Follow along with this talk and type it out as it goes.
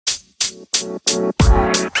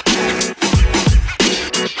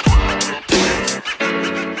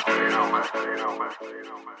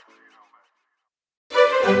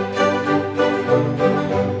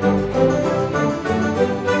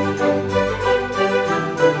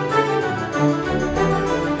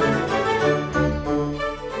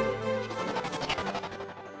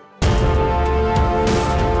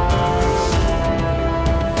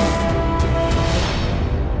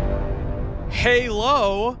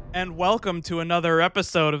Hello, and welcome to another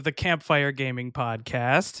episode of the Campfire Gaming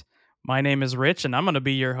Podcast. My name is Rich, and I'm going to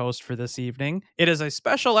be your host for this evening. It is a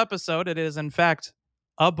special episode. It is, in fact,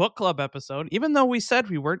 a book club episode. Even though we said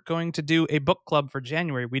we weren't going to do a book club for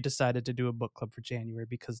January, we decided to do a book club for January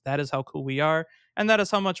because that is how cool we are, and that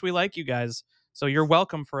is how much we like you guys. So you're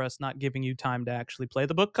welcome for us not giving you time to actually play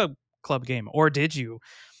the book club game. Or did you?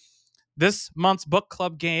 This month's book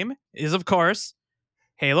club game is, of course,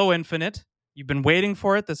 Halo Infinite. You've been waiting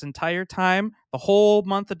for it this entire time. The whole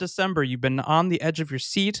month of December, you've been on the edge of your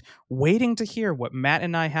seat, waiting to hear what Matt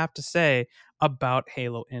and I have to say about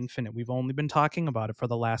Halo Infinite. We've only been talking about it for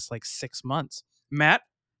the last 6 months. Matt,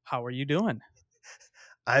 how are you doing?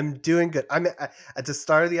 I'm doing good. I'm at the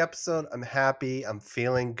start of the episode. I'm happy. I'm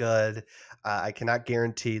feeling good. I cannot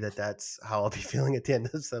guarantee that that's how I'll be feeling at the end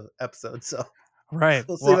of the episode. So right,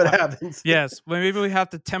 we'll see what happens. Yes, well, maybe we have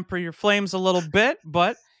to temper your flames a little bit,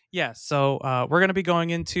 but yeah. So we're going to be going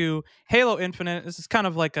into Halo Infinite. This is kind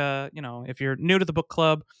of like if you're new to the book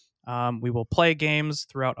club, we will play games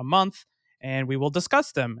throughout a month. And we will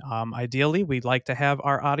discuss them. Ideally, we'd like to have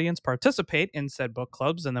our audience participate in said book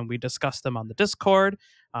clubs, and then we discuss them on the Discord.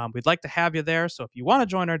 We'd like to have you there. So if you want to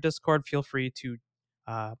join our Discord, feel free to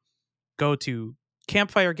go to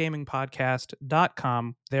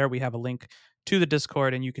campfiregamingpodcast.com. There we have a link to the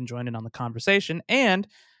Discord, and you can join in on the conversation and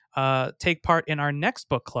take part in our next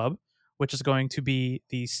book club, which is going to be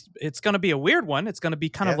it's going to be a weird one. It's going to be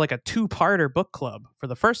kind of like a two-parter book club. For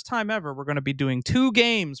the first time ever, we're going to be doing 2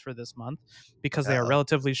 games for this month because they are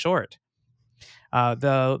relatively short.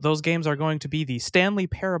 Those games are going to be the Stanley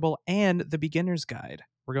Parable and the Beginner's Guide.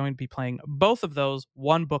 We're going to be playing both of those,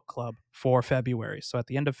 one book club for February. So at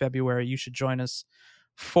the end of February, you should join us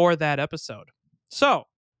for that episode. So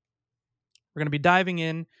we're going to be diving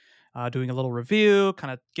in, doing a little review,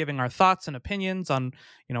 kind of giving our thoughts and opinions on,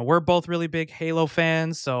 we're both really big Halo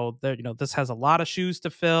fans. So there, this has a lot of shoes to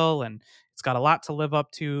fill, and it's got a lot to live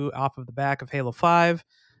up to off of the back of Halo 5.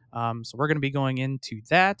 So we're going to be going into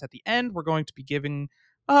that. At the end, we're going to be giving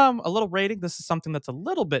a little rating. This is something that's a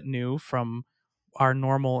little bit new from our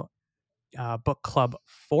normal book club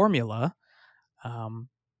formula. So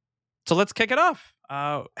let's kick it off.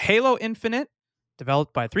 Halo Infinite,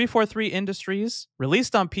 developed by 343 Industries,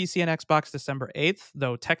 released on PC and Xbox December 8th,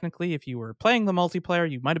 though technically if you were playing the multiplayer,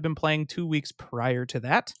 you might have been playing 2 weeks prior to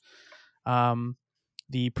that.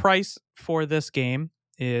 The price for this game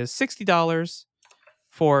is $60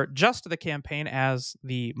 for just the campaign, as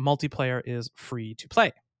the multiplayer is free to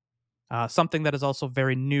play. Something that is also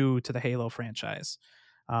very new to the Halo franchise.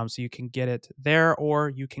 So you can get it there, or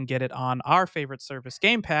you can get it on our favorite service,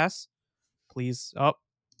 Game Pass. Please. Oh,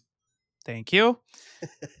 thank you.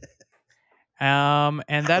 And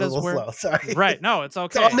that is where. Slow, sorry. Right. No, it's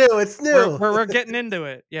okay. It's all new. It's new. We're getting into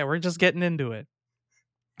it. Yeah, we're just getting into it.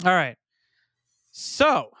 All right.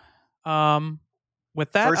 So,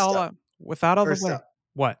 with that without all the way,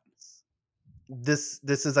 what? This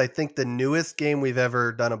is, I think, the newest game we've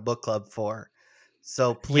ever done a book club for.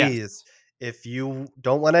 So please, if you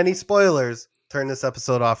don't want any spoilers, turn this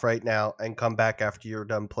episode off right now and come back after you're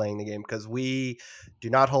done playing the game, because we do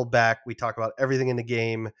not hold back. We talk about everything in the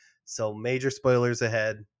game. So major spoilers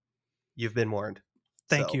ahead. You've been warned.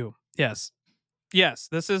 Thank you. Yes,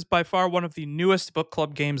 this is by far one of the newest book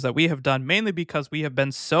club games that we have done, mainly because we have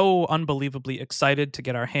been so unbelievably excited to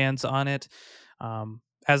get our hands on it.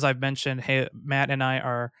 As I've mentioned, Matt and I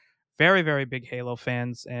are very, very big Halo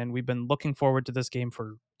fans, and we've been looking forward to this game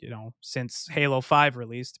for, since Halo 5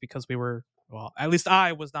 released, because at least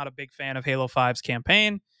I was not a big fan of Halo 5's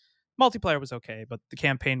campaign. Multiplayer was okay, but the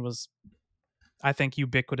campaign was, I think,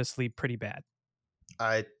 ubiquitously pretty bad.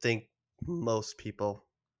 I think most people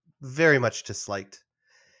very much disliked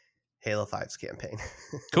Halo 5's campaign.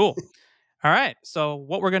 Cool. All right. So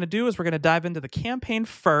what we're going to do is we're going to dive into the campaign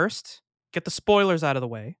first, get the spoilers out of the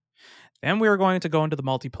way. Then we are going to go into the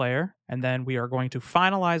multiplayer, and then we are going to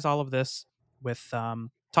finalize all of this with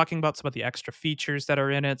talking about some of the extra features that are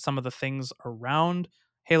in it, some of the things around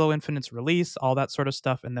Halo Infinite's release, all that sort of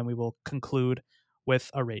stuff, and then we will conclude with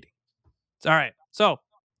a rating. All right. So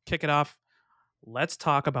kick it off. Let's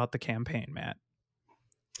talk about the campaign, Matt.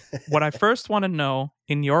 What I first want to know,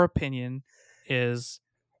 in your opinion, is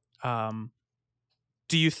Um,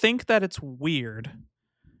 do you think that it's weird,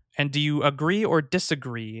 and do you agree or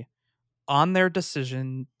disagree on their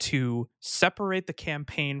decision to separate the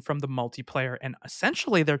campaign from the multiplayer, and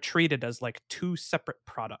essentially they're treated as like two separate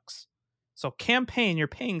products? So campaign, you're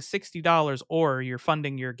paying $60 or you're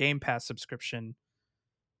funding your Game Pass subscription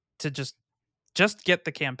to just get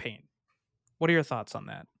the campaign. What are your thoughts on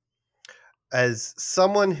that? As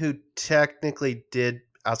someone who technically did,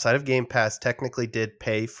 outside of Game Pass, technically did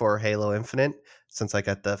pay for Halo Infinite, since I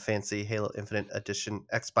got the fancy Halo Infinite Edition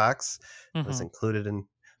Xbox. It was Mhm. included in,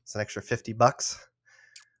 it's an extra $50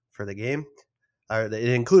 for the game. Or it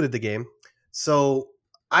included the game. So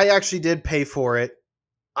I actually did pay for it.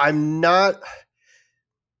 I'm not.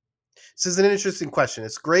 This is an interesting question.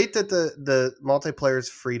 It's great that the multiplayer is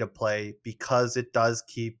free to play because it does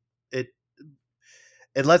keep it.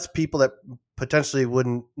 It lets people that potentially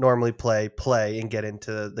wouldn't normally play and get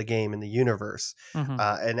into the game and the universe. Mhm.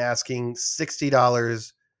 And asking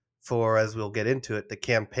 $60 for, as we'll get into it, the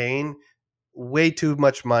campaign, way too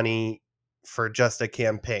much money for just a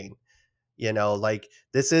campaign. Like,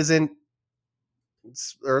 this isn't,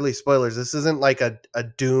 early spoilers. This isn't like a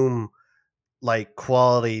Doom, like,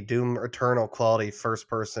 quality Doom Eternal quality first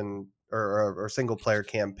person or single player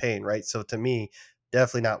campaign, right? So to me,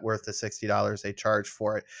 definitely not worth the $60 they charge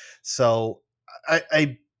for it. So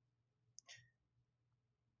I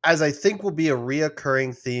as I think will be a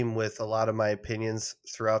reoccurring theme with a lot of my opinions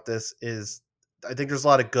throughout this, is I think there's a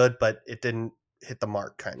lot of good, but it didn't hit the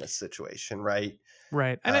mark kind of situation, right?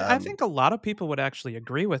 Right. And I Um, think a lot of people would actually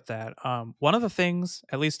agree with that. One of the things,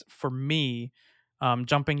 at least for me,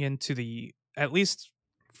 jumping into the, at least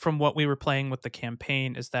from what we were playing with the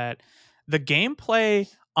campaign, is that the gameplay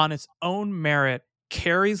on its own merit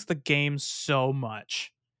carries the game so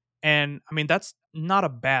much. And I mean, that's not a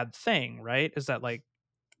bad thing, right? Is that like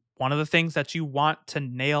one of the things that you want to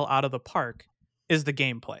nail out of the park is the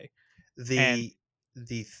gameplay. And the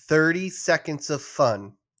the 30 seconds of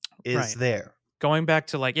fun is right. there. Going back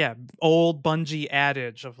to like, yeah, old Bungie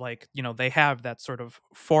adage of like, they have that sort of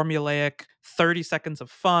formulaic 30 seconds of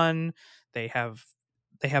fun. They have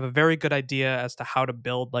they have a very good idea as to how to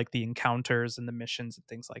build like the encounters and the missions and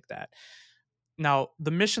things like that. Now,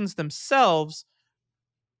 the missions themselves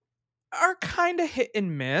are kind of hit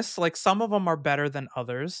and miss. Like some of them are better than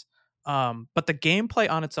others. But the gameplay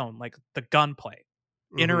on its own, like the gunplay,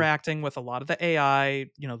 Hmm. interacting with a lot of the AI,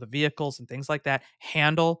 the vehicles and things like that,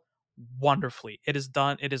 handle wonderfully. It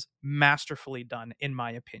is masterfully done, in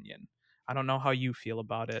my opinion. I don't know how you feel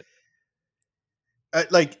about it.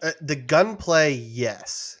 The gunplay,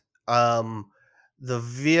 yes. The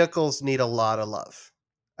vehicles need a lot of love.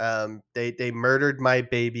 They murdered my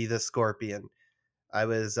baby, the Scorpion. I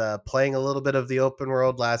was playing a little bit of the open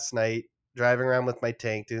world last night, driving around with my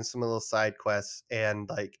tank, doing some little side quests, and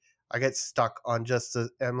like I get stuck on just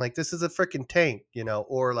I'm like, this is a freaking tank,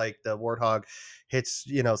 or like the Warthog hits,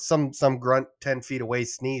 some grunt 10 feet away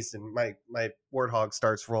sneeze, and my Warthog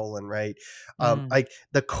starts rolling, right? Mm, Like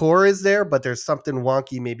the core is there, but there's something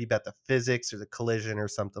wonky, maybe about the physics or the collision or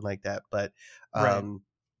something like that. right. Um,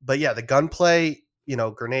 but yeah, the gunplay,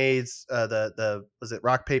 grenades, the was it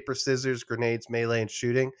rock paper scissors, grenades, melee, and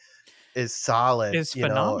shooting is solid. Is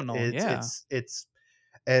phenomenal. It's Yeah.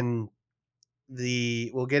 and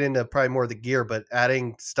the we'll get into probably more of the gear, but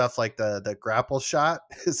adding stuff like the grapple shot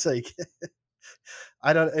is like,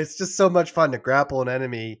 I don't. It's just so much fun to grapple an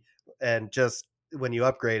enemy and just, when you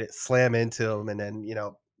upgrade it, slam into them, and then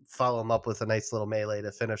follow them up with a nice little melee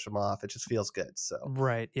to finish them off. It just feels good. So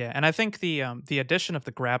Right. Yeah. And I think the addition of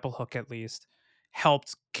the grapple hook at least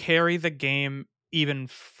helped carry the game even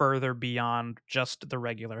further beyond just the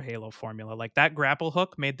regular Halo formula. Like that grapple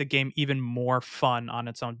hook made the game even more fun on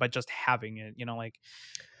its own by just having it. Like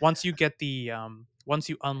once you get once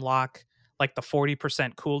you unlock like the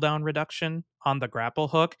 40% cooldown reduction on the grapple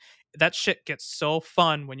hook, that shit gets so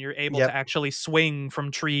fun when you're able to yep. actually swing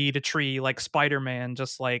from tree to tree like Spider-Man,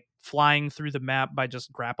 just like flying through the map by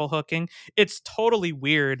just grapple hooking. It's totally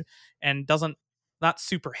weird and doesn't not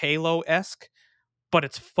super Halo-esque, but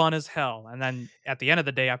it's fun as hell. And then at the end of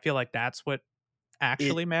the day, I feel like that's what it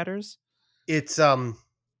actually matters. it's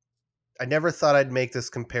I never thought I'd make this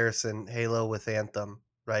comparison, Halo with Anthem,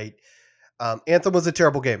 right? Anthem was a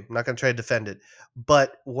terrible game. I'm not going to try to defend it,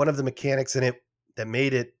 but one of the mechanics in it that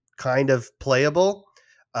made it kind of playable,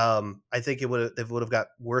 I think it would have got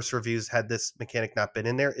worse reviews had this mechanic not been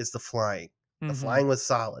in there, is the flying. The Mhm. flying was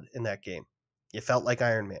solid in that game. You felt like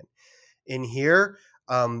Iron Man. In here,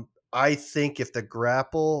 I think if the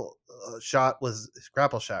grapple shot,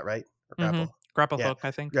 right? Or Mhm. grapple, Grapple yeah, hook,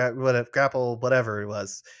 I think. grapple, whatever it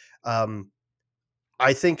was. Um,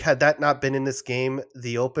 I think had that not been in this game,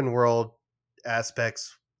 the open world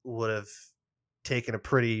aspects would have taken a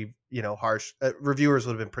pretty, harsh reviewers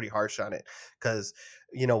would have been pretty harsh on it, because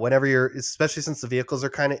whenever you're, especially since the vehicles are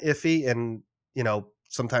kind of iffy and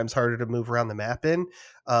sometimes harder to move around the map in,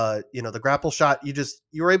 the grapple shot,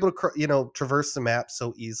 you were able to traverse the map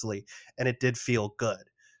so easily, and it did feel good.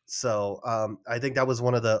 So I think that was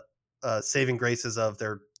one of the saving graces of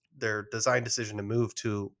their design decision to move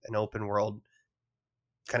to an open world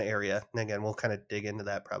kind of area. And again, we'll kind of dig into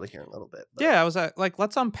that probably here in a little bit. But Yeah, I was like,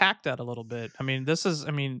 let's unpack that a little bit. I mean,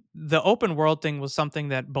 the open world thing was something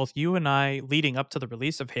that both you and I, leading up to the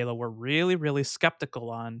release of Halo, were really, really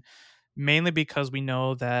skeptical on, mainly because we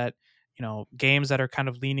know that, games that are kind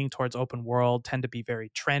of leaning towards open world tend to be very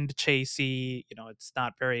trend chasey. It's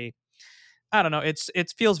not very, I don't know,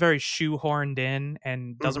 it feels very shoehorned in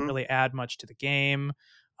and doesn't mhm. really add much to the game.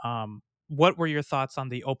 What were your thoughts on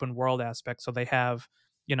the open world aspect? So they have,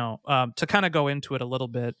 to kind of go into it a little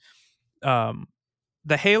bit. Um,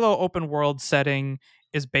 the Halo open world setting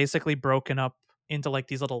is basically broken up into like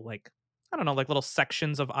these little, like, I don't know, like little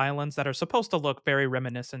sections of islands that are supposed to look very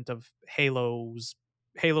reminiscent of Halo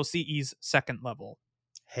CE's second level,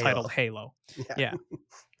 titled Halo. Halo. Yeah. Yeah,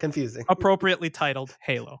 Confusing. appropriately titled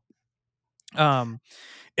Halo. Um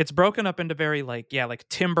it's broken up into very, like, yeah, like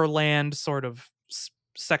timberland sort of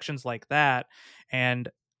sections like that, and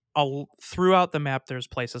throughout the map there's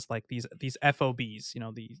places like these FOBs,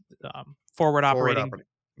 the forward Forward operating, operating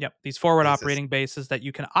yep, these forward bases. operating bases that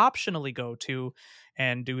you can optionally go to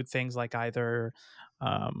and do things like either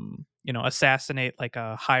assassinate like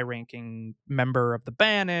a high ranking member of the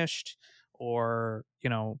banished, or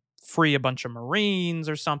free a bunch of marines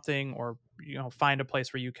or something, or find a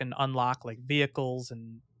place where you can unlock like vehicles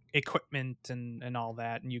and equipment and all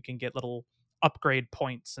that, and you can get little upgrade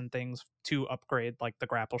points and things to upgrade like the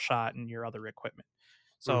grapple shot and your other equipment.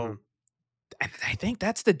 So Mhm. I think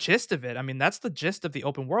that's the gist of it. I mean, that's the gist of the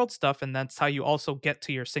open world stuff, and that's how you also get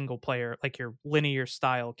to your single player, like your linear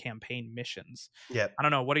style campaign missions. Yep. I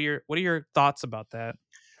don't know. What are your thoughts about that?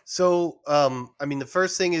 So, I mean, the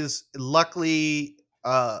first thing is, luckily,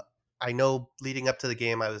 I know leading up to the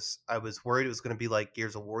game, I was worried it was going to be like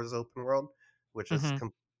Gears of War's open world, which is, Hmm.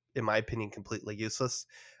 in my opinion, completely useless.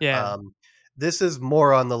 Yeah. Um, this is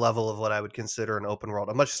more on the level of what I would consider an open world,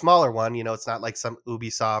 a much smaller one. It's not like some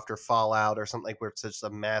Ubisoft or Fallout or something like where it's just a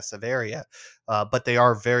massive area, but they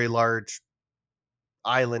are very large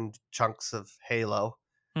island chunks of Halo,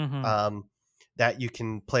 Hmm. um, that you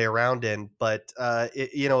can play around in. But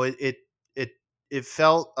it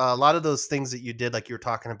felt a lot of those things that you did, like you were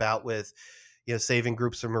talking about with saving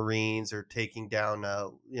groups of Marines or taking down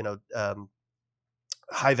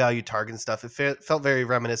high value target and stuff. It felt very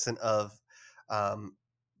reminiscent of um,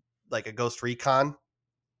 like a Ghost Recon,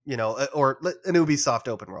 or an Ubisoft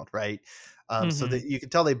open world, right? So Hmm. that you could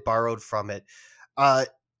tell they borrowed from it. Uh,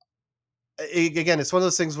 Again, it's one of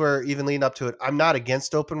those things where even leading up to it, I'm not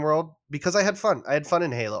against open world because I had fun. I had fun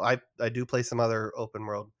in Halo. I do play some other open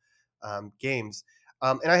world games,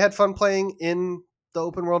 and I had fun playing in the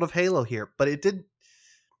open world of Halo here. But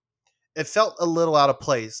it felt a little out of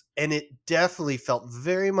place, and it definitely felt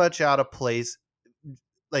very much out of place.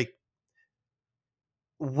 Like,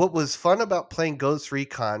 what was fun about playing Ghost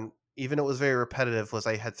Recon, even though it was very repetitive, was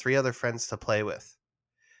I had three other friends to play with.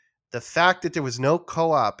 The fact that there was no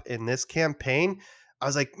co-op in this campaign, I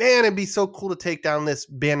was like, man, it'd be so cool to take down this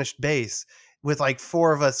banished base with like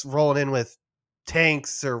four of us rolling in with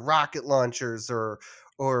tanks or rocket launchers, or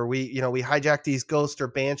we hijacked these ghosts or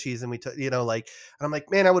banshees, and we took, and I'm like,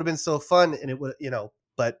 man, that would have been so fun. And it would,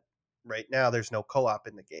 but right now there's no co-op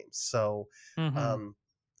in the game. So Hmm. um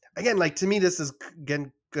again, like, to me, this is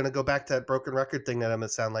again gonna go back to that broken record thing that I'm gonna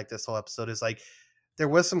sound like this whole episode is like, there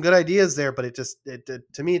was some good ideas there, but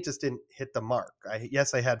to me, it just didn't hit the mark.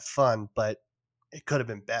 Yes, I had fun, but it could have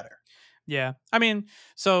been better. Yeah. I mean,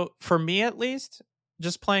 so for me at least,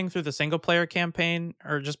 just playing through the single player campaign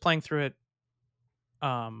or just playing through it,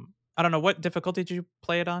 I don't know, what difficulty did you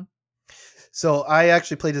play it on? So I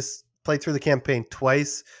actually played through the campaign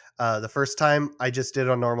twice. The first time I just did it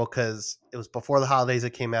on normal because it was before the holidays.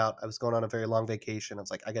 It came out. I was going on a very long vacation. I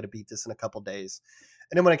was like, I got to beat this in a couple days.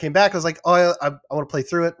 And then when I came back, I was like, oh, I want to play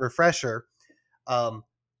through it, refresher. Um,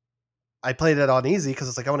 I played it on easy because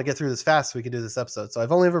it's like I want to get through this fast so we can do this episode. So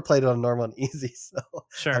I've only ever played it on normal and easy. So I've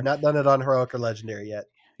Sure. not done it on heroic or legendary yet.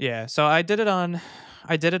 Yeah, so I did it on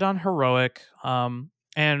heroic.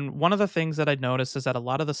 And one of the things that I noticed is that a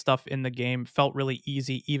lot of the stuff in the game felt really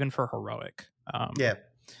easy even for heroic. Yeah.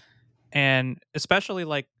 And especially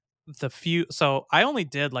like so I only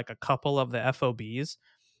did like a couple of the FOBs,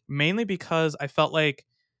 mainly because I felt like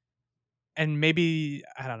and maybe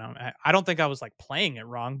I don't know. I don't think I was like playing it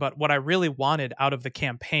wrong, but what I really wanted out of the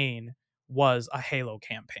campaign was a Halo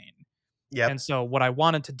campaign. And Yep. so what I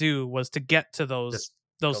wanted to do was to get to Just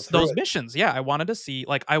go through those it. missions. Yeah, I wanted to see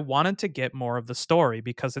like I wanted to get more of the story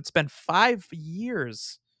because it's been 5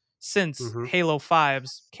 years since Hmm. Halo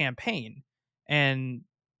Five's campaign. And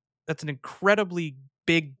that's an incredibly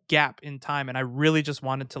big gap in time, and I really just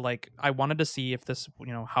wanted to like I wanted to see if this,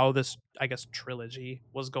 how this, I guess, trilogy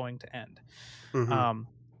was going to end. Hmm. Um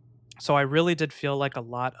so I really did feel like a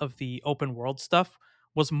lot of the open world stuff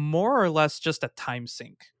was more or less just a time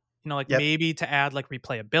sink. Like Yep. maybe to add like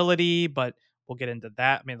replayability, but we'll get into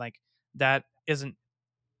that. I mean, like that isn't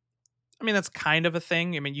I mean, that's kind of a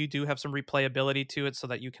thing. I mean, you do have some replayability to it so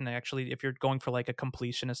that you can actually, if you're going for like a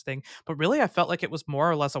completionist thing, but really I felt like it was more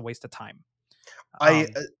or less a waste of time. I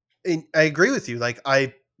Um, I agree with you. Like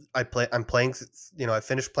I'm playing. I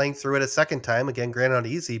finished playing through it a second time again. Granted, not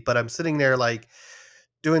easy, but I'm sitting there like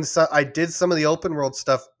doing. I did some of the open world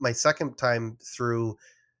stuff my second time through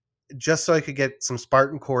just so I could get some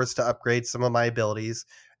Spartan cores to upgrade some of my abilities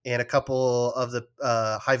and a couple of the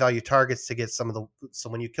high value targets to get some of the. So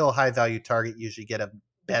when you kill a high value target, you usually get a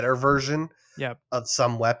better version yeah. of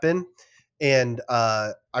some weapon. And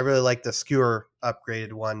I really like the skewer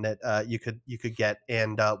upgraded one that you could get.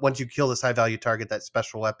 And once you kill this high value target, that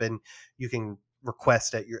special weapon, you can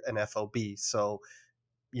request at an FOB. So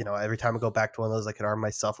every time I go back to one of those, I can arm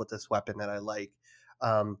myself with this weapon that I like.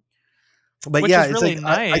 Um, but Which yeah, is it's really like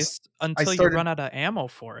nice I until you started. run out of ammo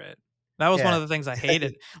for it. That was one Yeah. of the things I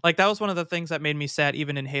hated. Like, that was one of the things that made me sad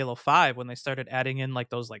even in Halo 5 when they started adding in, like,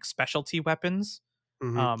 those, like, specialty weapons,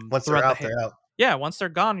 Hmm. Once they're throughout the out, ha they're out. Yeah, once they're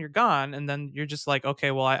gone, you're gone, and then you're just like, "Okay,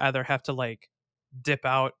 well, I either have to, like, dip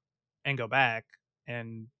out and go back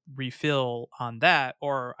and refill on that,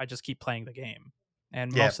 or I just keep playing the game."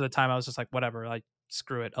 And Yeah. most of the time, I was just like, "Whatever, like,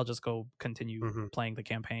 screw it. I'll just go continue Hmm. playing the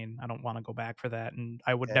campaign. I don't wanna go back for that," and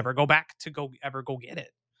I would Yeah. never go back to go ever go get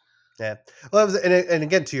it. Yeah. Well, and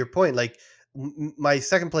again to your point, like my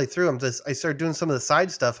second playthrough, I started doing some of the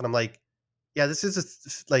side stuff, and I'm like, yeah, this is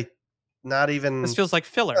just like not This even feels like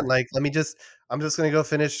fun. filler. Like, I'm just gonna go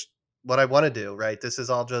finish what I want to do. Right. This is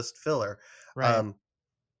all just filler. Right. Um,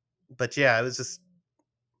 but yeah, it was just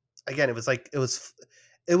again, it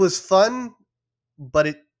was fun, but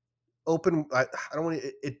I don't want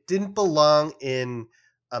it didn't belong in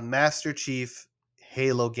a Master Chief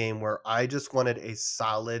Halo game where I just wanted a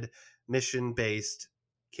solid mission based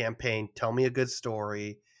campaign. Tell me a good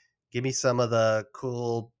story. Give me some of the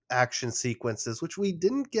cool action sequences, which we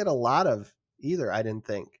didn't get a lot of either, I didn't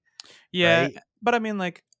think. Yeah, Right? but I mean,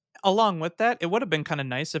 like, along with that, it would have been kinda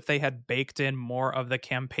nice if they had baked in more of the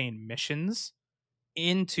campaign missions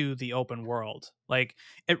into the open world. Like,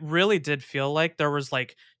 it really did feel like there was,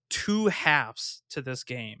 like, 2 halves to this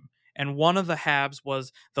game, and one of the halves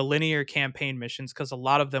was the linear campaign missions because a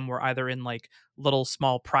lot of them were either in, like, little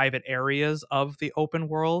small private areas of the open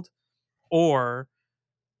world, or,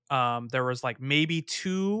 there was, like, maybe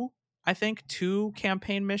 2, I think, 2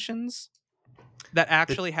 campaign missions that The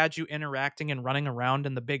actually had you interacting and running around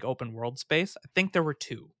in the big open world space. I think there were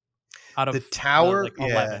 2 out the of the, tower, like, yeah.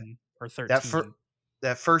 11 or That fir- 13.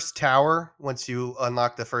 that first tower, once you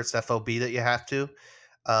unlock the first FOB that you have to,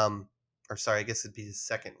 um, or sorry, I guess it'd be the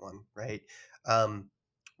second one, right? Um,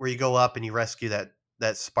 where you go up and you rescue that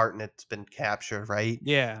Spartan that's been captured, right?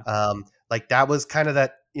 Yeah. Like that was kind of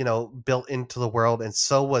that built into the world, and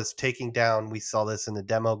so was taking down. We saw this in the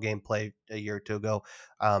demo gameplay a year or two ago.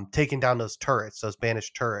 Taking down those turrets, those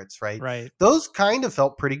banished turrets, right? Right. Those kind of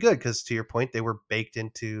felt pretty good because, to your point, they were baked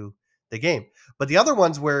into the game. But the other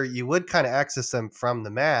ones where you would kind of access them from the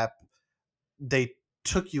map, they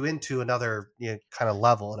took you into another kind of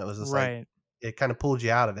level, and it was just like Right. it kind of pulled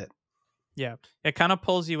you out of it. Yeah. It kinda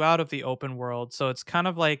pulls you out of the open world, so it's kind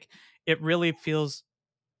of like it really feels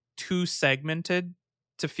too segmented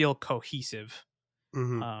to feel cohesive.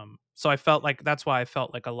 Hmm. So I felt like that's why I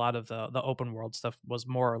felt like a lot of the open world stuff was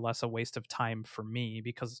more or less a waste of time for me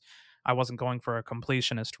because I wasn't going for a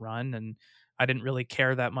completionist run and I didn't really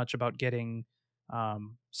care that much about getting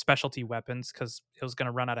specialty weapons because it was going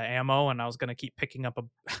to run out of ammo and I was going to keep picking up a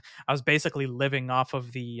I was basically living off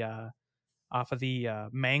of the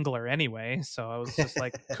mangler anyway, so I was just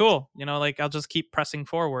like cool, like I'll just keep pressing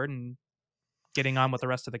forward and getting on with the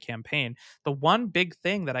rest of the campaign. The one big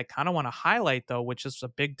thing that I kind of want to highlight, though, which is a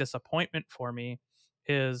big disappointment for me,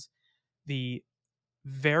 is the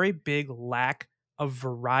very big lack of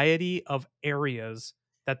variety of areas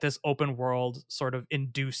that this open world sort of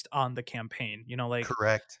induced on the campaign. Like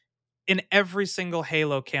Correct. in every single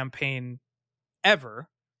Halo campaign ever,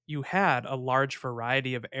 you had a large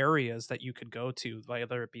variety of areas that you could go to,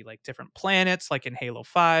 whether it be like different planets, like in Halo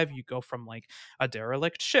 5, you go from like a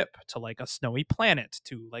derelict ship to like a snowy planet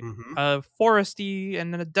to like Hmm. a foresty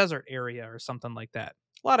and then a desert area or something like that.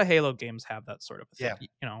 A lot of Halo games have that sort of a thing, Yeah.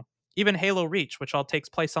 you know. Even Halo Reach, which all takes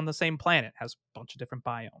place on the same planet, has a bunch of different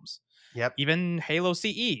biomes. Yep. Even Halo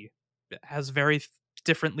CE has very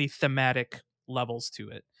differently thematic levels to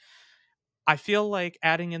it. I feel like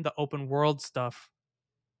adding in the open world stuff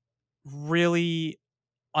really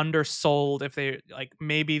undersold. If they like,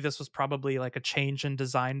 maybe this was probably like a change in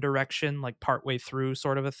design direction, like partway through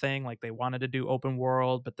sort of a thing, like they wanted to do open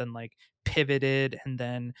world but then like pivoted and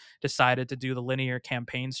then decided to do the linear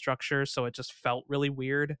campaign structure, so it just felt really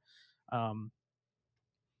weird. um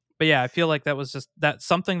but yeah, I feel like that was just that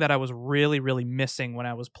something that I was really really missing when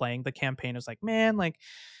I was playing the campaign. It was like, man, like,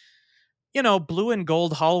 blue and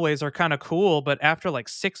gold hallways are kind of cool, but after like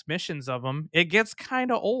 6 missions of them, it gets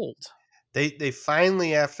kind of old. They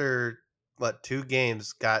finally, after what, 2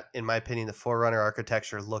 games, got, in my opinion, the Forerunner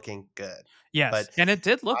architecture looking good. Yes, But and it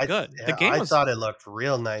did look good. The yeah, game I was, thought it looked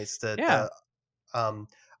real nice. yeah, Um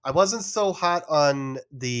I wasn't so hot on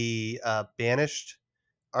the banished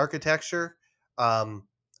architecture. Um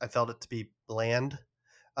I felt it to be bland.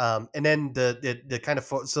 And then the kind of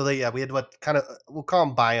so they, yeah, we had what kind of, we'll call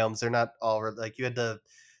them biomes. They're not all like, you had the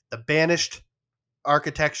banished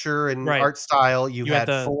architecture and right. art style. You You had had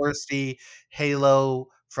the foresty, Halo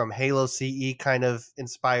from Halo CE kind of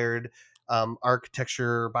inspired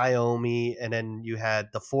architecture, biome, and then you had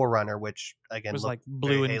the Forerunner, which again was like looked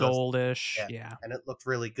very blue and Halo. goldish. Yeah, Yeah, and it looked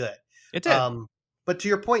really good. it did. Um, but to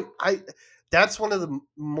your point, I that's one of the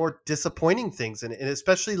more disappointing things, and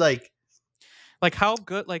especially like, Like how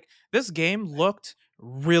good, like this game looked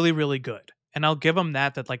really really good, and I'll give them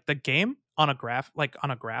that like the game on a like on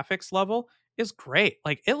a graphics level is great.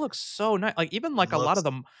 Like it looks so nice. Like even like a lot of looks,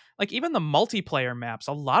 them, like even the multiplayer maps,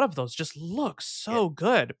 a lot of those just look yeah, so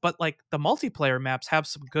good. But like the multiplayer maps have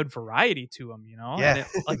some good variety to them, and yeah, it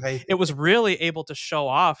like right. it was really able to show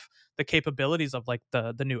off the capabilities of like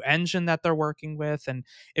the new engine that they're working with. And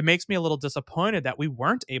it makes me a little disappointed that we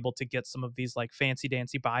weren't able to get some of these like fancy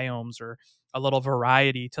dancy biomes or a little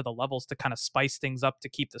variety to the levels to kind of spice things up to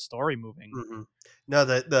keep the story moving. Mhm. No,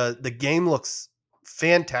 the game looks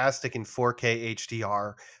fantastic in 4K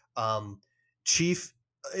HDR. Um, Chief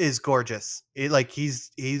is gorgeous. Like,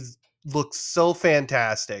 he's looks so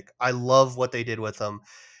fantastic. I love what they did with him.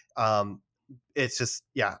 Um, it's just,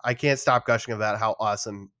 yeah, I can't stop gushing about how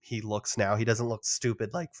awesome he looks now. He doesn't look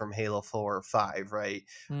stupid like from Halo 4 or 5, right?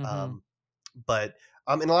 Hmm. Um, but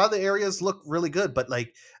and a lot of the areas look really good. But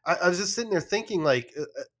like, I was just sitting there thinking, like,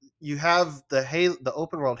 you have the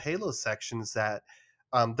open world Halo sections that,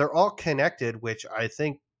 they're all connected, which I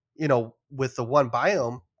think, with the one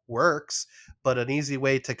biome works. But an easy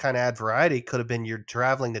way to kind of add variety could have been you're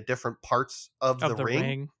traveling to different parts of Of the the ring.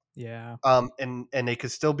 ring. Yeah. And they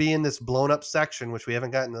could still be in this blown up section, which we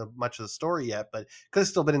haven't gotten to much of the story yet, but could have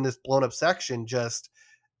still been in this blown up section. Just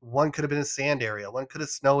one could have been a sand area, one could have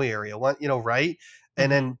snowy area, one, right?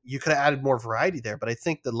 And Hmm. then you could have added more variety there. But I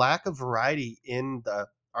think the lack of variety in the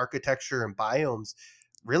architecture and biomes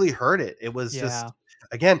really hurt it. It was Yeah. just,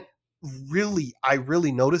 again, I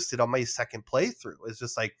really noticed it on my second playthrough. It's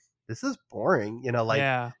just like, this is boring, like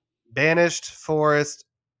Yeah. banished forest,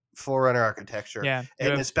 Forerunner architecture, Yeah. You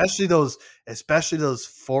and have, especially those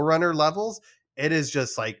Forerunner levels. It is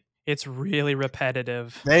just like, it's really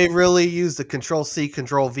repetitive. they really used the Control C,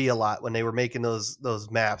 Control V a lot when they were making those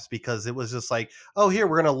maps, because it was just like, oh, here,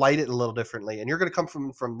 we're gonna light it a little differently, and you're gonna come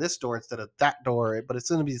from this door instead of that door, but it's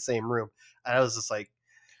gonna be the same room. And I was just like,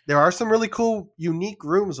 there are some really cool, unique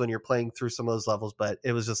rooms when you're playing through some of those levels, but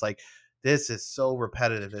it was just like, this is so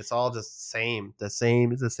repetitive. It's all just the same. The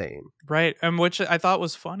same is the same. Right. And which I thought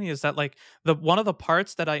was funny is that like the one of the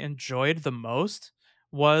parts that I enjoyed the most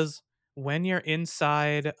was when you're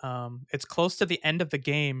inside, it's close to the end of the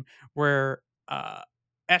game where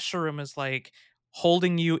Escherum is like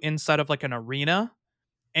holding you inside of like an arena,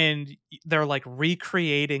 and they're like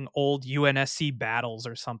recreating old UNSC battles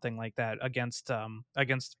or something like that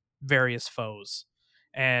against various foes.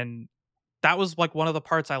 And that was like one of the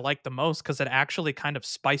parts I liked the most because it actually kind of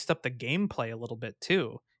spiced up the gameplay a little bit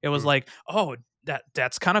too. It was Mm. like, oh,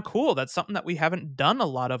 that's kind of cool. That's something that we haven't done a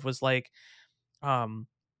lot of, was like um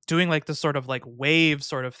doing like this sort of like wave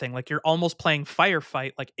sort of thing. Like you're almost playing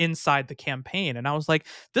firefight like inside the campaign. And I was like,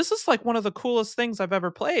 this is like one of the coolest things I've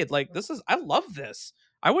ever played. Like this is, I love this.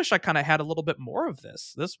 I wish I kind of had a little bit more of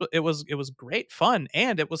this. It was great fun,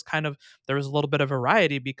 and it was kind of, there was a little bit of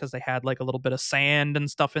variety because they had like a little bit of sand and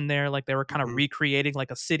stuff in there, like they were kind of Mhm. recreating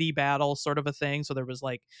like a city battle sort of a thing. So there was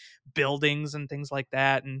like buildings and things like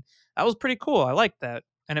that, and that was pretty cool. I liked that,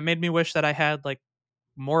 and it made me wish that I had like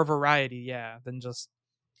more variety, yeah, than just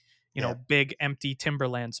Yeah, big empty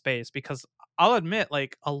timberland space. Because I'll admit,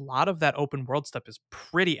 like a lot of that open world stuff is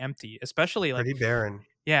pretty empty, especially like, pretty barren.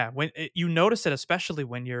 yeah, you notice it, especially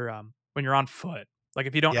when you're on foot. Like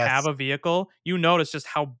if you don't have Yes. a vehicle, you notice just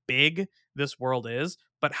how big this world is,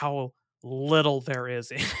 but how little there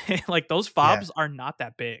is in it. Like those Yeah. fobs are not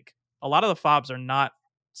that big. A lot of the fobs are not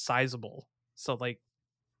sizable. So like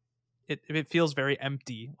it feels very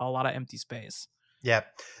empty, a lot of empty space. Yeah.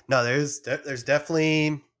 No, there's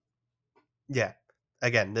definitely, yeah.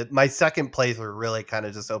 Again, my second playthrough really kind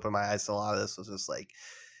of just opened my eyes to a lot of this. Was just like,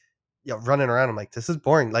 running around. I'm like, this is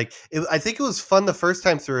boring. Like, I think it was fun the first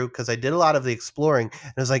time through because I did a lot of the exploring,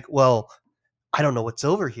 and I was like, well, I don't know what's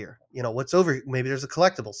over here. What's over? Maybe there's a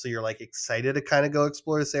collectible. So you're like excited to kind of go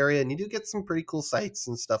explore this area, and you do get some pretty cool sights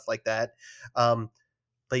and stuff like that. Um,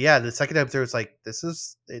 but yeah, the second time through, it's like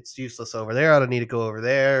it's useless over there. I don't need to go over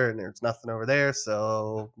there, and there's nothing over there.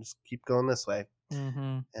 So just keep going this way,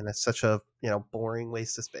 Mhm. and it's such a boring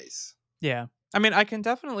waste of space. Yeah. I mean, I can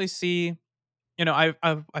definitely see,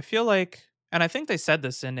 I feel like, and I think they said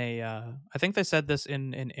this in I think they said this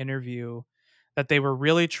in an interview, that they were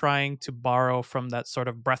really trying to borrow from that sort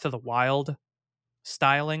of Breath of the Wild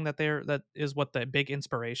styling, that is what the big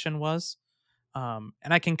inspiration was. And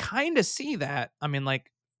I can kind of see that. I mean,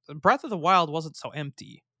 like Breath of the Wild wasn't so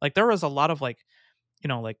empty. Like there was a lot of like,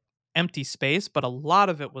 like empty space, but a lot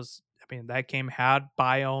of it was, I mean, that game had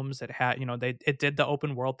biomes. It had, it did the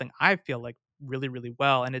open world thing, I feel like, really, really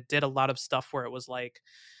well. And it did a lot of stuff where it was like,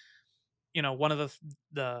 one of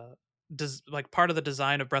like part of the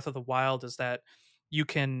design of Breath of the Wild is that you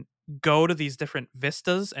can go to these different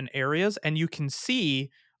vistas and areas, and you can see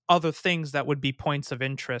other things that would be points of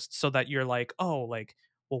interest, so that you're like, oh, like,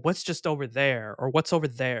 well, what's just over there, or what's over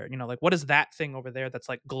there, like what is that thing over there that's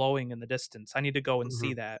like glowing in the distance? I need to go and Hmm.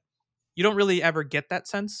 see that. You don't really ever get that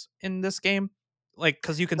sense in this game, like,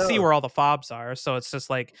 because you can see No, where all the fobs are, so it's just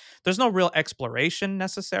like there's no real exploration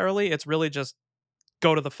necessarily. It's really just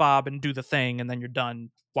go to the fob and do the thing, and then you're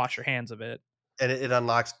done. Wash your hands of it. and it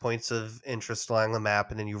unlocks points of interest along the map,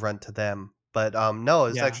 and then you run to them. But no,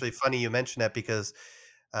 it's Yeah. actually funny you mentioned that because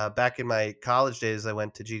back in my college days, I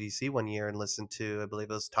went to GDC one year and listened to, I believe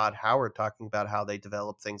it was Todd Howard, talking about how they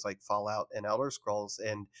developed things like Fallout and Elder Scrolls.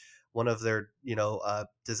 And one of their,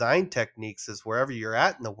 design techniques is wherever you're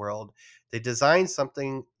at in the world, they design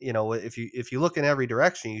something. If you look in every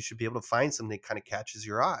direction, you should be able to find something that kind of catches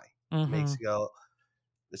your eye. It makes Mhm. you go,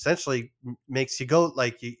 essentially makes you go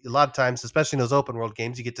like a lot of times, especially in those open world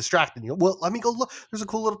games, you get distracted. You go, well, let me go look. There's a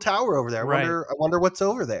cool little tower over there. I Right. wonder, I wonder what's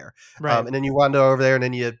over there. Right. And then you wander over there, and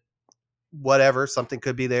then you whatever, something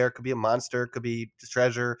could be there, could be a monster, could be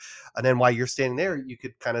treasure, and then while you're standing there, you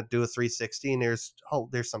could kind of do a 360, and there's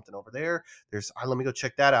something over there. Let me go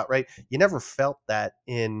check that out. Right? You never felt that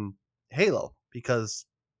in Halo because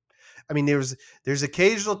I mean, there's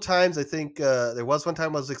occasional times. I think there was one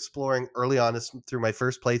time I was exploring early on this through my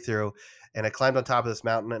first playthrough, and I climbed on top of this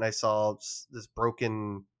mountain and I saw this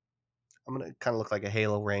broken. I'm gonna kind of look like a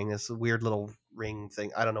halo ring. It's a weird little ring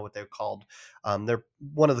thing. I don't know what they're called. They're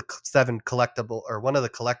one of the one of the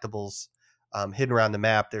collectibles hidden around the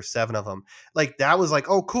map. There's seven of them. Like that was like,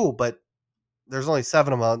 oh, cool, but there's only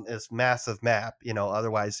seven of them on this massive map.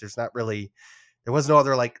 Otherwise there's not really. There was no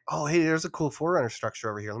other like, oh, hey, there's a cool Forerunner structure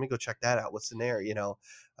over here. Let me go check that out. What's in there?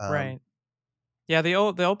 Um, Right. Yeah, the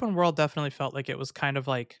open world definitely felt like it was kind of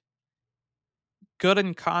like good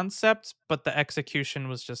in concept, but the execution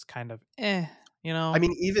was just kind of you I know?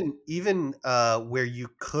 mean, even where you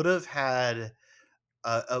could have had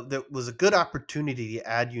there was a good opportunity to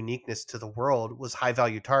add uniqueness to the world was high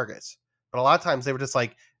value targets. But a lot of times they were just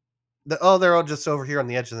like, they're all just over here on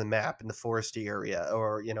the edge of the map in the foresty area,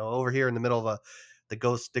 or over here in the middle of the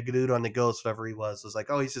dude on the ghost, whatever he was like,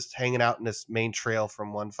 oh, he's just hanging out in this main trail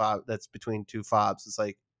from one fob that's between two fobs. It's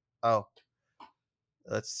like, oh,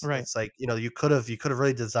 Right. it's like you could have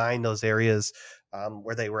really designed those areas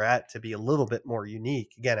where they were at to be a little bit more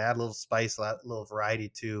unique. Again, add a little spice, a little variety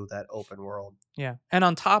to that open world. Yeah. And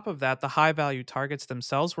on top of that, the high value targets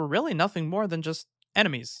themselves were really nothing more than just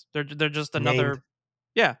enemies. They're just Named. another,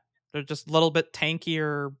 yeah, they're just a little bit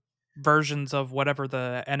tankier versions of whatever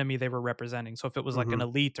the enemy they were representing. So if it was like an Hmm.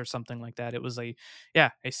 elite or something like that, it was a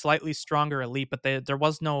slightly stronger elite, but there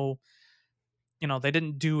was no, they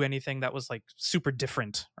didn't do anything that was like super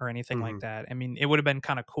different or anything like Hmm. that. I mean, it would have been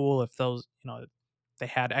kind of cool if those, they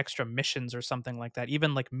had extra missions or something like that,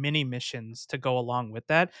 even like mini missions to go along with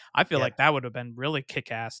that. I feel Yeah. like that would have been really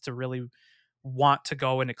kick ass to really want to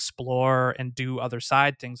go and explore and do other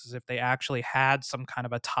side things, as if they actually had some kind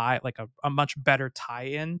of a tie, like a much better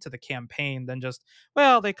tie-in to the campaign than just,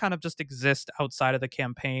 well, they kind of just exist outside of the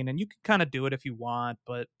campaign and you can kind of do it if you want,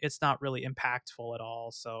 but it's not really impactful at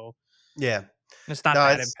all. So Yeah. it's not No,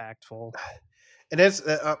 that it's impactful. and it's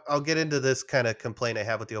I'll get into this kind of complaint I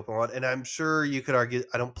have with the open world, and I'm sure you could argue.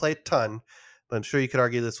 I don't play a ton, but I'm sure you could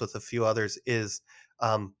argue this with a few others. Is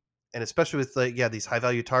um, and especially with like these high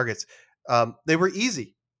value targets, they were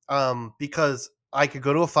easy because I could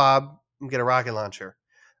go to a fob and get a rocket launcher,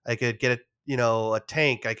 I could get a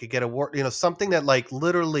tank, I could get a war something that like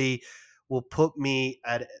literally will put me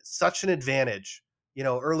at such an advantage.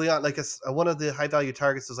 Early on, like one of the high value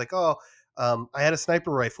targets was like, oh, I had a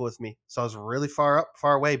sniper rifle with me, so I was really far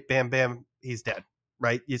away. Bam, bam, he's dead.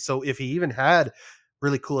 Right. So if he even had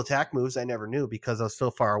really cool attack moves, I never knew because I was so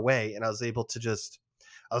far away, and I was able to just.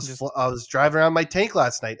 Just I was driving around my tank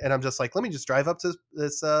last night, and I'm just like, let me just drive up to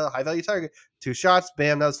this high value target. 2 shots,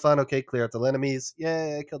 bam, that was fun. Okay, clear out the enemies.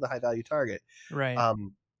 Yeah, I killed the high value target. right.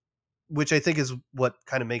 Um, which I think is what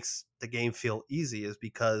kind of makes the game feel easy, is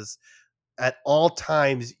because at all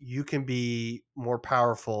times you can be more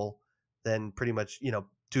powerful than pretty much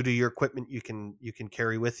due to your equipment you can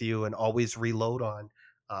carry with you and always reload on.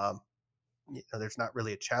 There's not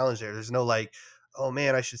really a challenge there. There's no like, oh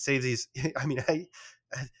man, I should save these. I mean,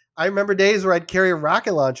 I remember days where I'd carry a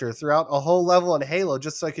rocket launcher throughout a whole level on Halo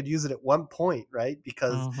just so I could use it at one point, right?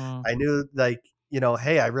 Because Hmm. I knew like,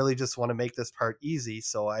 hey, I really just want to make this part easy,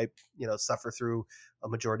 so I suffer through a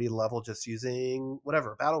majority of the level just using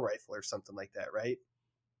whatever, a battle rifle or something like that, right?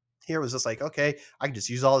 Here it was just like, okay, I can just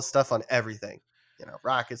use all this stuff on everything,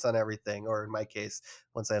 rockets on everything, or in my case,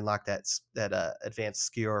 once I unlocked that advanced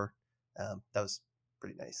skewer, that was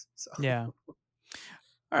pretty nice. So Yeah.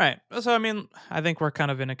 All right. So I mean, I think we're kind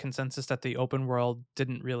of in a consensus that the open world it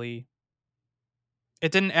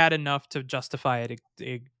didn't add enough to justify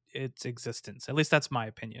its existence. At least that's my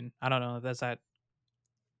opinion. I don't know. That's that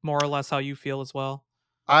more or less how you feel as well?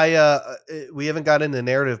 we haven't got into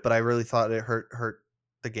narrative, but I really thought it hurt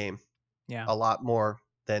the game Yeah. a lot more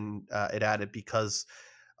than it added because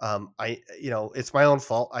it's my own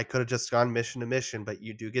fault. I could have just gone mission to mission, but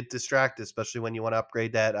you do get distracted, especially when you want to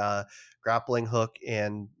upgrade that grappling hook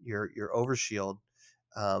and your overshield.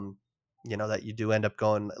 Um, that you do end up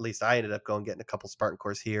going. At least I ended up going getting a couple Spartan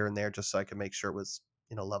cores here and there just so I could make sure it was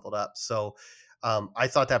leveled up. So I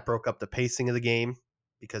thought that broke up the pacing of the game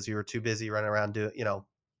because you were too busy running around doing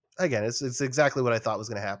again, it's exactly what I thought was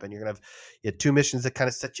going to happen. You're going to have you had two missions that kind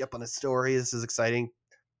of set you up on a story. This is exciting,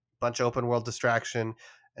 bunch of open world distraction,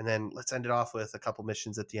 and then let's end it off with a couple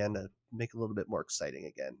missions at the end to make it a little bit more exciting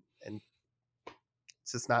again. And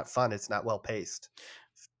it's just not fun. It's not well paced.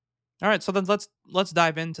 All right, so then let's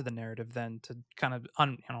dive into the narrative then to kind of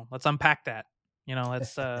let's unpack that.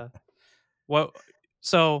 Let's what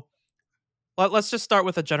so let's just start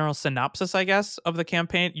with a general synopsis, I guess, of the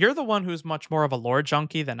campaign. You're the one who's much more of a lore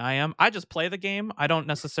junkie than I am. I just play the game. I don't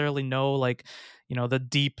necessarily know like, the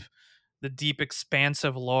deep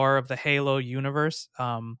expansive lore of the Halo universe.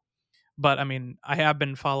 But I mean, I have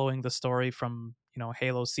been following the story from,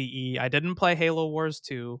 Halo CE. I didn't play Halo Wars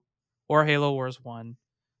 2 or Halo Wars 1.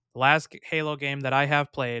 The last Halo game that I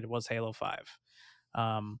have played was Halo 5.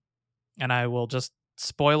 Um, and I will just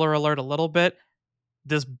spoiler alert a little bit.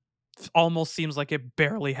 This almost seems like it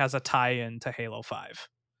barely has a tie-in to Halo 5.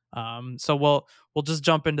 So we'll just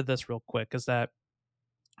jump into this real quick. Is that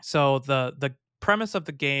so the premise of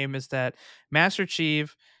the game is that Master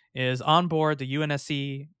Chief is on board the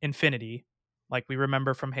UNSC Infinity, like we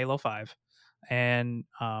remember from Halo 5, and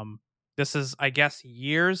this is, I guess,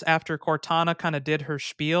 years after Cortana kind of did her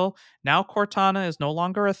spiel. Now Cortana is no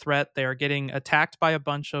longer a threat. They are getting attacked by a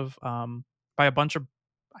bunch of, I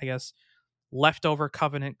guess, leftover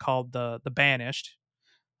covenant called the Banished,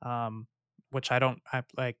 um, which like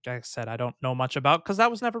I said, I don't know much about because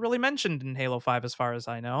that was never really mentioned in Halo 5 as far as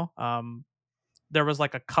I know. There was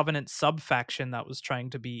like a covenant sub faction that was trying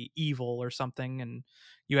to be evil or something, and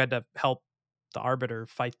you had to help the Arbiter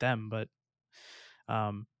fight them. But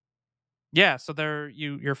um, yeah, so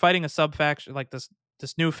you're fighting a sub faction, like this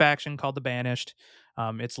new faction called the Banished.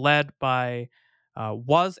 It's led by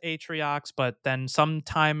was Atriox, but then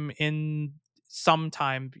sometime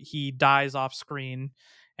he dies off screen,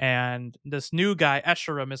 and this new guy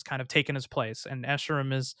Escharum is kind of taken his place, and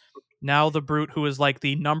Escharum is now the brute who is like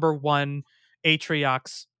the number one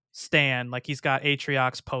Atriox stan. Like he's got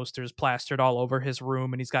Atriox posters plastered all over his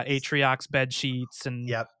room, and he's got Atriox bed sheets and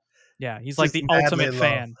Yep. Yeah, he's like Just the madly ultimate in love.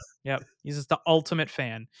 fan. Yep, he's just the ultimate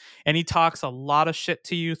fan, and he talks a lot of shit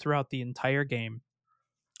to you throughout the entire game.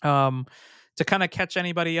 Um, to kind of catch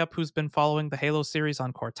anybody up who's been following the Halo series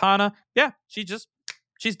on Cortana, yeah,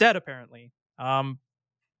 she's dead apparently.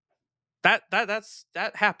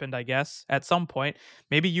 That happened, I guess, at some point.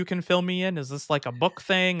 Maybe you can fill me in. Is this like a book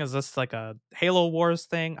thing? Is this like a Halo Wars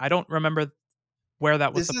thing? I don't remember where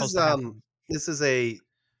that was This supposed is to happen. this is a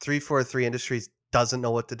 343 Industries doesn't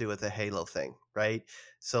know what to do with a Halo thing, right?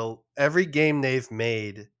 So every game they've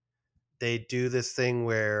made, they do this thing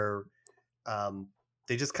where um,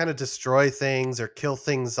 they just kind of destroy things or kill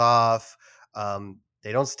things off.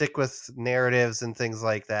 They don't stick with narratives and things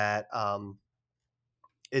like that.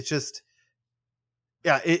 It's just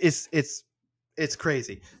yeah, it's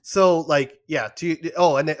crazy. So like yeah,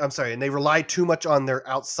 I'm sorry, and they rely too much on their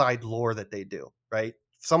outside lore that they do, right?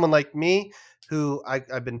 Someone like me who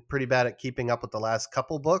I've been pretty bad at keeping up with the last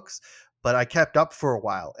couple books, but I kept up for a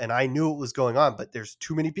while and I knew what was going on, but there's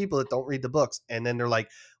too many people that don't read the books and then they're like,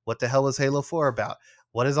 what the hell was Halo 4 about?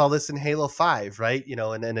 What is all this in Halo 5, right? You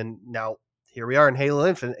know, and then now here we are in Halo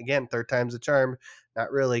Infinite again, third time's a charm. Not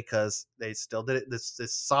really, because they still did it. This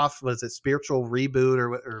soft, was it spiritual reboot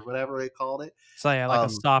or whatever they called it? So yeah, like a Um,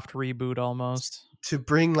 soft reboot almost. to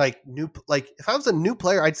bring like if I was a new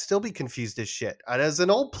player, I'd still be confused as shit. And as an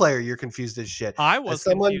old player, you're confused as shit. I As was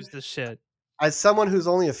someone confused as shit. as someone who's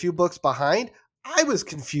only a few books behind, I was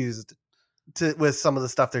confused with some of the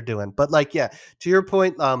stuff they're doing. But like, yeah, to your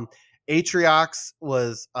point, Atriox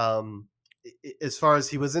was as far as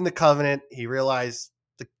he was in the Covenant, he realized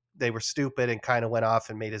they were stupid and kind of went off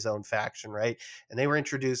and made his own faction, right? And they were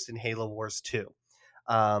introduced in Halo Wars 2.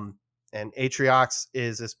 Um, and Atriox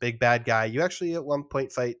is this big bad guy. You actually at one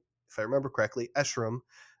point fight, if I remember correctly, Eshram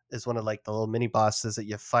is one of like the little mini bosses that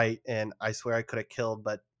you fight. And I swear I could have killed,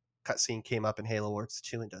 but cutscene came up in Halo Wars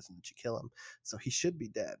 2 and doesn't let you kill him. So he should be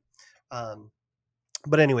dead. Um,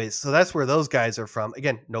 but anyways, so that's where those guys are from.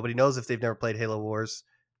 Again, nobody knows if they've never played Halo Wars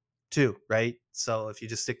 2, right? So if you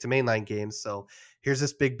just stick to mainline games, so here's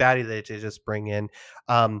this big baddie that they just bring in.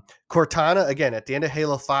 Cortana, again, at the end of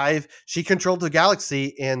Halo 5, she controlled the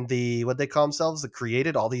galaxy and what they call themselves, the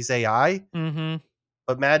created all these AI, Mm-hmm.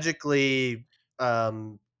 but magically,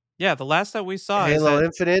 Yeah, the last that we saw is Halo that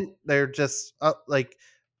Infinite, they're just like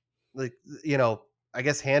you know, I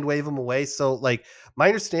guess hand wave them away. So like my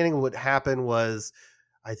understanding of what happened was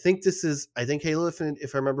I think Halo Infinite,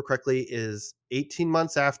 if I remember correctly, is 18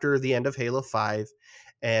 months after the end of Halo 5,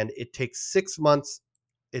 and it takes 6 months.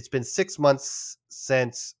 It's been 6 months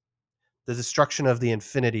since the destruction of the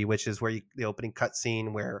Infinity, which is where the opening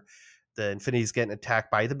cutscene where the Infinity is getting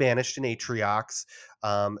attacked by the Banished in Atriox.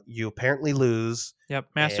 You apparently lose, yep,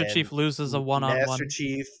 Master and Chief loses a Master one-on-one.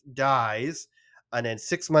 Chief dies, and then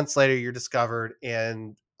 6 months later you're discovered,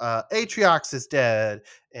 and Atriox is dead,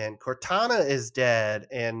 and Cortana is dead,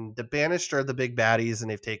 and the Banished are the big baddies, and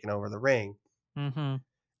they've taken over the ring. Mm-hmm.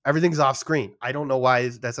 Everything's off screen. I don't know why.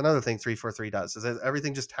 That's another thing 343 does. Is that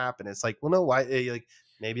everything just happened? It's like, well, no, why? Like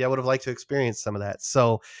maybe I would have liked to experience some of that.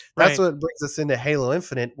 So that's Right. what brings us into Halo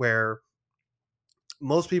Infinite, where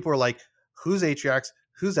most people are like, "Who's Atriox?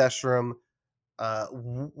 Who's Eshram?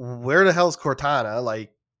 Where the hell's Cortana?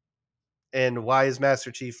 Like, and why is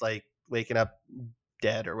Master Chief like waking up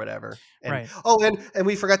dead or whatever?" And Right. oh, and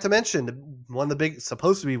we forgot to mention one of the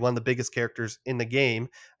supposed to be one of the biggest characters in the game.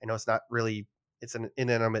 I know it's not really, it's an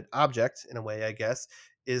inanimate object in a way, I guess.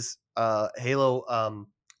 Is Halo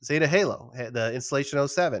Zeta Halo, the installation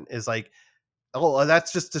 '07 is like, oh,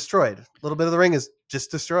 that's just destroyed. A little bit of the ring is just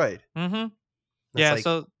destroyed. Mm-hmm. It's Yeah, like,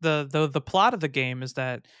 so the plot of the game is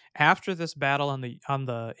that after this battle on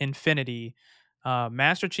the Infinity,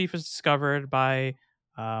 Master Chief is discovered by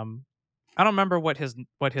I don't remember what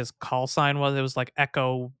his call sign was. It was like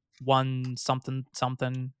Echo one something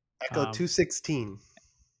something. Echo Um 216.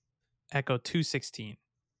 Echo 216.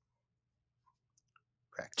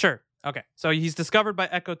 Correct. Sure. Okay. So he's discovered by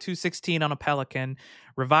Echo 216 on a Pelican,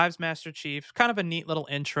 revives Master Chief. Kind of a neat little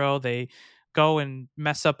intro. They go and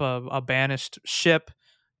mess up a banished ship.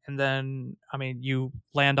 And then, I mean, you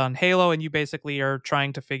land on Halo and you basically are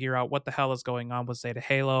trying to figure out what the hell is going on with Zeta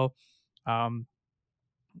Halo. Um,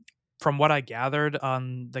 from what I gathered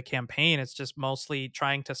on the campaign, it's just mostly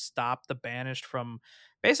trying to stop the Banished from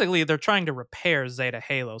basically they're trying to repair Zeta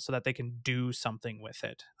Halo so that they can do something with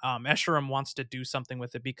it. Escharum wants to do something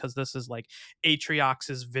with it because this is like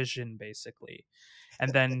Atriox's vision, basically.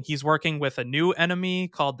 And then he's working with a new enemy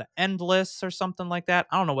called the Endless or something like that.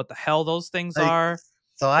 I don't know what the hell those things Like, are.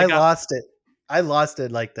 so They I got lost it. I lost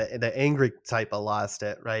it like the angry type. I lost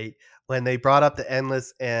it right when they brought up the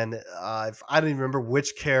endless, and I don't even remember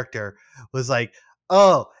which character was like,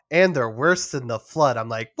 "Oh, and they're worse than the Flood. I'm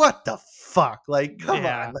like, what the fuck? Like, come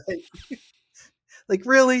Yeah. on, like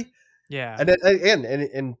really? Yeah.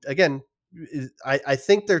 And again, I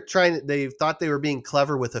think they thought they were being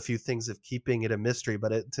clever with a few things of keeping it a mystery,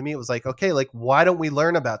 but to me it was like, okay, like why don't we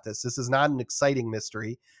learn about this? This is not an exciting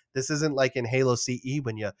mystery. This isn't like in Halo CE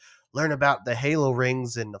when you learn about the Halo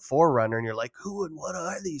rings and the Forerunner and you're like, who and what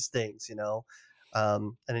are these things, you know?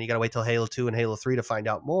 And then you got to wait till Halo 2 and Halo 3 to find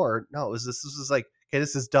out more. No, this was like, okay,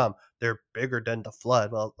 this is dumb. They're bigger than the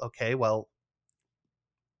Flood. Well, okay, well,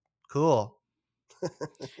 cool.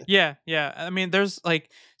 Yeah, yeah. I mean, there's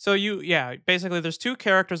like, so basically there's two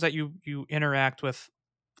characters that you interact with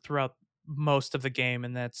throughout most of the game,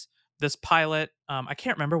 and that's this pilot. I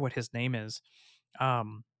can't remember what his name is.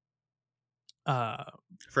 Um, uh, I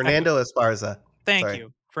Fernando Esparza. thank Sorry.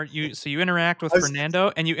 you for you. So you interact with I was,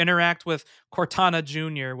 Fernando, and you interact with Cortana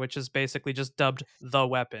Jr., which is basically just dubbed the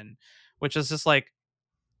weapon, which is just like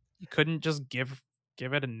you couldn't just give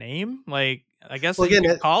it a name. Like I guess well, that you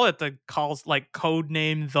again, could call it the calls like code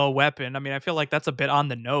name the weapon. I mean, I feel like that's a bit on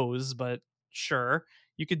the nose, but sure,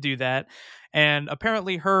 you could do that. And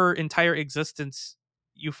apparently, her entire existence,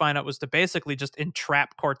 you find out, was to basically just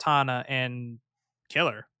entrap Cortana and kill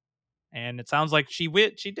her. And it sounds like she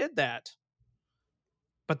did that.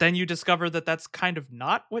 But then you discover that that's kind of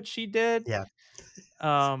not what she did. yeah.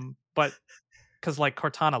 But because like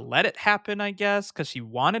Cortana let it happen, I guess, because she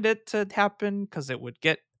wanted it to happen, because it would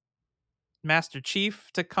get Master Chief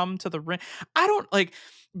to come to the ring. I don't like.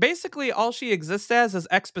 Basically, all she exists as is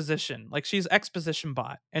exposition. Like she's exposition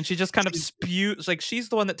bot, and she just kind of She's spews. Like she's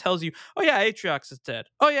the one that tells you, "Oh yeah, Atriox is dead.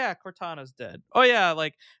 Oh yeah, Cortana's dead. Oh yeah,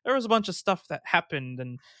 like there was a bunch of stuff that happened."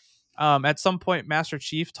 And at some point, Master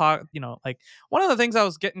Chief talked. Like one of the things I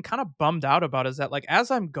was getting kind of bummed out about is that like as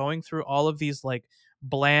I'm going through all of these like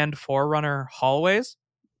bland Forerunner hallways,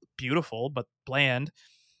 beautiful but bland,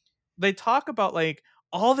 they talk about like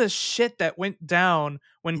all this shit that went down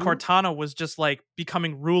when mhm. Cortana was just like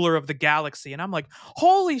becoming ruler of the galaxy. And I'm like,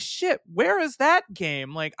 holy shit, where is that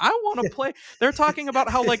game? Like, I want to play. They're talking about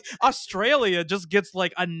how like Australia just gets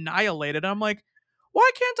like annihilated. I'm like, why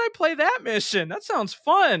can't I play that mission? That sounds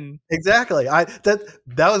fun. Exactly. That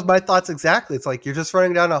was my thoughts exactly. It's like you're just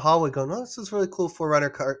running down a hallway going, "Oh, this is really cool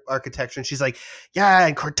Forerunner architecture." And she's like, "Yeah,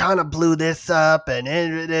 and Cortana blew this up, and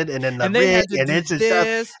then the And they ring, had to and do it's and stuff,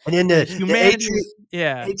 this, and then and the humanity was,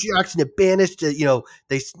 yeah. Atriox and the Banished,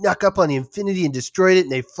 they snuck up on the Infinity and destroyed it,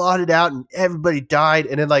 and they fought it out, and everybody died.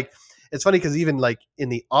 And then like it's funny because even like in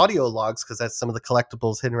the audio logs, because that's some of the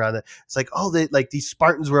collectibles hidden around it. It's like, oh, they like these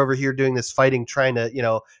Spartans were over here doing this fighting, trying to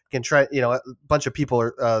a bunch of people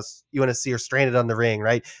are UNSC are stranded on the ring,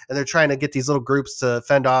 right? And they're trying to get these little groups to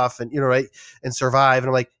fend off and right and survive. And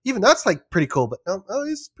I'm like, even that's like pretty cool. But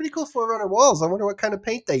these pretty cool Forerunner walls. I wonder what kind of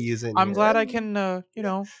paint they use in I'm here. glad I can,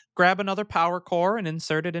 grab another power core and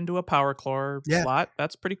insert it into a power core Yeah, slot.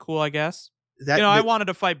 That's pretty cool, I guess. I that wanted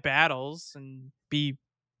to fight battles and be,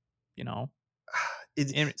 you know,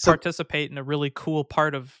 so. participate in a really cool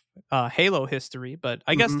part of Halo history. But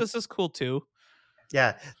I guess Mhm. this is cool too.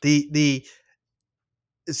 Yeah, the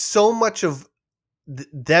so much of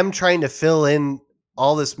them trying to fill in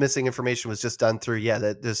all this missing information was just done through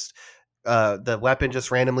that this the weapon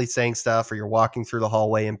just randomly saying stuff, or you're walking through the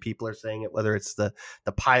hallway and people are saying it, whether it's the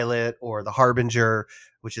pilot or the Harbinger,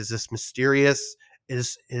 which is this mysterious.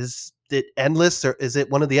 Is it endless, or is it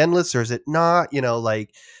one of the endless, or is it not?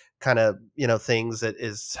 Like kind of things that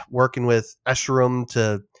is working with Escharum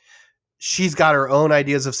to. She's got her own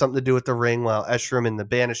ideas of something to do with the ring, while Escharum and the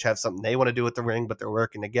Banished have something they want to do with the ring, but they're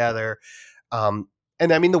working together. Um,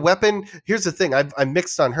 and I mean, the weapon. Here's the thing: I'm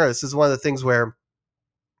mixed on her. This is one of the things where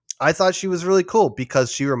I thought she was really cool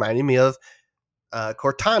because she reminded me of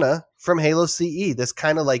Cortana from Halo CE. This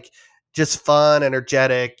kind of like just fun,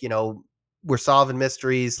 energetic. We're solving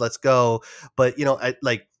mysteries. Let's go. But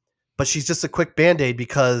but she's just a quick band-aid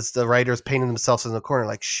because the writers painted themselves in the corner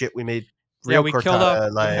like, shit, we made Yeah, real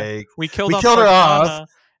Cortana. Like we killed we off killed her off, Cortana, and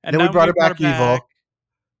and then we then brought we her brought her back back, evil.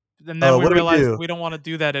 and then we What do we realized do? we don't want to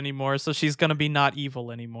do that anymore. So she's gonna be not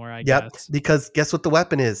evil anymore, I Yep, guess. because guess what the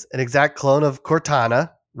weapon is? An exact clone of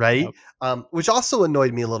Cortana, right? Yep. Which also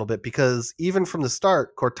annoyed me a little bit because even from the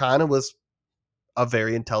start, Cortana was a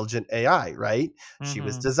very intelligent AI, right? She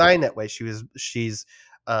was Hmm. designed that way. She's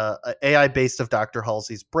AI based of Dr.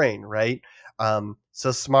 Halsey's brain, right?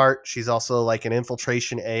 So smart. She's also like an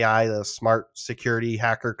infiltration AI, the smart security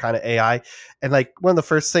hacker kind of AI. And like one of the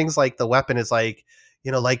first things, like the weapon is like,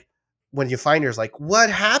 like when you find her, is like, what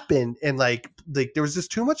happened? And like there was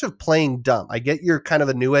just too much of playing dumb. I get you're kind of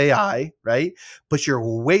a new AI, right? But you're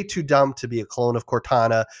way too dumb to be a clone of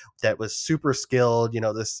Cortana that was super skilled,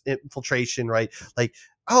 this infiltration, right? Like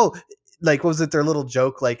oh, like, what was it? Their little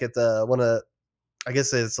joke, like at the one of, I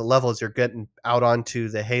guess it's the levels you're getting out onto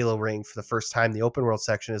the Halo ring for the first time. The open world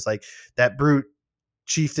section is like that brute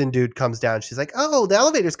chieftain dude comes down. She's like, "Oh, the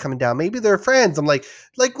elevator's coming down. Maybe they're friends." I'm like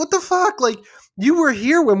what the fuck? Like, you were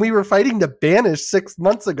here when we were fighting the Banish 6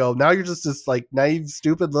 months ago. Now you're just this like naive,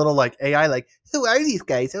 stupid little like AI. Like, who are these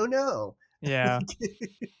guys? Oh no. Yeah.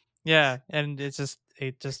 Yeah, and it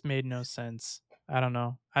just made no sense. I don't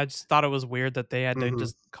know. I just thought it was weird that they had to hmm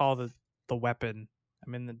just call the weapon. I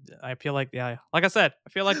mean, I feel like, yeah, like I said, I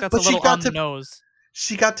feel like that's a But little on the nose.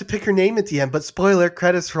 she got to pick her name at the end. But spoiler,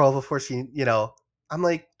 credits roll before she, I'm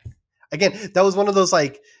like, again, that was one of those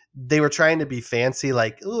like they were trying to be fancy,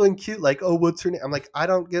 like, oh, and cute, like, oh, what's her name? I'm like, I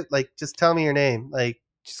don't get, like, just tell me your name, like,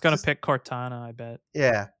 She's gonna just pick Cortana, I bet.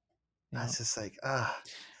 yeah. I Yeah. was just like,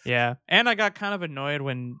 Yeah, and I got kind of annoyed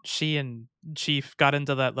when she and Chief got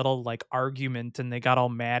into that little like argument and they got all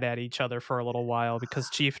mad at each other for a little while because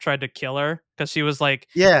Chief tried to kill her because she was like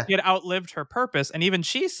yeah. she had outlived her purpose and even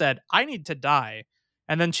she said, "I need to die."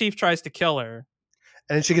 And then Chief tries to kill her.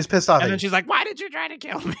 And then she gets pissed off And at then you. she's like, "Why did you try to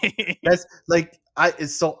kill me?" That's like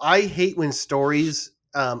I hate when stories.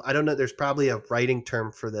 I don't know. There's probably a writing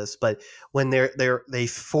term for this, but when they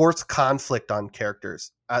force conflict on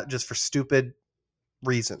characters just for stupid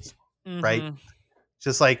reasons, right? Mhm.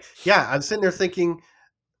 Just like, yeah, I'm sitting there thinking,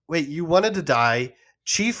 wait, you wanted to die.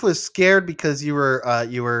 Chief was scared because you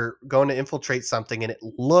were going to infiltrate something, and it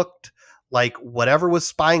looked like whatever was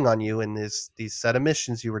spying on you in these set of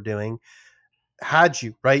missions you were doing had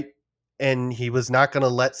you, right? And he was not going to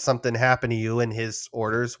let something happen to you, and his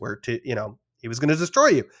orders were to, he was going to destroy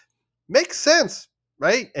you. Makes sense,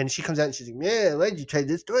 right? And she comes out and she's like, "Yeah, why'd you try to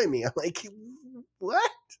destroy me?" I'm like,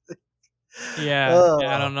 "What?" Yeah, yeah,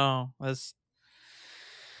 I Oh, don't know. That's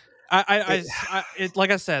it, it like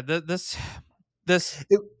I said, this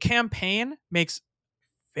it, campaign makes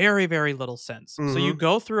very, very little sense. So you mm-hmm.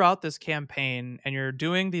 go throughout this campaign and you're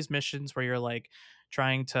doing these missions where you're like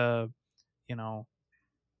trying to, you know,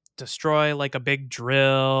 destroy like a big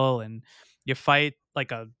drill and you fight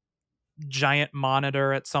like a giant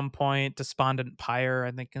monitor at some point, Despondent Pyre,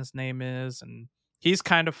 I think his name is, and he's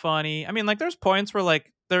kind of funny. I mean, like there's points where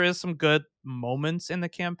like there is some good moments in the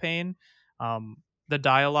campaign. The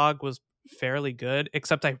dialogue was fairly good,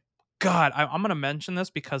 except I'm gonna mention this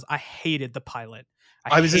because I hated the pilot.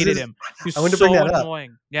 I I was hated just, him. He was I wanted to bring so that up.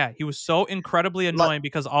 annoying. Yeah, he was so incredibly Like, annoying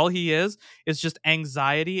because all he is just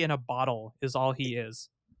anxiety in a bottle is all he is.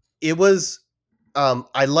 it was,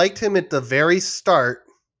 I liked him at the very start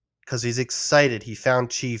because he's excited. He found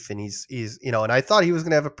Chief, and he's and I thought he was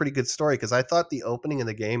going to have a pretty good story because I thought the opening of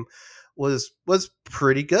the game was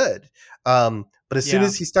pretty good. But as soon Yeah.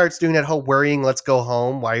 as he starts doing that whole worrying, let's go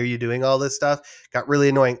home. Why are you doing all this stuff? Got really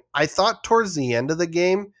annoying. I thought towards the end of the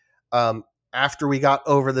game, um, after we got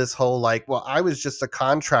over this whole like, well, I was just a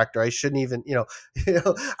contractor. I shouldn't even, I'm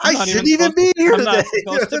I not even shouldn't even supposed be here I'm today. not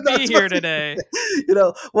supposed to Not be here supposed to today.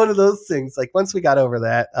 one of those things. Like once we got over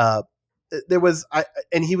that, there was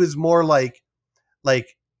and he was more like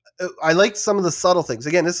I liked some of the subtle things.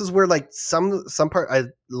 Again, this is where like some part a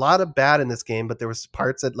lot of bad in this game, but there was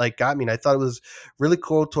parts that like got me. And I thought it was really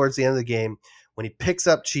cool towards the end of the game when he picks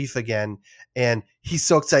up Chief again, and he's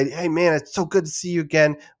so excited. Hey man, it's so good to see you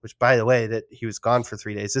again. Which, by the way, that he was gone for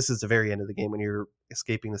 3 days. This is the very end of the game when you're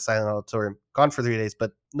escaping the Silent Auditorium. Gone for 3 days,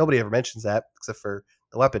 but nobody ever mentions that except for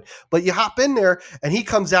the weapon. But you hop in there, and he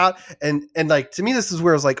comes out, and like to me, this is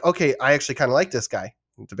where I was like, okay, I actually kind of like this guy.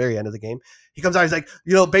 At the very end of the game, he comes out. He's like,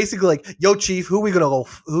 basically like, "Yo, Chief,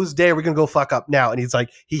 whose day are we gonna go fuck up now?" And he's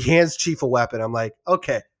like, he hands Chief a weapon. I'm like,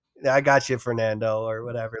 okay, I got you, Fernando, or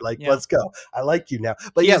whatever. Like, Yeah. let's go. I like you now.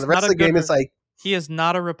 But He yeah, is the not rest a of the good game is like, he is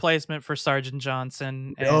not a replacement for Sergeant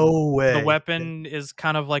Johnson, and no the way. weapon is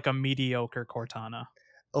kind of like a mediocre Cortana.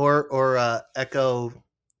 Or Echo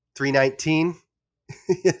 319.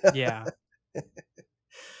 Yeah.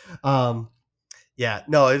 um, yeah,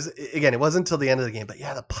 no, it wasn't until the end of the game, but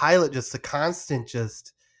yeah, the pilot, just the constant,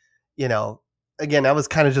 just you know, again, that was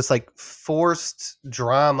kind of just like forced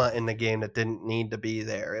drama in the game that didn't need to be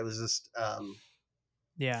there. It was just,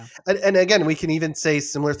 Yeah. and again, we can even say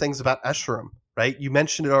similar things about Esherim, right? You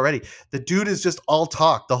mentioned it already. The dude is just all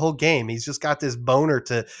talk the whole game. He's just got this boner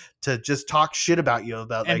to just talk shit about you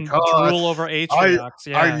about like, And oh, drool over our Atriox,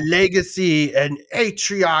 our yeah. legacy and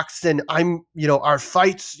Atriox, and I'm our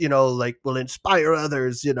fights, like will inspire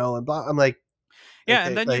others, and blah. I'm like, Yeah, and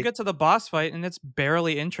okay, then you like, get to the boss fight and it's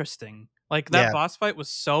barely interesting. Like that yeah, boss fight was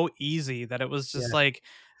so easy that it was just yeah. like,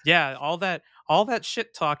 yeah, all that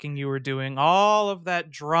shit talking you were doing, all of that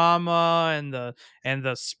drama and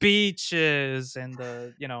the speeches and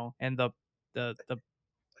the, and the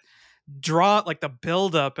draw like the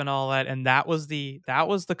build up and all that, and that was the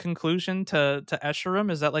conclusion to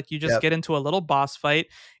Escharum, is that like you just Yep. get into a little boss fight.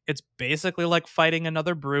 It's basically like fighting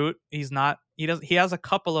another brute. He has a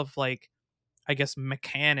couple of like, I guess,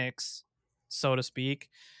 mechanics, so to speak,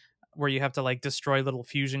 where you have to like destroy little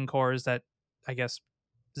fusion cores that, I guess,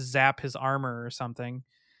 zap his armor or something,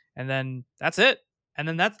 and then that's it. And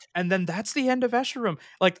then that's the end of Escharum.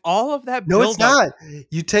 Like all of that No, it's build up. not.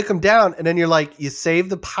 You take them down, and then you're like, you save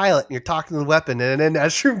the pilot, and you're talking to the weapon, and then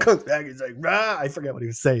Ashram comes back. He's like, rah! I forget what he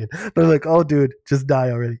was saying, but I'm like, oh, dude, just die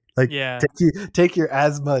already. Like, Yeah. take your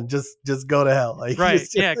asthma and just go to hell. Like, Right.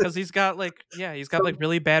 Yeah, because he's got like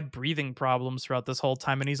really bad breathing problems throughout this whole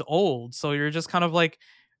time, and he's old. So you're just kind of like,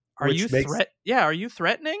 are you which makes are you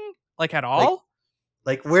threatening? Like at like all?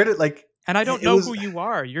 where did like And I don't it know was who you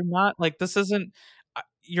are. You're not like, this isn't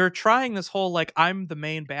you're trying this whole like I'm the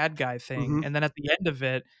main bad guy thing, mhm. and then at the end of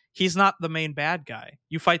it, he's not the main bad guy.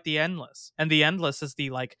 You fight the Endless, and the Endless is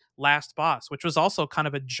the like last boss, which was also kind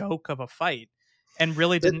of a joke of a fight, and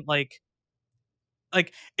really But didn't like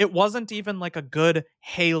it wasn't even like a good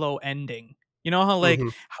Halo ending. You know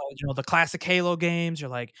mhm. how the classic Halo games, you're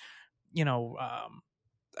like, you know,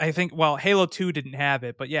 I think, well, Halo 2 didn't have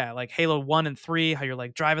it, but yeah, like Halo 1 and 3, how you're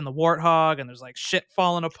like driving the Warthog and there's like shit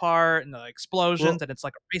falling apart and the explosions Well, and it's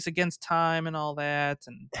like a race against time and all that.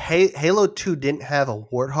 And Halo 2 didn't have a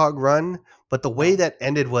Warthog run, but the way no, that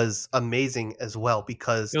ended was amazing as well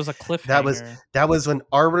because it was a that was cliffhanger. that was when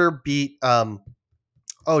Arbiter beat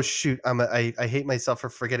oh shoot, I hate myself for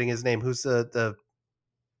forgetting his name.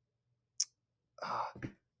 Ah,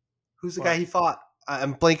 who's the guy What? he fought?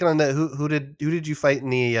 I'm blanking on the who did you fight in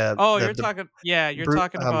Oh, the you're brute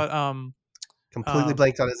talking about completely uh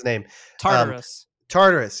blanked on his name. Um Tartarus.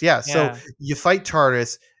 Tartarus, yeah. So Yeah. you fight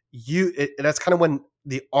Tartarus. And that's kind of when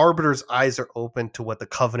the Arbiter's eyes are open to what the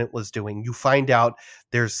Covenant was doing. You find out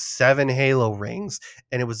there's 7 Halo rings,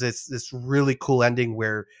 and it was this really cool ending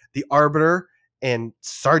where the Arbiter and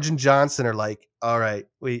Sergeant Johnson are like, "All right,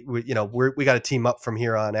 we got to team up from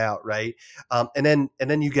here on out, right?" And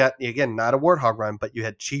then you got, again, not a Warthog run, but you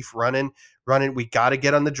had Chief running. We got to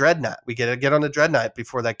get on the Dreadnought. We got to get on the Dreadnought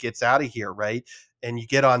before that gets out of here, right? And you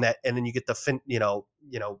get on that, and then you get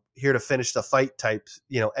here to finish the fight type,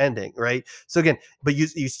 ending, right? So again, but you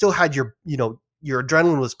still had your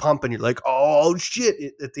adrenaline was pumping. You're like, oh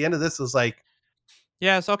shit! At the end of this was like,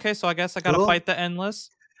 Yeah, so okay, so I guess I gotta cool. fight the Endless.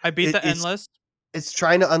 I beat It, the it's Endless. it's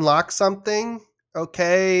trying to unlock something.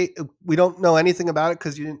 Okay, we don't know anything about it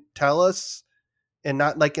because you didn't tell us, and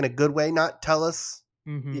not like in a good way. Not tell us.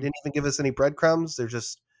 You Hmm. didn't even give us any breadcrumbs. They're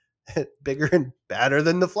just bigger and badder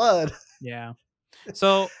than the flood. Yeah.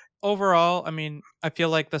 So overall, I mean, I feel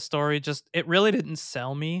like the story just it really didn't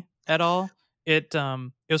sell me at all. It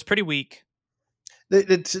was pretty weak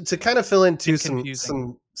To kind of fill into and some confusing.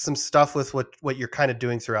 some some stuff with what you're kind of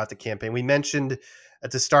doing throughout the campaign. We mentioned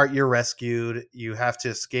at the start you're rescued. You have to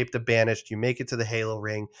escape the Banished. You make it to the Halo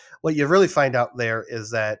Ring. What you really find out there is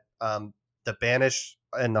that the Banished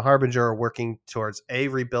and the Harbinger are working towards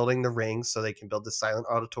rebuilding the ring so they can build the Silent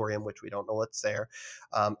Auditorium, which we don't know what's there.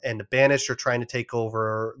 And the Banished are trying to take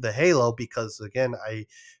over the Halo because, again, I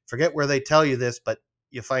forget where they tell you this, but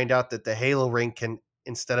you find out that the Halo Ring can,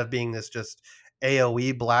 instead of being this just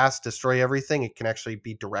AoE blast, destroy everything, it can actually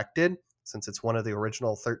be directed since it's one of the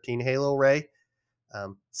original 13 Halo Ray.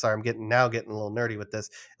 Sorry, I'm getting a little nerdy with this.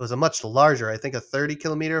 It was a much larger, I think a 30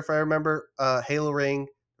 kilometer, if I remember, Halo ring.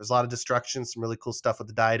 There's a lot of destruction, some really cool stuff with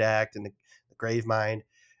the Didact and the Grave Mind.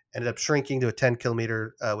 Ended up shrinking to a 10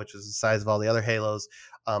 kilometer, which is the size of all the other Halos.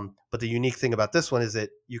 But the unique thing about this one is that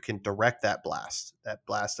you can direct that blast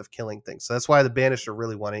of killing things. So that's why the Banished are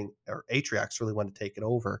really wanting, or Atriox really want to take it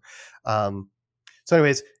over. So,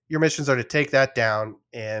 anyways, your missions are to take that down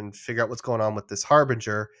and figure out what's going on with this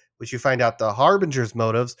Harbinger, which you find out the Harbinger's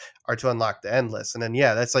motives are to unlock the Endless. And then,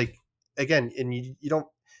 yeah, that's like, again, and you don't,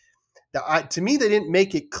 to me, they didn't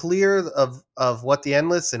make it clear of what the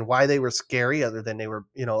Endless and why they were scary, other than they were,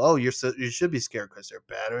 oh, you should be scared because they're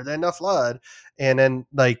better than the Flood. And then,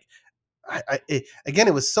 like, again,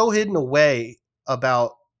 it was so hidden away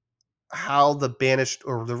about how the Banished,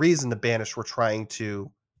 or the reason the Banished were trying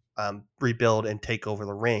to rebuild and take over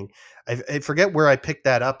the ring. I forget where I picked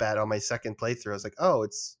that up at on my second playthrough. I was like, oh,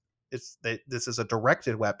 this is a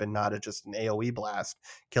directed weapon, not just an AoE blast,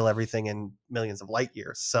 kill everything in millions of light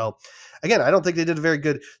years. So again, I don't think they did a very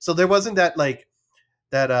good. So there wasn't that like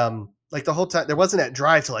the whole time there wasn't that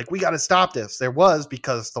drive to like, we got to stop this. There was,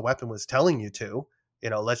 because the weapon was telling you to,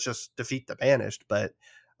 let's just defeat the Banished. But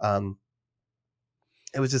um,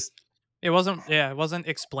 it was just, It wasn't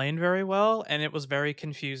explained very well, and it was very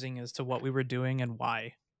confusing as to what we were doing and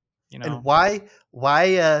why, you and know. why.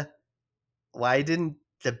 why didn't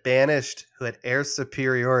the Banished, who had air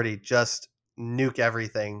superiority, just nuke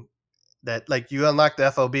everything? That like you unlock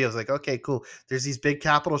the FOB, I was like, okay, cool. There's these big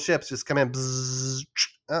capital ships just come in, bzzz,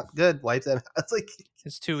 oh, good, wipe them. It's like,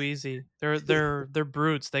 It's too easy. They're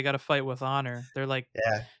brutes. They got to fight with honor. They're like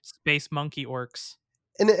yeah, space monkey orcs.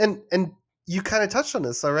 and you kind of touched on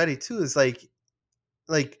this already too. Is like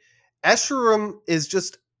Escharum is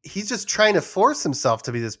just he's just trying to force himself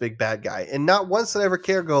to be this big bad guy, and not once did I ever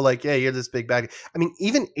care go like, yeah, you're this big bad guy. I mean,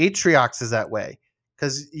 even Atriox is that way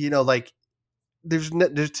because like there's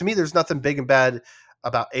to me there's nothing big and bad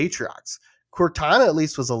about Atriox. Cortana at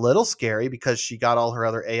least was a little scary because she got all her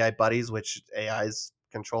other AI buddies, which AIs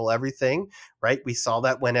control everything, right? We saw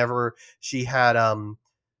that whenever she had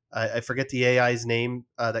I forget the AI's name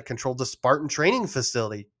that controlled the Spartan training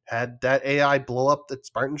facility. Had that AI blow up the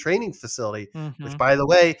Spartan training facility, which, Mhm. by the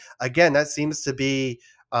way, again, that seems to be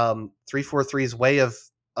 343's way of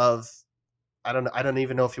I don't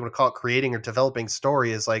even know if you want to call it creating or developing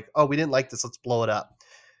story. Is like, oh, we didn't like this, let's blow it up.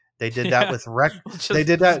 They did that Yeah. with Rec. We'll They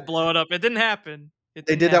did just that. blow it up. It didn't happen. It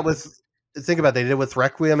They didn't did that happen. with think about it, they did it with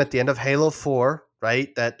Requiem at the end of Halo 4,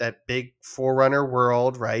 right? That big Forerunner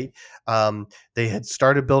world, right? They had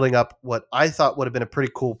started building up what I thought would have been a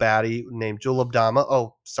pretty cool baddie named Jul Abdama.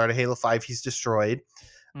 Oh, started Halo 5, he's destroyed.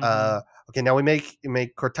 Mhm. Uh, okay, now we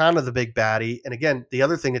make Cortana the big baddie. And again, the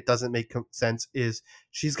other thing that doesn't make sense is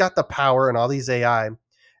she's got the power and all these AI.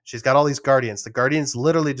 She's got all these Guardians. The Guardians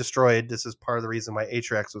literally destroyed. This is part of the reason why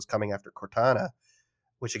Atriox was coming after Cortana,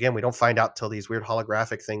 which again we don't find out till these weird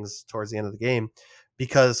holographic things towards the end of the game,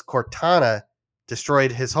 because Cortana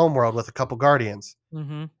destroyed his homeworld with a couple Guardians,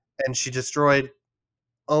 Mhm. and she destroyed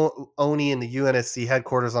Oni in the UNSC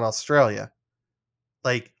headquarters on Australia.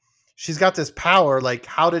 Like she's got this power. Like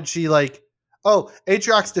how did she like? Oh,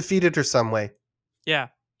 Atriox defeated her some way. Yeah.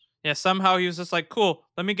 Yeah, somehow he was just like, "Cool,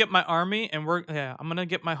 let me get my army and I'm going to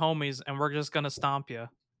get my homies and we're just going to stomp you."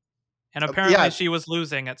 And apparently Yeah, she was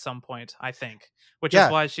losing at some point, I think, which is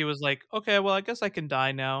yeah. why she was like, "Okay, well, I guess I can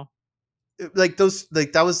die now." Like those,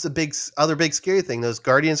 like that was the other big scary thing. Those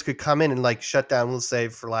Guardians could come in and like shut down. Let's say,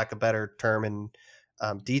 for lack of a better term and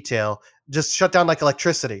detail, just shut down like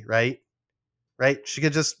electricity, right? Right? She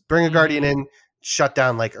could just bring a Guardian Mhm. in, shut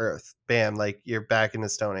down like Earth. Bam, like you're back in the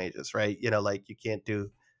Stone Ages, right? Like you can't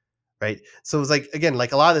do right. So it was like again,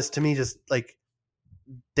 like a lot of this to me, just like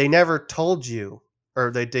they never told you, or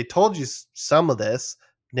they told you some of this.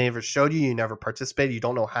 They never showed you. You never participated. You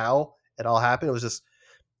don't know how it all happened. It was just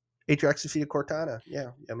Atriox defeated Cortana.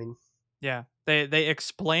 Yeah, I mean, Yeah. They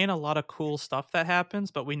explain a lot of cool stuff that happens,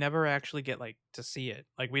 but we never actually get like to see it.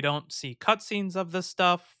 Like we don't see cutscenes of this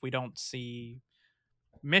stuff. We don't see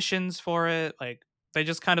missions for it. Like they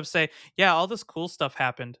just kind of say, "Yeah, all this cool stuff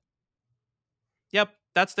happened. Yep,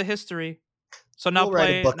 that's the history. So now we'll write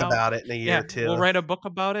a play book now." about it in a year Yeah, or we'll two. write a book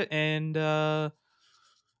about it, and I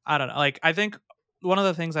don't know. Like I think one of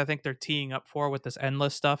the things I think they're teeing up for with this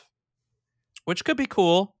endless stuff, which could be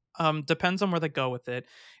cool, depends on where they go with it,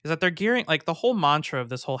 is that they're gearing like the whole mantra of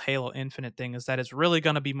this whole Halo Infinite thing is that it's really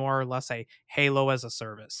going to be more or less a Halo as a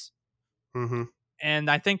service. Mm-hmm.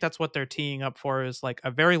 And I think that's what they're teeing up for is like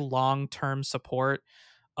a very long-term support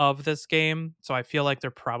of this game. So I feel like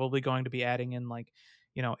they're probably going to be adding in like,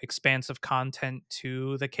 expansive content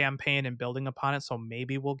to the campaign and building upon it. So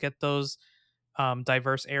maybe we'll get those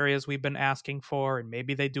diverse areas we've been asking for, and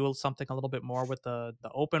maybe they do something a little bit more with the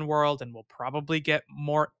open world, and we'll probably get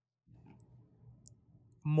more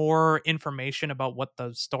information about what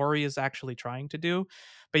the story is actually trying to do.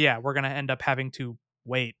 But yeah, we're gonna end up having to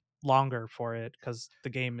wait longer for it because the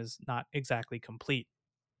game is not exactly complete,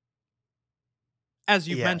 as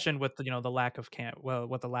you've Yeah. mentioned with the lack of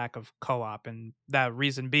with the lack of co-op, and that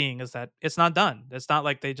reason being is that it's not done. It's not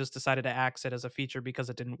like they just decided to axe it as a feature because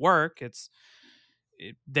it didn't work.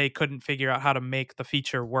 They couldn't figure out how to make the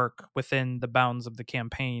feature work within the bounds of the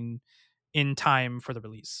campaign in time for the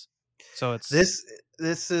release. So it's This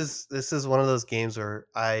this is one of those games where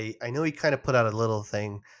I know he kind of put out a little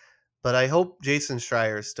thing, but I hope Jason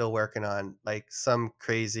Schreier is still working on like some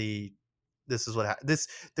crazy. This is what this.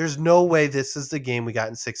 There's no way this is the game we got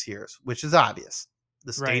in 6 years, which is obvious.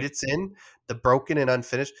 The state right. it's in, the broken and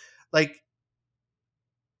unfinished. Like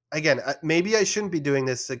again, maybe I shouldn't be doing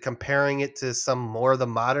this, comparing it to some more of the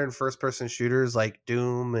modern first person shooters like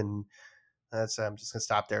Doom and that's I'm just gonna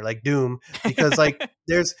stop there. Like Doom, because like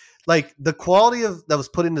there's like the quality of that was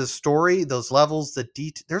put into the story, those levels, the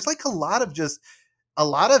detail. There's like a lot of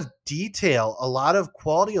detail, a lot of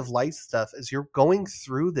quality of life stuff as you're going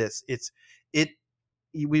through this. It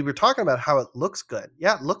we were talking about how it looks good.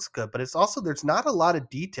 Yeah, it looks good, but it's also there's not a lot of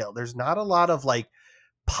detail. There's not a lot of like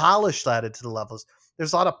polish added to the levels.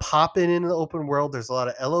 there's a lot of popping in the open world. There's a lot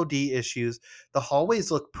of LOD issues. The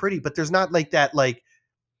hallways look pretty, but there's not like that, like,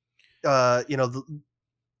 the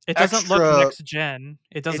It doesn't look extra. next gen.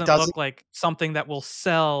 It It doesn't doesn't. look like something that will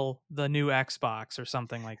sell the new Xbox or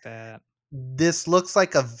something like that. This looks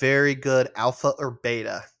like a very good alpha or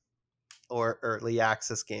beta or early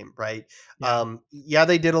access game, right? Yeah. Yeah,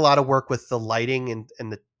 they did a lot of work with the lighting and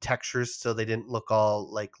the textures, so they didn't look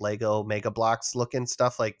all like Lego Mega Blocks looking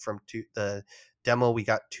stuff like from the demo we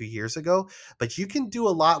got 2 years ago. But you can do a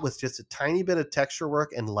lot with just a tiny bit of texture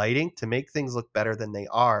work and lighting to make things look better than they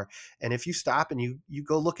are. And if you stop and you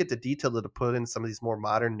go look at the detail that to put in some of these more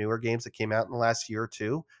modern, newer games that came out in the last year or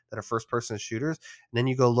two that are first person shooters, and then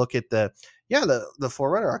you go look at the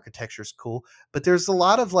Forerunner architecture is cool, but there's a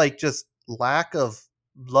lot of like just lack of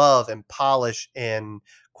love and polish and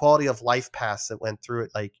quality of life paths that went through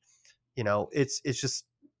it. Like, it's just,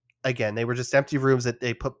 again, they were just empty rooms that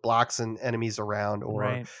they put blocks and enemies around,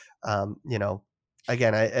 or Right. um you know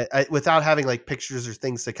again, I without having like pictures or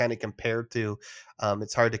things to kind of compare to,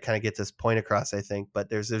 it's hard to kind of get this point across, I think. But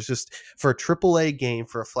there's just, for a AAA game,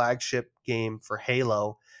 for a flagship game for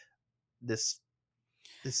Halo, this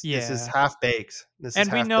this is Yeah. half baked. This is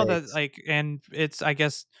And we half know that, baked. like, and it's, I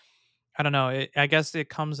guess, I don't know. I guess it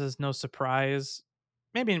comes as no surprise.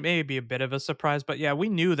 Maybe a bit of a surprise, but yeah, we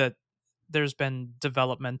knew that there's been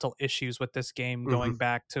developmental issues with this game Hmm. going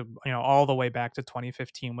back to, all the way back to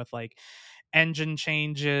 2015 with like engine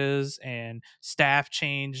changes and staff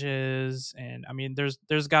changes, and I mean there's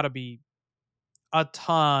got to be a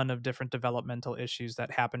ton of different developmental issues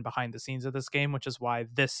that happen behind the scenes of this game, which is why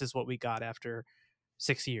this is what we got after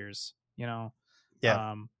 6 years, Yeah.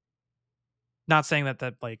 um not saying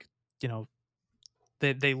that like, you know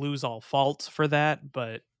they lose all fault for that,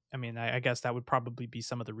 but I mean, I guess that would probably be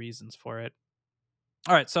some of the reasons for it.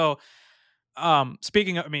 All right, so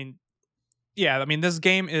speaking of, I mean, yeah, I mean this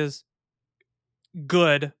game is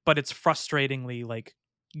good, but it's frustratingly like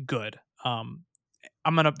good.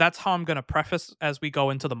 That's how I'm gonna preface as we go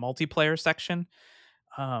into the multiplayer section.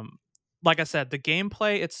 Um, like I said, the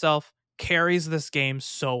gameplay itself carries this game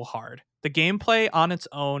so hard. The gameplay on its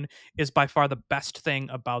own is by far the best thing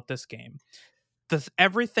about this game.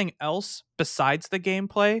 Everything else besides the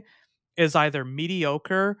gameplay is either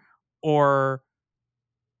mediocre or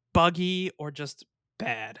buggy or just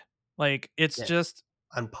bad. Like it's Yeah. just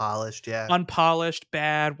Unpolished. Yeah. unpolished,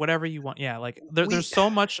 bad, whatever you want. Yeah, like there's We so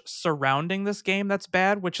much surrounding this game that's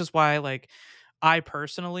bad, which is why like I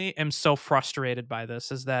personally am so frustrated by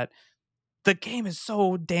this, is that the game is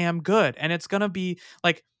so damn good, and it's going to be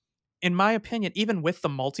like, in my opinion, even with the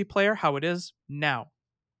multiplayer how it is now,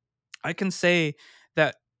 I can say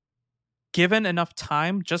that given enough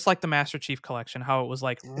time, just like the Master Chief Collection, how it was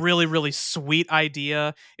like really, really sweet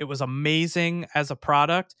idea. It was amazing as a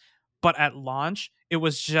product, but at launch, it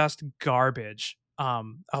was just garbage.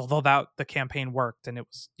 Although that the campaign worked and it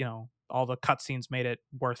was, all the cutscenes made it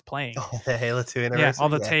worth playing. Oh, the Halo 2 Yeah, all anniversary.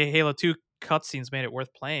 the Yeah. Halo 2 cutscenes made it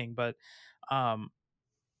worth playing. But um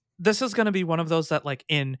this is going to be one of those that like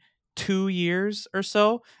in 2 years or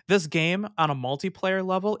so, this game on a multiplayer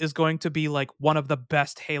level is going to be like one of the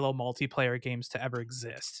best Halo multiplayer games to ever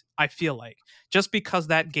exist. I feel like, just because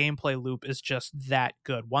that gameplay loop is just that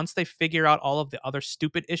good. Once they figure out all of the other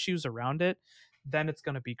stupid issues around it, then it's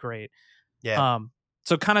going to be great. Yeah. Um,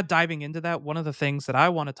 so kind of diving into that, one of the things that I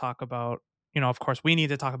want to talk about, of course, we need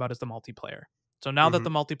to talk about is the multiplayer. So now that Hmm. the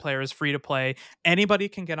multiplayer is free to play, anybody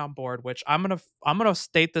can get on board. Which I'm gonna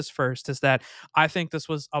state this first, is that I think this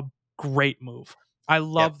was a great move. I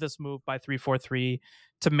Yep. love this move by 343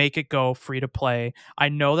 to make it go free to play. I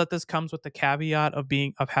know that this comes with the caveat of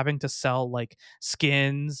having to sell like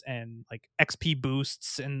skins and like XP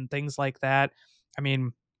boosts and things like that. I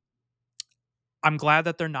mean, I'm glad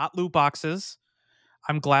that they're not loot boxes.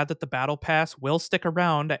 I'm glad that the battle pass will stick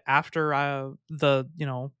around after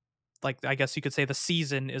like I guess you could say the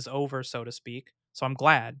season is over, so to speak. So I'm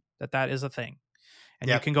glad that that is a thing,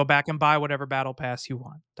 and you Yep. can go back and buy whatever battle pass you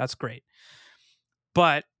want. That's great.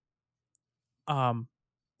 But um,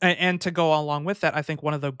 and to go along with that, I think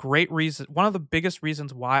one of the biggest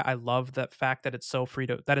reasons why I love the fact that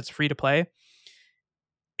it's free to play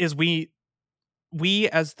is we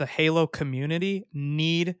as the Halo community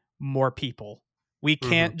need more people. We Hmm.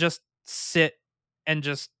 can't just sit and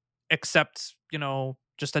just accept,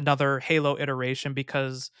 just another Halo iteration,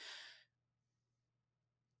 because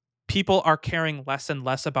people are caring less and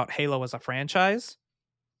less about Halo as a franchise.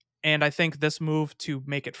 And I think this move to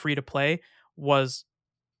make it free to play was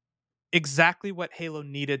exactly what Halo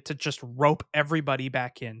needed to just rope everybody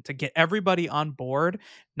back in, to get everybody on board,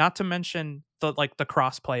 not to mention the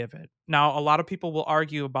crossplay of it. Now, a lot of people will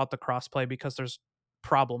argue about the crossplay because there's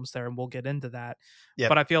problems there, and we'll get into that. But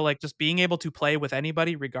Yep. I feel like just being able to play with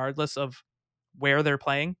anybody, regardless of where they're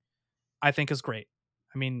playing, I think is great.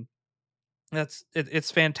 I mean,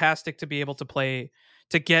 it's fantastic to be able to play,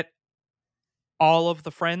 to get all of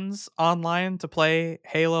the friends online to play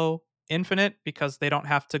Halo Infinite because they don't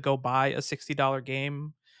have to go buy a $60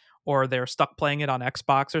 game, or they're stuck playing it on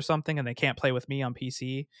Xbox or something and they can't play with me on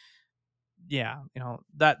PC. Yeah,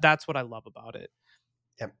 that's what I love about it.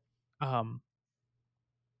 Yep. Um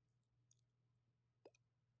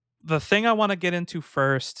the thing I want to get into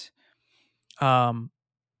first um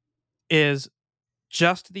is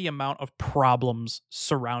just the amount of problems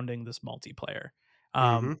surrounding this multiplayer. Mm-hmm.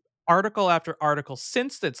 Um, Article after article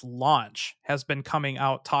since its launch has been coming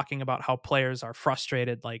out talking about how players are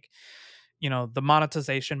frustrated. Like, the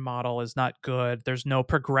monetization model is not good. There's no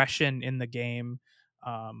progression in the game.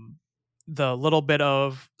 Um, the little bit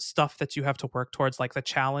of stuff that you have to work towards, like the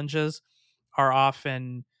challenges, are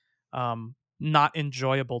often not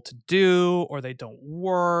enjoyable to do, or they don't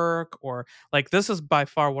work, or like this is by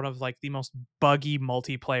far one of like the most buggy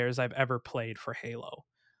multiplayers I've ever played for Halo.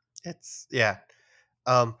 It's yeah.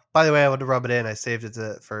 By the way, I want to rub it in. I saved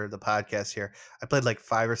it for the podcast here. I played like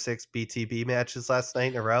 5 or 6 BTB matches last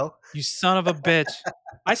night in a row. You son of a bitch.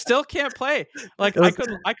 I still can't play. Like It was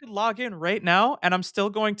I could log in right now and I'm still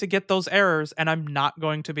going to get those errors and I'm not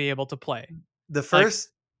going to be able to play. the Like,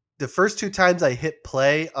 first 2 times I hit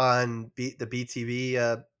play on the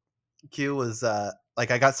BTB queue was like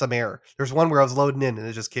I got some error. There's one where I was loading in and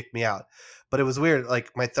it just kicked me out. But it was weird.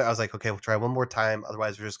 Like I was like, okay, we'll try one more time.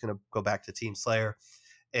 Otherwise, we're just gonna go back to Team Slayer.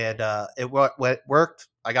 And it worked.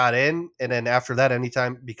 I got in, and then after that,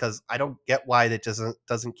 anytime, because I don't get why that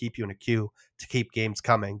doesn't keep you in a queue to keep games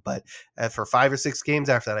coming. But for 5 or 6 games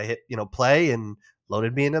after that, I hit play and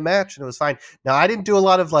loaded me in a match, and it was fine. Now I didn't do a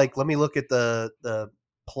lot of like, let me look at the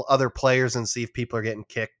other players and see if people are getting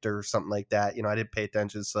kicked or something like that. I didn't pay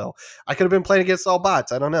attention, so I could have been playing against all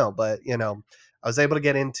bots. I don't know, but I was able to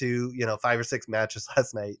get into 5 or 6 matches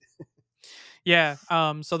last night. yeah,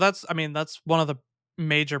 so that's, I mean, that's one of the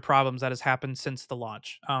major problems that has happened since the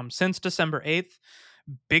launch. Since December 8th,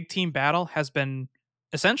 Big Team Battle has been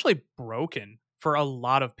essentially broken for a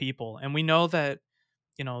lot of people. And we know that,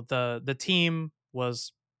 the team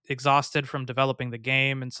was exhausted from developing the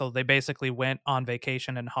game, and so they basically went on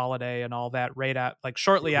vacation and holiday and all that right at like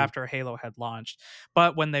shortly Mhm. after Halo had launched.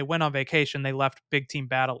 But when they went on vacation, they left Big Team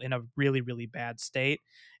Battle in a really, really bad state.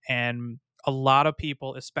 And a lot of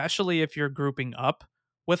people, especially if you're grouping up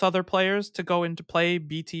with other players to go into play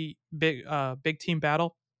Big Team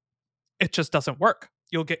Battle, it just doesn't work.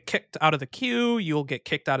 You'll get kicked out of the queue, you'll get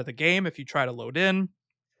kicked out of the game if you try to load in.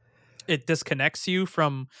 It disconnects you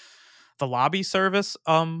from the lobby service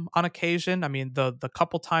on occasion. I mean, the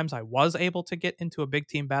couple times I was able to get into a Big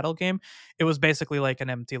Team Battle game, it was basically like an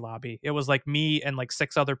empty lobby. It was like me and like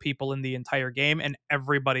 6 other people in the entire game, and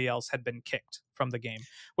everybody else had been kicked from the game,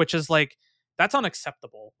 which is like, that's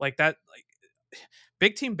unacceptable. Like that, like,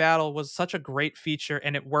 Big Team Battle was such a great feature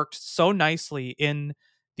and it worked so nicely in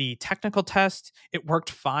the technical test. It worked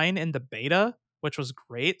fine in the beta, which was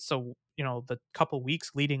great. So, the couple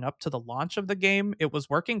weeks leading up to the launch of the game, it was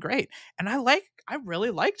working great. And I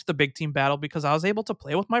really liked the Big Team Battle because I was able to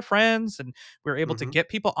play with my friends, and we were able to Mhm. get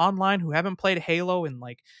people online who haven't played Halo in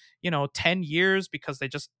like, 10 years because they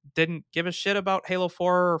just didn't give a shit about Halo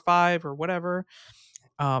 4 or 5 or whatever.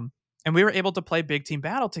 Um, and we were able to play Big Team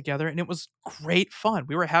Battle together, and it was great fun.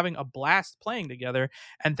 We were having a blast playing together.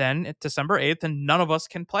 And then at December 8th, and none of us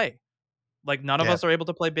can play. Like, none of Yeah. us are able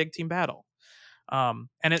to play Big Team Battle. And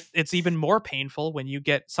it's even more painful when you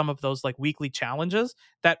get some of those like weekly challenges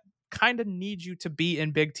that kind of need you to be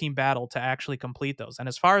in Big Team Battle to actually complete those. And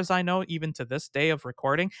as far as I know, even to this day of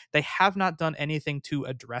recording, they have not done anything to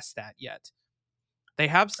address that yet. They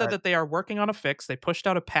have said I, that they are working on a fix. They pushed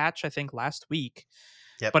out a patch, I think, last week,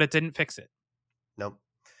 yep. but it didn't fix it. Nope.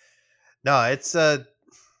 No, it's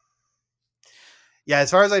yeah,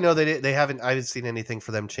 as far as I know, I haven't seen anything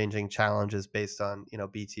for them changing challenges based on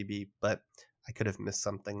BTB, but I could have missed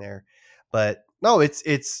something there. But no,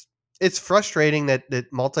 it's frustrating that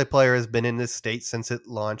multiplayer has been in this state since it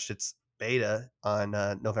launched its beta on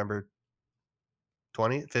November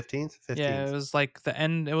 20th, 15th, Yeah, 15th, it was like the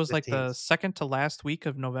end. It was like the 15th. second to last week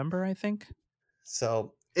of November, I think.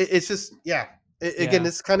 So it's just yeah. Again, Yeah,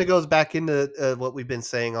 this kind of goes back into what we've been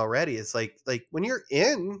saying already. It's like when you're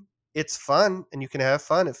in, it's fun and you can have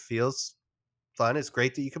fun. It feels fun. It's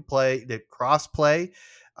great that you can play the cross play.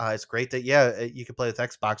 It's great that you can play with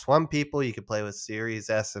Xbox One people. You can play with Series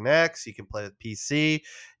S and X. You can play with PC.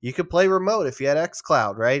 You can play remote if you had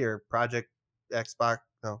XCloud, right, or Project Xbox.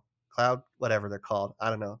 No, Cloud, whatever they're called. I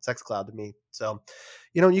don't know. It's xCloud to me. So,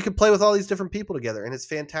 you can play with all these different people together, and it's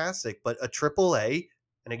fantastic. But a AAA,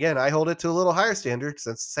 and again, I hold it to a little higher standard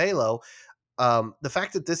since it's Halo. The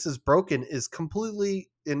fact that this is broken is completely,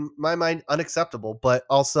 in my mind, unacceptable. But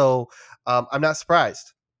also, I'm not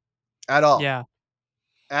surprised at all, Yeah.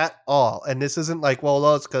 at all. And this isn't like,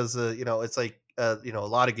 well, it's because it's like a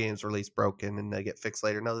lot of games release broken and they get fixed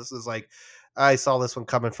later. No, this is like, I saw this one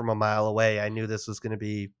coming from a mile away. I knew this was going to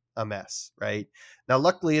be a mess. Right now,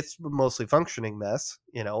 luckily, it's a mostly functioning mess.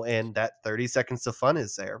 And that 30 seconds of fun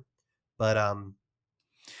is there. But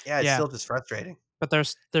yeah, it's Yeah. still just frustrating. But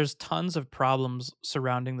there's tons of problems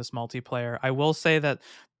surrounding this multiplayer. I will say that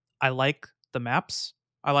I like the maps.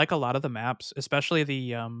 I like a lot of the maps, especially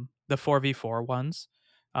the 4v4 ones.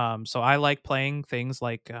 So I like playing things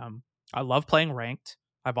like I love playing ranked.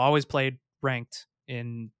 I've always played ranked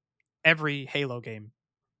in every Halo game.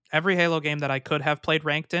 Every Halo game that I could have played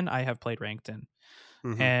ranked in, I have played ranked in.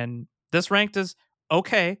 Hmm. And this ranked is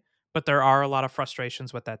okay, but there are a lot of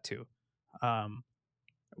frustrations with that too. Um,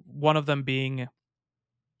 one of them being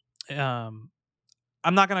um,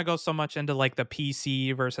 I'm not gonna go so much into like the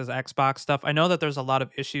PC versus Xbox stuff. I know that there's a lot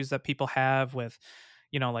of issues that people have with,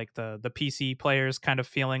 like the PC players kind of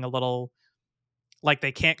feeling a little like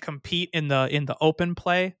they can't compete in the open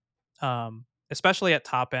play, especially at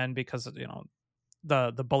top end because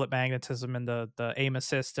the bullet magnetism and the aim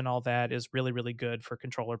assist and all that is really really good for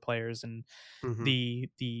controller players, and Hmm.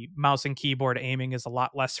 the mouse and keyboard aiming is a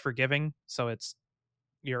lot less forgiving. So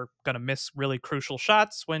you're going to miss really crucial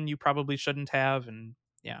shots when you probably shouldn't have. And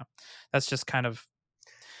yeah, that's just kind of,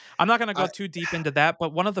 I'm not going to go I, too deep into that,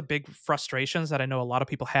 but one of the big frustrations that I know a lot of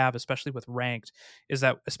people have, especially with ranked, is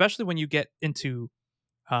that especially when you get into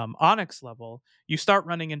Onyx level, you start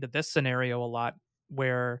running into this scenario a lot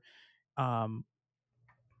where um,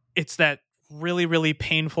 it's that really, really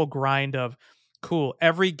painful grind of, cool,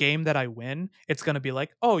 every game that I win, it's going to be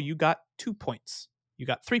like, oh, you got 2 points, you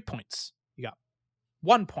got 3 points, you got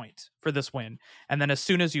 1 point for this win. And then as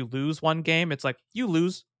soon as you lose one game, it's like you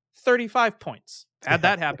lose 35 points. Had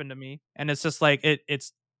yeah. that happen to me. And it's just like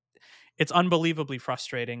it's unbelievably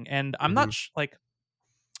frustrating. And Hmm. I'm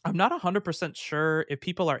not 100% sure if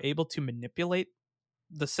people are able to manipulate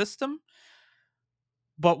the system,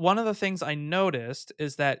 but one of the things I noticed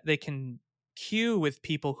is that they can queue with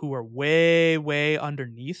people who are way way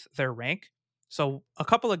underneath their rank. So a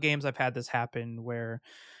couple of games I've had this happen where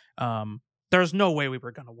um there's no way we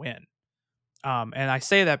were going to win. And I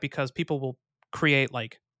say that because people will create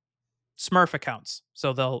like Smurf accounts.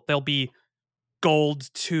 So they'll be gold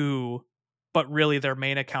 2, but really their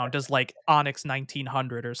main account is like Onyx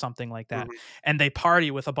 1900 or something like that. Hmm. And they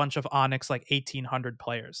party with a bunch of Onyx like 1800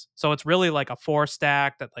 players. So it's really like a 4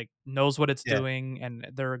 stack that like knows what it's Yeah. doing, and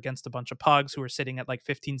they're against a bunch of pugs who are sitting at like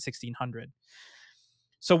 15 1600.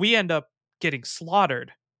 So we end up getting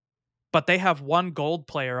slaughtered, but they have one gold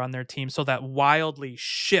player on their team, so that wildly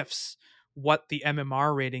shifts what the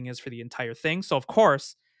MMR rating is for the entire thing. So of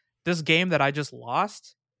course, this game that I just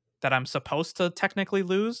lost, that I'm supposed to technically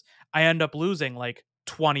lose, I end up losing like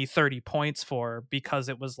 20, 30 points for, because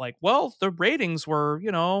it was like, well, the ratings were,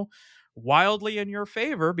 wildly in your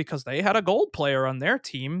favor because they had a gold player on their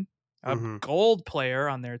team. A Hmm. gold player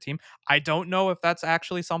on their team. I don't know if that's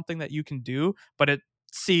actually something that you can do, but it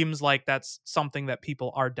seems like that's something that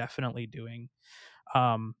people are definitely doing.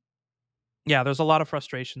 Um, yeah, there's a lot of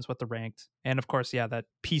frustrations with the ranked, and of course, yeah, that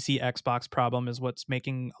PC Xbox problem is what's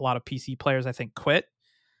making a lot of PC players, I think, quit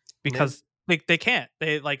And because they can't.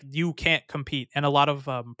 They like, you can't compete, and a lot of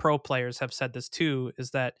pro players have said this too. Is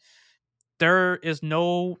that there is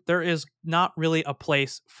not really a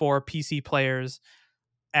place for PC players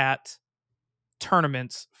at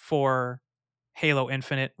tournaments for Halo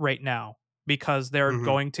Infinite right now, because they're mhm.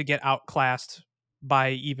 going to get outclassed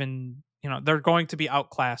by even, they're going to be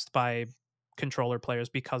outclassed by controller players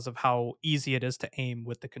because of how easy it is to aim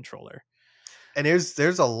with the controller. And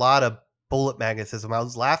there's a lot of bullet magnetism. I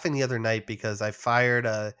was laughing the other night because I fired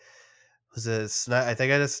I think I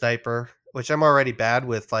had a sniper, which I'm already bad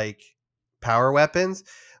with like power weapons,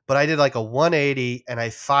 but I did like a 180 and I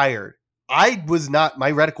fired. I was not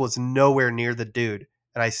My reticle was nowhere near the dude,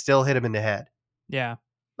 and I still hit him in the head. Yeah.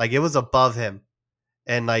 Like it was above him.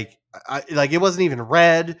 And like like it wasn't even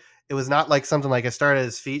red. It was not like something like I started at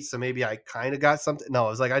his feet, so maybe I kind of got something. No, it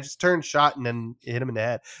was like I just turned shot and then hit him in the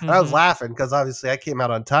head. And I was Hmm. laughing because obviously I came out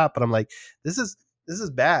on top, but I'm like, this is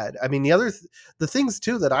bad. I mean, the things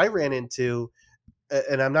too that I ran into,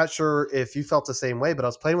 and I'm not sure if you felt the same way, but I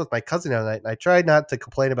was playing with my cousin the other night, and I tried not to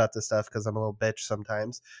complain about this stuff because I'm a little bitch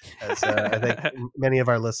sometimes, as I think many of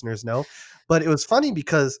our listeners know. But it was funny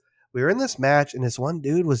because we were in this match, and this one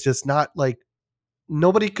dude was just not like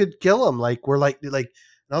nobody could kill him. Like we're like, and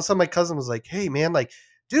all of a sudden my cousin was like, "Hey man, like,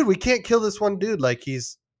 dude, we can't kill this one dude. Like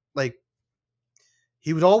he's like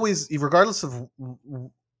he would always, regardless of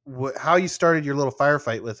how you started your little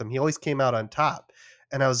firefight with him, he always came out on top."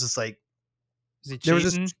 And I was just like, Is he there was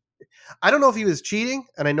just cheating? I don't know if he was cheating,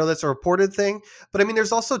 and I know that's a reported thing, but I mean,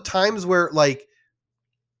 there's also times where like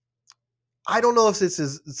I don't know if this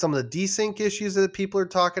is some of the desync issues that people are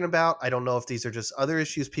talking about. I don't know if these are just other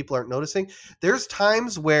issues people aren't noticing. There's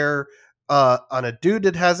times where on a dude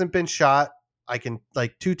that hasn't been shot, I can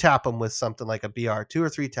like two tap him with something like a BR, two or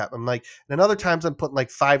three tap. I'm like, and other times I'm putting like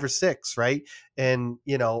 5 or 6, right? And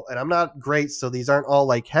and I'm not great, so these aren't all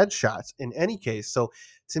like headshots in any case. So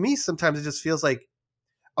to me, sometimes it just feels like,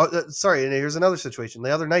 oh, sorry. And here's another situation. The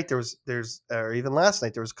other night or even last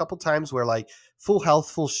night, there was a couple times where like full health,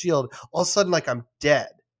 full shield, all of a sudden like I'm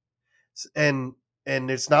dead, and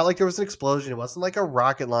it's not like there was an explosion. It wasn't like a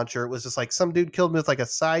rocket launcher. It was just like some dude killed me with like a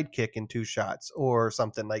sidekick in 2 shots or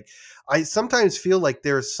something. Like I sometimes feel like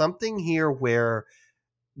there's something here where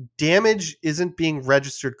damage isn't being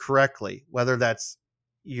registered correctly, whether that's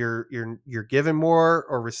you're given more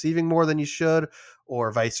or receiving more than you should,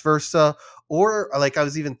 or vice versa. Or like I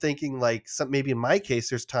was even thinking like maybe in my case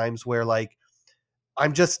there's times where like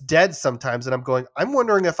I'm just dead sometimes, and I'm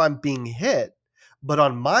wondering if I'm being hit. But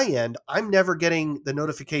on my end, I'm never getting the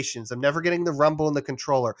notifications. I'm never getting the rumble in the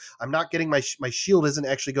controller. I'm not getting my shield isn't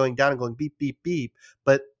actually going down and going beep beep beep.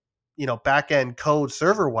 But back end code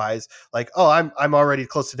server wise, like, oh, I'm already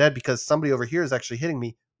close to dead because somebody over here is actually hitting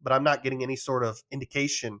me, but I'm not getting any sort of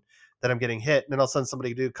indication that I'm getting hit. And then all of a sudden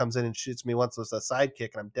somebody dude comes in and shoots me once with a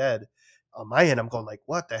sidekick and I'm dead. On my end, I'm going like,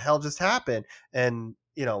 what the hell just happened? And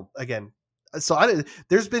again, so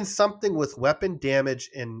there's been something with weapon damage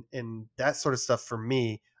and that sort of stuff for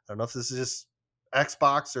me. I don't know if this is just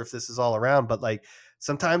Xbox or if this is all around, but like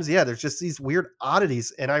sometimes, yeah, there's just these weird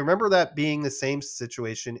oddities. And I remember that being the same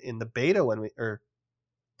situation in the beta or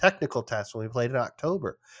technical test when we played in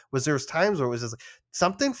October. There was times where it was just like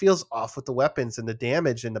something feels off with the weapons and the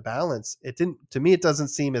damage and the balance. It didn't, to me, it doesn't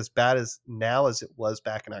seem as bad as now as it was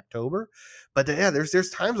back in October. But yeah, there's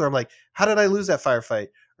times where I'm like, how did I lose that firefight?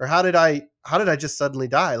 Or how did I just suddenly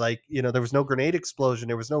die? Like, there was no grenade explosion,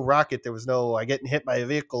 there was no rocket, there was no I getting hit by a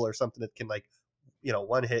vehicle or something that can like,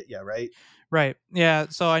 one hit, yeah, right? Right. Yeah.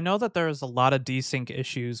 So I know that there's a lot of desync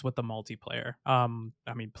issues with the multiplayer. I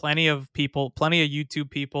mean, plenty of YouTube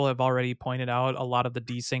people have already pointed out a lot of the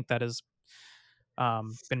desync that has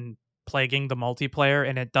been plaguing the multiplayer,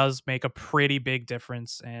 and it does make a pretty big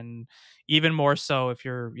difference. And even more so if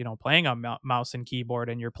you're, playing on mouse and keyboard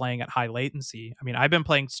and you're playing at high latency. I mean, I've been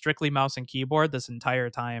playing strictly mouse and keyboard this entire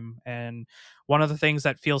time, and one of the things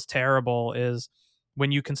that feels terrible is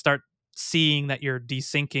when you can start seeing that you're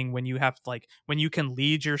desyncing when you have like when you can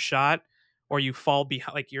lead your shot or you fall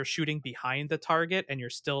behind, like you're shooting behind the target and you're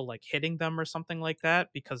still like hitting them or something like that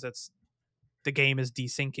because it's the game is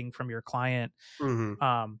desyncing from your client. Mm-hmm.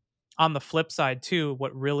 um, on the flip side too,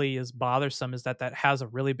 what really is bothersome is that that has a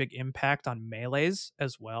really big impact on melees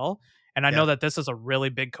as well. And I Yeah. know that this is a really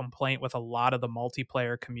big complaint with a lot of the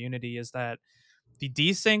multiplayer community, is that the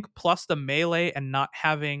desync plus the melee and not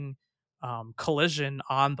having collision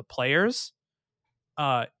on the players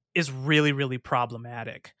uh, is really, really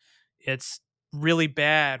problematic. It's really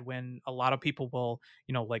bad when a lot of people will,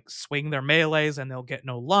 like swing their melees and they'll get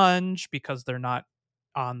no lunge because they're not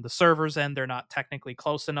on the server's end. They're not technically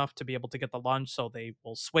close enough to be able to get the lunge. So they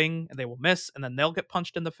will swing and they will miss and then they'll get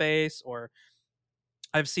punched in the face. Or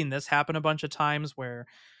I've seen this happen a bunch of times where,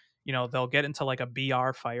 they'll get into like a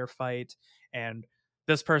BR firefight and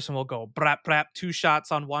this person will go brap brap 2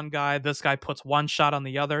 shots on one guy. This guy puts 1 shot on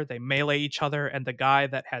the other. They melee each other, and the guy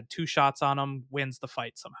that had 2 shots on him wins the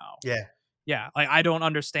fight somehow. Yeah. Yeah, like I don't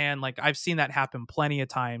understand. Like I've seen that happen plenty of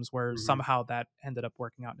times where Mm-hmm. somehow that ended up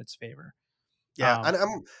working out in its favor. Yeah, Um,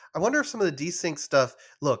 and I wonder if some of the desync stuff.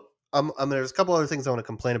 Look, there's a couple other things I want to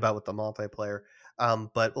complain about with the multiplayer.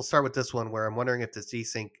 But we'll start with this one where I'm wondering if this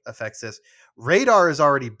desync affects this. Radar is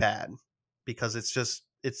already bad because it's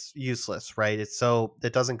useless, right? It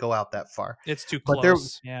doesn't go out that far. it's too But there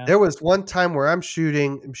close. Yeah. there was one time where I'm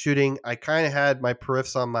shooting. I kind of had my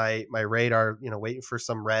periffs on my radar, waiting for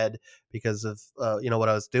some red because of what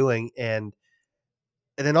I was doing, and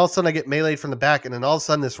then all of a sudden I get meleeed from the back, and then all of a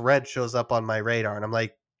sudden this red shows up on my radar, and I'm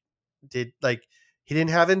like, did like he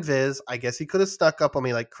didn't have invis? I guess he could have stuck up on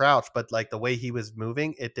me like crouch, but like the way he was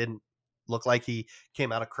moving, it didn't look like he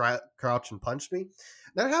came out of crouch and punched me.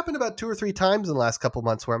 That happened about 2 or 3 times in the last couple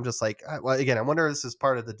months where I'm just like, well, again, I wonder if this is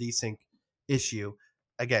part of the desync issue.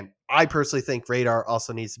 again, I personally think radar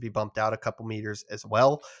also needs to be bumped out a couple meters as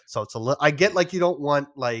well. So it's a little. I get like you don't want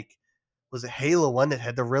like was it Halo One that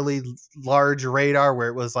had the really large radar where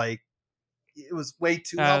it was like it was way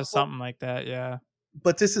too helpful. Something like that. Yeah.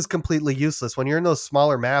 But this is completely useless when you're in those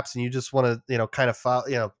smaller maps and you just want to kind of follow.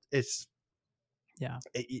 Yeah.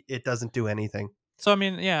 It doesn't do anything. So I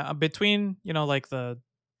mean, yeah, between like the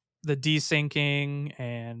desyncing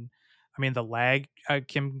and I mean the lag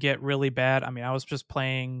can get really bad. I mean, I was just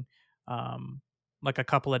playing um like a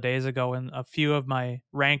couple of days ago in a few of my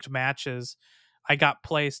ranked matches. I got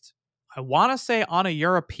placed, I want to say, on a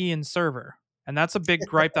European server. And that's a big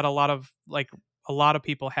gripe that a lot of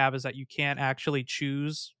people have, is that you can't actually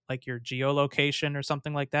choose like your geolocation or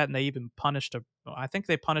something like that. And they even punished I think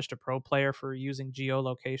they punished a pro player for using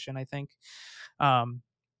geolocation, I think. Um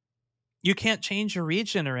you can't change your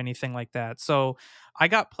region or anything like that. So I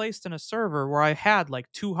got placed in a server where I had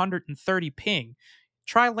like 230 ping.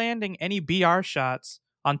 Try landing any BR shots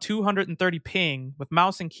on 230 ping with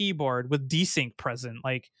mouse and keyboard with desync present.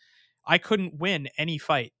 Like, I couldn't win any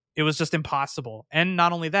fight. It was just impossible. And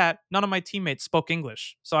not only that, none of my teammates spoke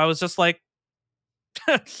English. So I was just like,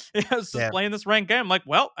 I was just Yeah. playing this ranked game. I'm like,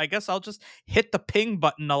 well, I guess I'll just hit the ping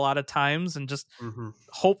button a lot of times and just Hmm.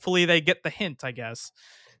 hopefully they get the hint, I guess.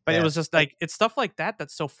 But it Yeah. was just like it's stuff like that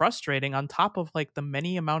that's so frustrating on top of like the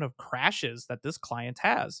many amount of crashes that this client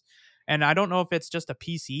has. And I don't know if it's just a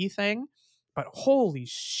PC thing, but holy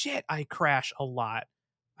shit, I crash a lot.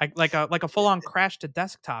 Like a full on crash to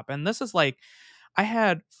desktop. And this is like I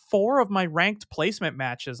had 4 of my ranked placement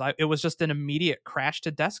matches. It was just an immediate crash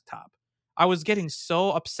to desktop. I was getting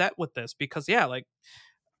so upset with this because yeah, like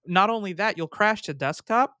not only that, you'll crash to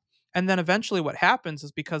desktop, and then eventually what happens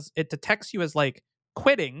is because it detects you as like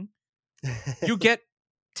quitting, you get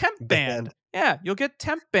temp banned. Banned. Yeah, you'll get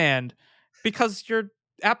temp banned because your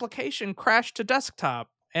application crashed to desktop.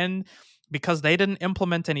 And because they didn't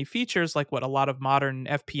implement any features like what a lot of modern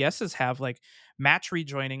FPSs have, like match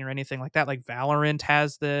rejoining or anything like that. Like Valorant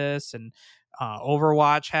has this, and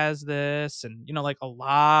Overwatch has this, and like a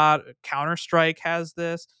lot, Counter Strike has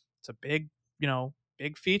this. It's a big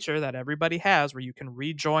feature that everybody has where you can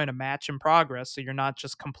rejoin a match in progress, so you're not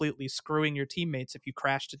just completely screwing your teammates if you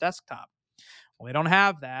crash to desktop. Well, they don't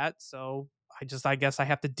have that, so I guess I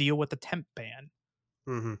have to deal with the temp ban.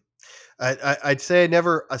 Hmm. I'd say I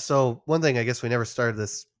never. So one thing I guess we never started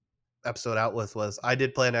this episode out with was I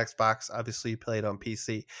did play on Xbox. Obviously, you played on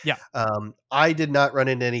PC. Yeah. I did not run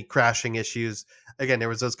into any crashing issues. Again, there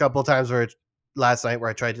was those couple of times last night where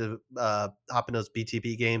I tried to hop in those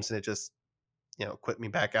BTB games and it just quit me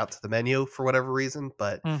back out to the menu for whatever reason.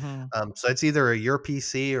 But Mhm. so it's either your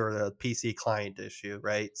PC or the PC client issue,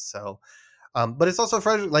 right? So, but it's also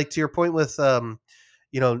frustrating. Like to your point with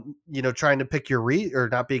trying to pick your or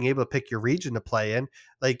not being able to pick your region to play in.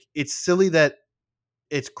 Like it's silly that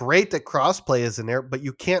it's great that crossplay is in there, but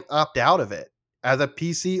you can't opt out of it as a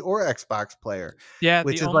PC or Xbox player, Yeah, the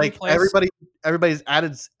which is only like place. everybody's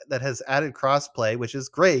added that has added crossplay, which is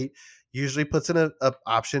great. Usually puts in a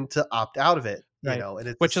option to opt out of it, Right. and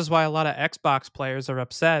it's Which just is why a lot of Xbox players are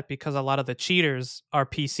upset, because a lot of the cheaters are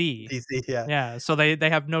PC. PC, yeah, Yeah, so they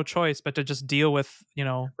have no choice but to just deal with,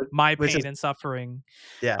 my which is pain and suffering.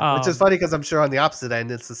 which is Um, funny because I'm sure on the opposite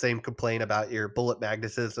end, it's the same complaint about your bullet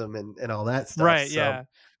magnetism and all that stuff. right, So, yeah.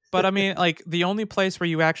 But I mean, like the only place where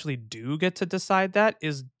you actually do get to decide that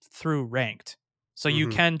is through ranked. So you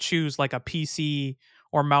mhm. can choose like a PC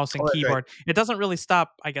or mouse and Oh, that's right. keyboard. It doesn't really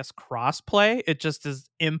stop, I guess, crossplay. It just is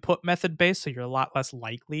input method based, so you're a lot less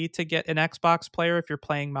likely to get an Xbox player if you're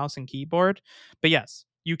playing mouse and keyboard. But yes,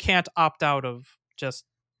 you can't opt out of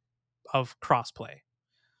crossplay.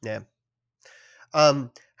 Yeah.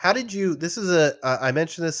 How did you? This is I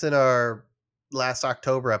mentioned this in our last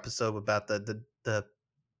October episode about the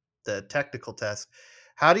technical test.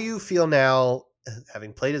 How do you feel now,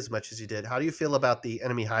 having played as much as you did? How do you feel about the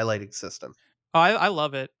enemy highlighting system? Oh, I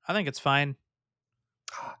love it. I think it's fine.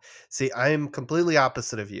 See, I am completely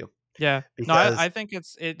opposite of you Yeah. No, I because think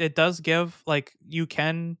it does give, like, you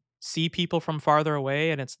can see people from farther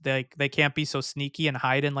away, and it's like they can't be so sneaky and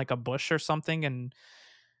hide in like a bush or something and,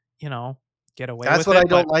 you know, get away that's with what I it.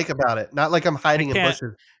 don't But like about it. Not like I'm I hiding in can't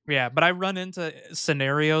bushes. yeah, but I run into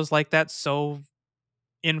scenarios like that so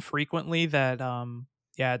infrequently that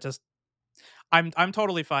yeah, just I'm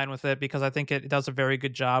totally fine with it because I think it does a very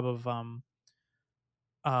good job of um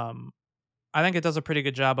I think it does a pretty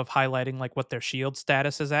good job of highlighting like what their shield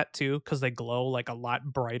status is at too, because they glow like a lot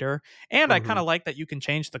brighter. And I kind Hmm. of like that you can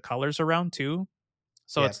change the colors around too.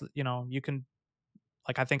 So Yeah. it's you can,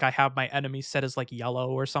 like, I think I have my enemy set as like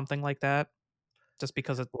yellow or something like that, just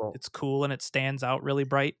because Well, it's cool and it stands out really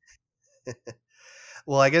bright.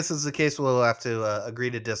 Well, I guess it's the case we'll have to agree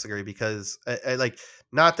to disagree because like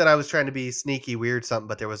not that I was trying to be sneaky weird something,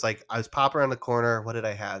 but there was like I was popping around the corner. What did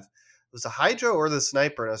I have? It was a Hydra or the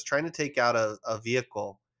sniper, and I was trying to take out a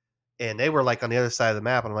vehicle, and they were like on the other side of the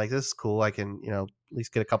map. And I'm like, this is cool. I can, at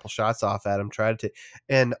least get a couple shots off at them. Try to,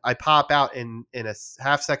 and I pop out, and in a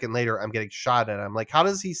half second later, I'm getting shot at. I'm like, how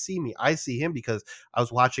does he see me? I see him because I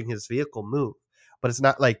was watching his vehicle move, but it's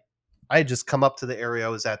not like I had just come up to the area I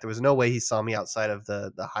was at. There was no way he saw me outside of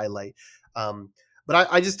the highlight. But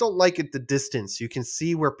I just don't like it the distance. You can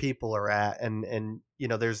see where people are at, and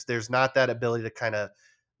there's not that ability to kind of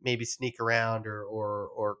maybe sneak around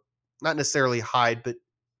or not necessarily hide, but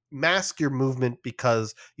mask your movement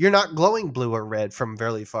because you're not glowing blue or red from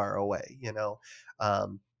very far away.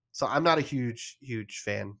 um so I'm not a huge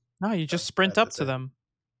fan No, you of just sprint that. up That's to it. them.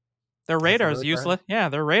 Their I have to radar is really try. useless. Yeah,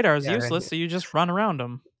 their radar is Yeah, useless, right. so you just run around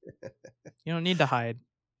them. You don't need to hide.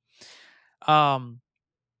 Um,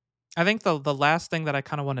 I think the last thing that I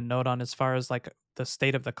kind of want to note on as far as like the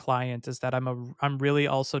state of the client is that I'm really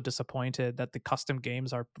also disappointed that the custom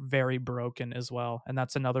games are very broken as well. And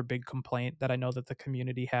that's another big complaint that I know that the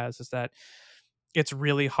community has is that it's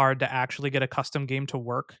really hard to actually get a custom game to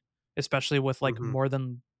work, especially with like Hmm. more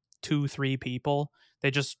than 2, 3 people.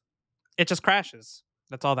 They just it just crashes.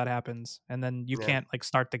 That's all that happens. And then you Yeah. can't like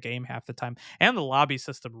start the game half the time. And the lobby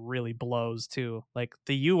system really blows too. Like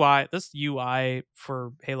the UI, this UI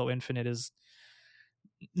for Halo Infinite is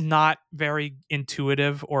not very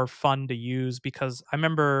intuitive or fun to use because I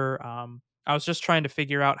remember I was just trying to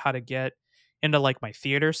figure out how to get into like my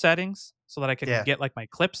theater settings so that I can Yeah. get like my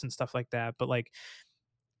clips and stuff like that. But like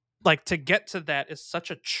to get to that is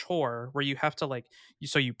such a chore where you have to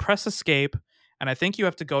so you press escape and I think you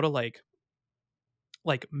have to go to like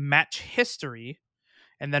match history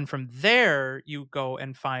and then from there you go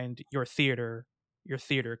and find your theater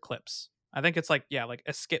clips. I think it's like yeah, like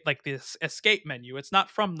escape like this escape menu. It's not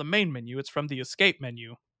from the main menu, it's from the escape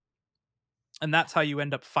menu. And that's how you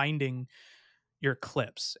end up finding your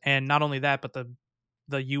clips. And not only that, but the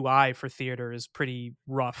UI for theater is pretty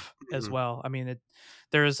rough as Mhm. well. I mean,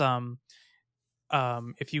 there's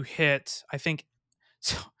if you hit I think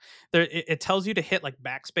so it tells you to hit like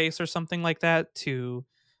backspace or something like that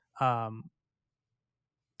um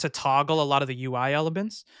to toggle a lot of the UI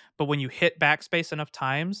elements, but when you hit backspace enough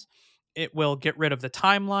times, it will get rid of the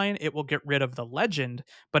timeline, it will get rid of the legend,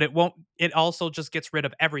 but it also just gets rid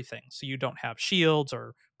of everything. So you don't have shields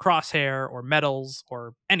or crosshair or medals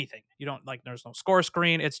or anything. You don't like there's no score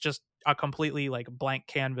screen. It's just a completely like blank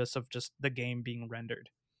canvas of just the game being rendered.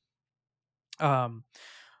 Um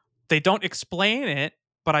they don't explain it,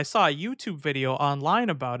 but I saw a YouTube video online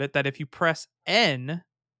about it that if you press N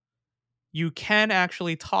you can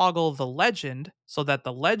actually toggle the legend so that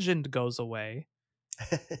the legend goes away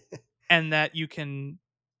and that you can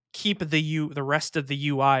keep the rest of the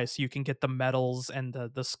UI so you can get the medals and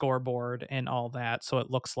the scoreboard and all that so it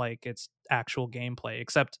looks like it's actual gameplay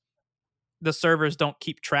except the servers don't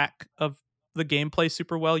keep track of the gameplay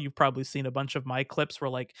super well. You've probably seen a bunch of my clips where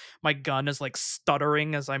like my gun is like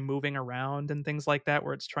stuttering as I'm moving around and things like that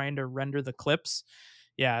where it's trying to render the clips.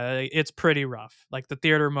 Yeah, it's pretty rough. Like the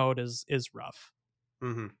theater mode is rough.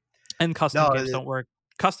 Hmm. And custom No, games don't work.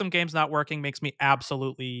 Custom games not working makes me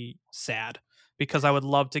absolutely sad because I would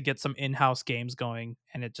love to get some in-house games going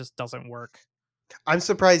and it just doesn't work. I'm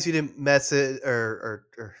surprised you didn't mess it or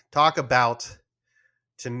talk about,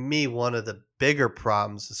 to me, one of the bigger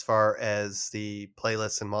problems as far as the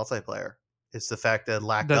playlists and multiplayer. It's the fact that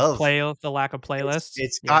lack of. The lack of playlists.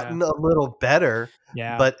 It's Yeah. gotten a little better,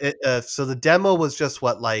 Yeah. but so the demo was just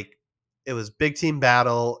what, like, it was big team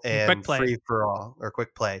battle And quick and play. free for all or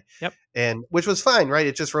quick play, Yep. and which was fine, right?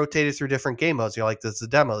 It just rotated through different game modes. You're like, this is a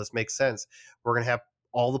demo. This makes sense. We're gonna have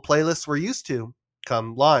all the playlists we're used to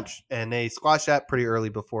come launch, and they squashed that pretty early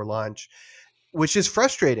before launch, which is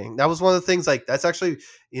frustrating. That was one of the things. Like, that's actually,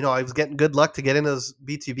 I was getting good luck to get in those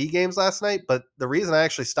B2B games last night, but the reason I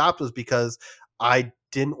actually stopped was because I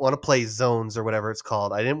didn't want to play zones or whatever it's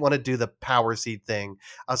called. I didn't want to do the power seed thing.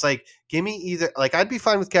 I was like, give me either, like, I'd be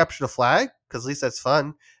fine with capture the flag because at least that's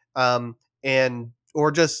fun, and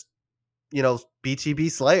or just BTB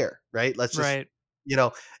Slayer, right? Let's just Right. you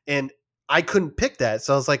know, and I couldn't pick that,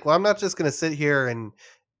 so I was like, well, I'm not just going to sit here and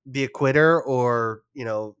be a quitter or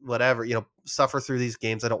whatever, suffer through these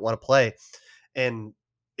games I don't want to play. And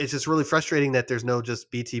it's just really frustrating that there's no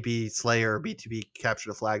just BTB Slayer or BTB Capture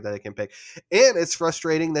the Flag that I can pick. And it's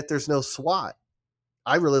frustrating that there's no SWAT.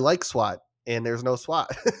 I really like SWAT, and there's no SWAT.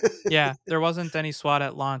 Yeah, there wasn't any SWAT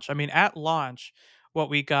at launch. I mean, at launch, what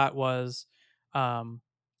we got was um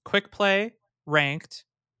quick play, ranked,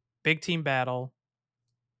 big team battle,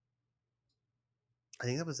 I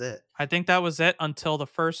think that was it. I think that was it until the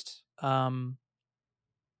first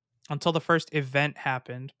event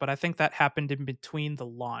happened, but I think that happened in between the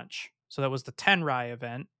launch. So that was the Tenrai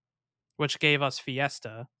event, which gave us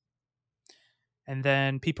Fiesta. And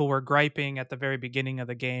then people were griping at the very beginning of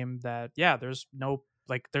the game that, yeah, there's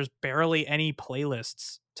barely any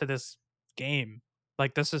playlists to this game.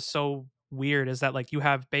 Like, this is so weird, is that like you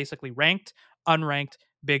have basically ranked, unranked,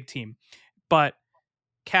 big team. But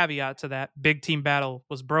caveat to that, big team battle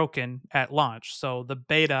was broken at launch. So the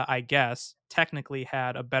beta, I guess, technically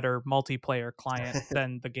had a better multiplayer client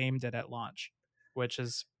than the game did at launch, which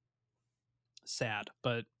is sad.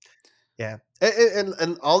 But Yeah.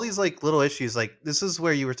 And all these like little issues, like this is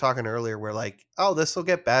where you were talking earlier, where like, oh, this will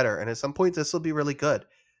get better, and at some point this will be really good.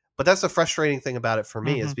 But that's the frustrating thing about it for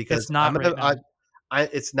me is it's because not right now.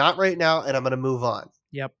 it's not right now, and I'm gonna move on.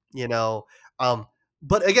 Yep. You know, um,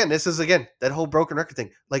 but again, this is again that whole broken record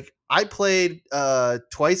thing. Like I played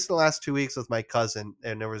twice in the last 2 weeks with my cousin,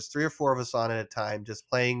 and there was 3 or 4 of us on at a time, just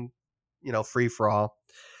playing, free for all,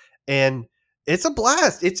 and it's a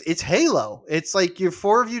blast. It's Halo. It's like you're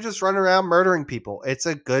 4 of you just running around murdering people. It's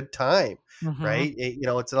a good time, Hmm. right?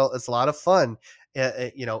 It's a lot of fun.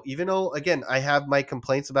 Even though again I have my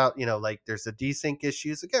complaints about like there's the desync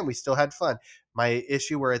issues. Again, we still had fun. My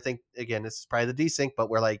issue where I think again this is probably the desync, but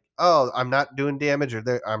we're like, oh, I'm not doing damage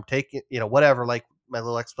or I'm taking whatever. Like my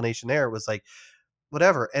little explanation there was like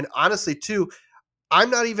whatever. And honestly, too, I'm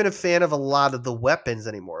not even a fan of a lot of the weapons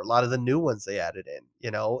anymore. A lot of the new ones they added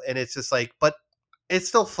in, and it's just like, but it's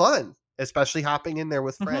still fun, especially hopping in there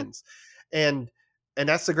with Hmm. friends, and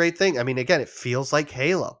that's the great thing. I mean, again, it feels like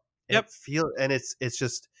Halo. Yep. And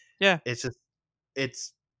Yeah. it's just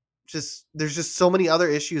it's just there's just so many other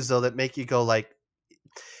issues though that make you go like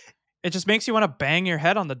It just makes you want to bang your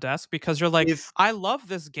head on the desk because you're like, if I love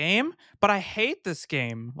this game, but I hate this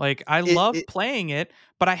game. Like, I it, love it playing it,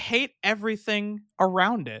 but I hate everything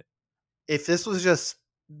around it. if this was just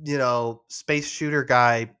space shooter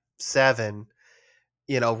guy 7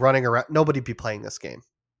 running around, nobody'd be playing this game,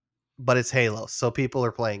 but it's Halo, so people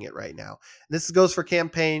are playing it right now. This goes for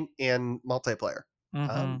campaign and multiplayer.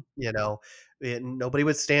 Hmm. Nobody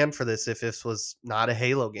would stand for this if this was not a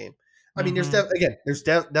Halo game. I mean, Hmm. there's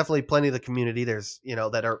definitely plenty of the community. There's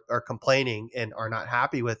that are complaining and are not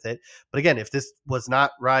happy with it. But again, if this was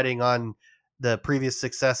not riding on the previous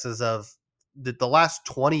successes of the last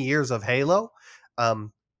 20 years of Halo,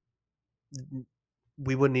 um,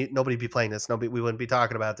 we wouldn't nobody be playing this. Nobody, we wouldn't be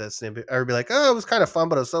talking about this. And everybody be like, oh, it was kind of fun,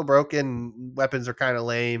 but it was so broken. Weapons are kind of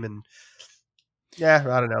lame, and yeah,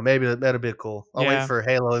 I don't know. Maybe that'll be cool. I'll wait Yeah. for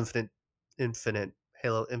Halo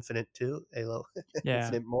Halo Infinite 2, Halo Yeah.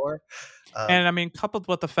 Infinite more. And Um, I mean, coupled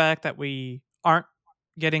with the fact that we aren't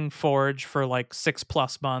getting Forge for like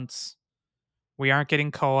 6+ months, we aren't getting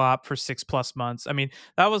co-op for 6+ months. I mean,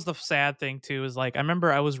 that was the sad thing too. Is like I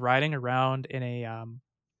remember I was riding around in a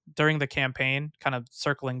during the campaign, kind of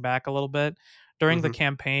circling back a little bit. During the mhm.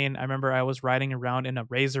 campaign, I remember I was riding around in a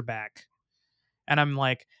Razorback, and I'm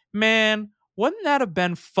like, man, wouldn't that have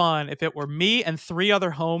been fun if it were me and 3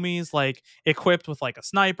 other homies, like equipped with like a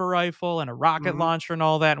sniper rifle and a rocket Mhm. launcher and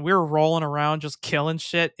all that, and we were rolling around just killing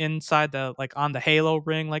shit inside the like on the Halo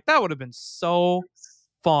ring? Like that would have been so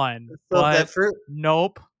fun. So that But first,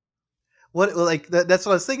 nope. like that's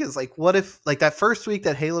what I was thinking. Is like, what if like that first week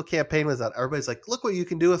that Halo campaign was out, everybody's like, look what you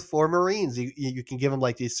can do with 4 Marines. You can give them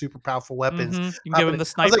like these super powerful weapons. You can give Hop in them it.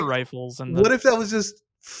 the I was like, sniper rifles and the what if that was just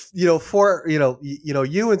four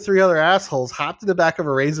you and 3 other assholes hopped in the back of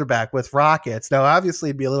a Razorback with rockets? Now obviously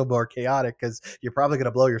it'd be a little more chaotic because you're probably going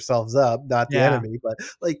to blow yourselves up, not the yeah. enemy, but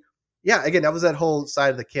like yeah, again, that was that whole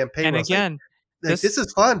side of the campaign And where I was like, again, this this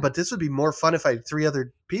is fun, but this would be more fun if I had 3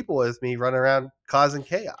 other people with me running around causing and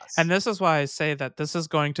chaos. this is why I say that this is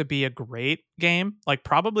going to be a great game. Like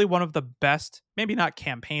probably one of the best, maybe not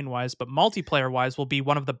campaign wise, but multiplayer wise will be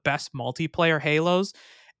one of the best multiplayer Halos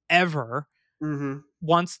ever, Hmm.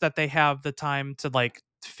 once that they have the time to like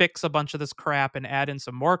fix a bunch of this crap and add in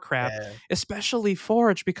some more crap, Yeah. especially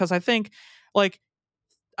Forge, because I think like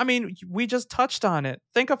I mean, we just touched on it.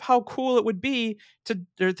 Think of how cool it would be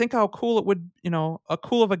or think how cool it would, a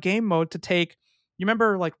cool of a game mode to take. You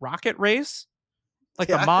remember like Rocket Race? Like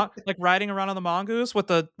Yeah. like riding around on the mongoose with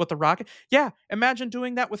the rocket. Yeah, imagine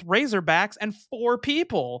doing that with Razorbacks and 4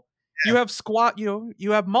 people. You have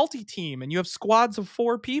you have multi-team and you have squads of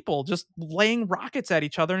 4 people just laying rockets at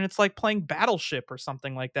each other, and it's like playing Battleship or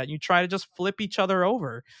something like that. You try to just flip each other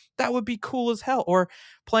over. That would be cool as hell. Or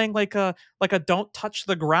playing like a don't touch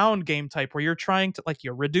the ground game type where you're trying to like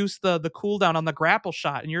you reduce the cooldown on the grapple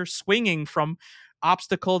shot and you're swinging from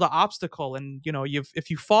obstacle to obstacle, and if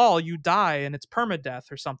you fall you die and it's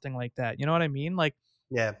permadeath or something like that. You know what I mean? Like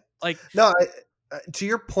Yeah. Like, No, to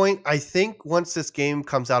your point, I think once this game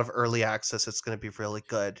comes out of early access, it's going to be really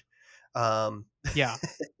good. Um, yeah,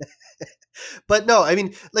 but no, I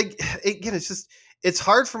mean, like again, it's just it's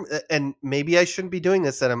hard for and maybe I shouldn't be doing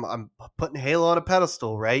this. That I'm putting Halo on a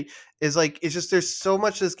pedestal, right? Is like it's just there's so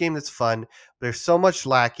much of this game that's fun. There's so much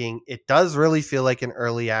lacking. It does really feel like an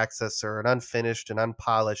early access or an unfinished and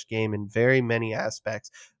unpolished game in very many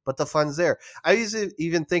aspects. But the fun's there. I was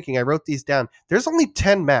even thinking. I wrote these down. There's only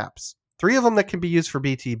 10 maps. 3 of them that can be used for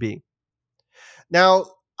BTB. Now,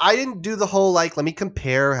 I didn't do the whole like, let me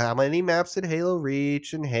compare how many maps did Halo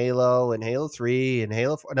Reach and Halo 3 and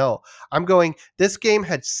Halo 4. No, I'm going, this game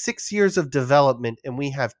had 6 years of development and we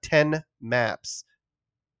have 10 maps.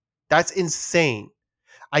 That's insane.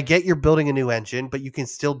 I get you're building a new engine, but you can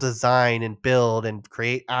still design and build and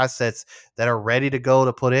create assets that are ready to go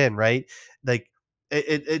to put in, right? Like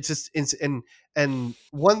it just and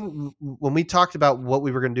one when we talked about what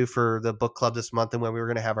we were going to do for the book club this month and when we were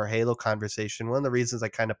going to have our Halo conversation, one of the reasons I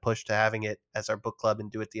kind of pushed to having it as our book club and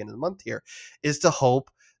do it at the end of the month here is to hope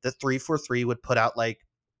that 343 would put out like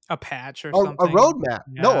a patch or a something. roadmap.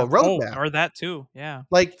 No, Yeah. a Oh, roadmap. or that too. Yeah.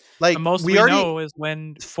 Like The most we we already know is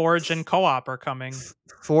when Forge and Co-op are coming.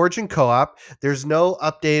 Forge and co-op. There's no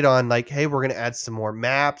update on like, hey, we're going to add some more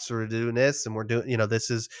maps. We're doing this, and we're doing, this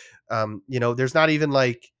is, there's not even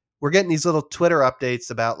like we're getting these little Twitter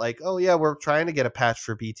updates about like, oh yeah, we're trying to get a patch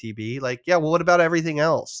for BTB. Like, yeah, well, what about everything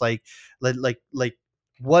else? Like,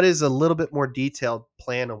 what is a little bit more detailed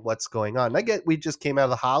plan of what's going on? And I get we just came out of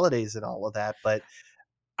the holidays and all of that, but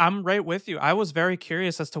I'm right with you. I was very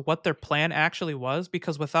curious as to what their plan actually was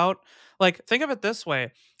because without like think of it this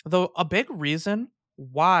way, though a big reason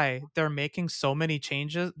why they're making so many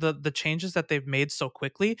changes, the changes that they've made so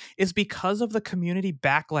quickly is because of the community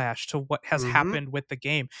backlash to what has mm-hmm, happened with the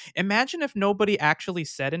game. Imagine if nobody actually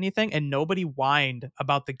said anything and nobody whined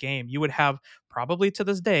about the game. You would have probably to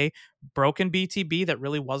this day broken BTB that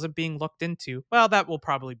really wasn't being looked into. Well, that would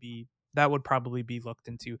probably be looked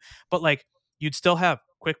into. But like you'd still have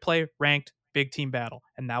quick play, ranked, big team battle,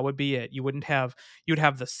 and that would be it. You'd have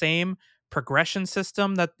the same progression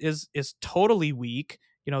system that is totally weak.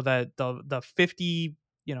 You know, the 50,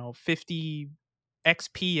 50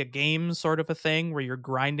 XP a game sort of a thing where you're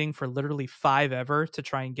grinding for literally 5 ever to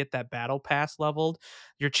try and get that battle pass leveled.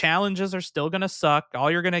 Your challenges are still going to suck. All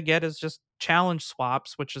you're going to get is just challenge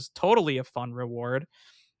swaps, which is totally a fun reward.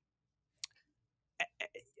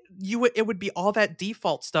 It would be all that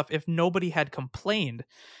default stuff if nobody had complained.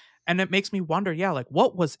 And it makes me wonder, yeah, like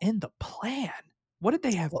what was in the plan? What did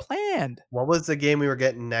they have planned? what was the game we were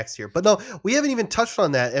getting next year? But no, we haven't even touched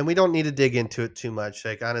on that, and we don't need to dig into it too much.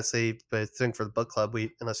 Like honestly, but I think for the book club,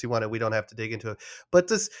 we unless you want it, we don't have to dig into it. But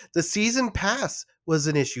the season pass was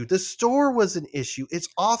an issue. The store was an issue. It's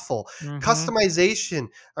awful. Mhm. Customization.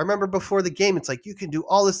 I remember before the game, it's like you can do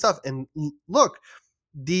all this stuff, and look,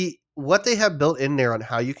 what they have built in there on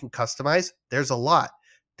how you can customize. There's a lot.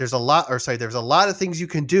 There's a lot of things you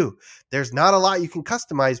can do. There's not a lot you can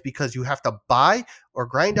customize because you have to buy or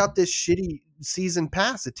grind out this shitty season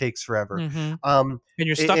pass. It takes forever. Mhm. Um, And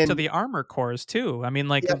you're stuck to and the armor cores too. I mean,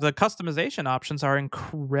 like yeah, the customization options are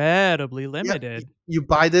incredibly yeah, limited. you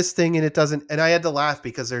buy this thing and it doesn't. And I had to laugh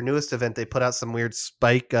because their newest event they put out some weird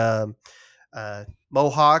spike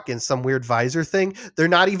mohawk and some weird visor thing. They're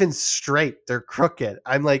not even straight. They're crooked.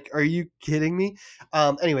 I'm like, are you kidding me?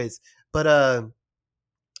 Anyways, but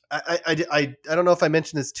I don't know if I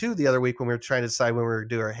mentioned this too the other week when we were trying to decide when we were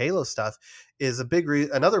doing our Halo stuff. Is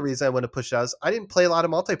another reason I want to push it out is I didn't play a lot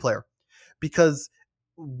of multiplayer because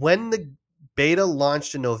when the beta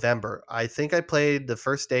launched in November, I think I played the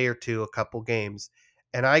first day or two a couple games,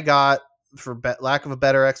 and I got, for lack of a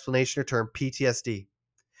better explanation or term, PTSD.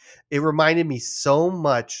 It reminded me so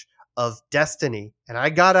much of Destiny, and I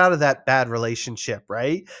got out of that bad relationship,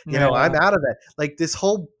 right? I'm Yeah. out of that. Like this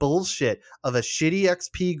whole bullshit of a shitty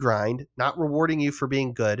XP grind, not rewarding you for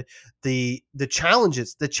being good. The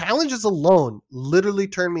challenges alone literally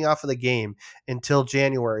turned me off of the game until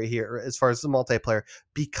January here as far as the multiplayer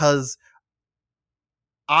because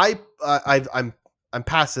I'm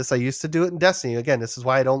past this. I used to do it in Destiny. Again, this is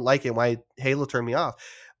why I don't like it, why Halo turned me off.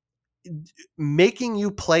 Making you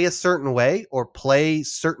play a certain way or play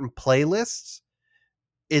certain playlists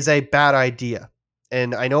is a bad idea.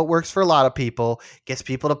 And I know it works for a lot of people, gets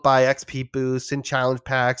people to buy XP boosts and challenge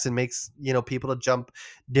packs and makes, people to jump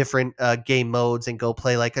different game modes and go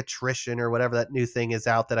play like attrition or whatever that new thing is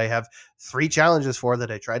out that I have 3 challenges for that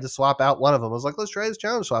I tried to swap out one of them. I was like, let's try this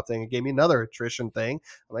challenge swap thing. It gave me another attrition thing.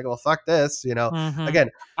 I'm like, well, fuck this, Mhm. Again,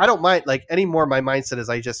 I don't mind like anymore. My mindset is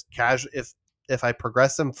I just casual if I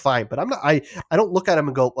progress them, fine. But I'm not. I don't look at them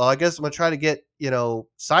and go, well, I guess I'm gonna try to get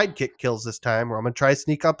sidekick kills this time, or I'm gonna try to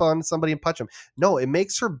sneak up on somebody and punch them. No, it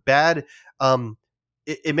makes for bad.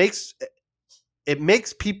 It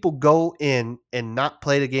makes people go in and not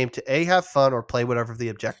play the game to have fun or play whatever the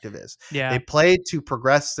objective is. Yeah. They play to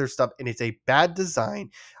progress their stuff, and it's a bad design.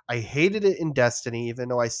 I hated it in Destiny, even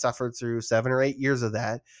though I suffered through 7 or 8 years of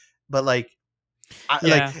that. But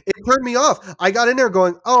Yeah. it turned me off. I got in there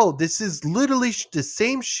going, "Oh, this is literally the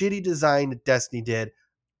same shitty design that Destiny did."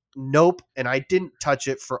 Nope, and I didn't touch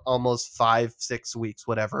it for almost 5-6 weeks,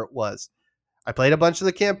 whatever it was. I played a bunch of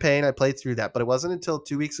the campaign. I played through that, but it wasn't until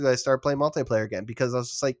 2 weeks ago I started playing multiplayer again, because I was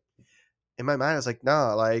just like, in my mind, I was like,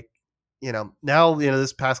 no, now,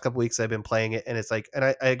 this past couple weeks I've been playing it, and it's like,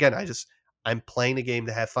 and I'm playing the game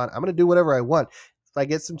to have fun. I'm going to do whatever I want. If I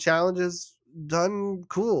get some challenges done,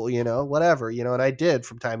 cool, whatever, and I did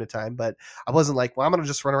from time to time, but I wasn't like, well, I'm going to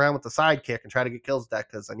just run around with the sidekick and try to get kills with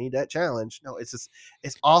that because I need that challenge. No, it's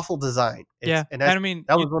awful design. Yeah. And And I mean,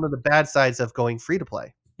 that was one of the bad sides of going free to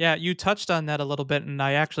play. yeah, you touched on that a little bit, and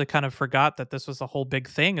I actually kind of forgot that this was a whole big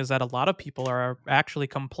thing, is that a lot of people are actually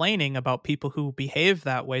complaining about people who behave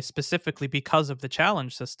that way, specifically because of the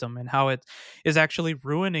challenge system and how it is actually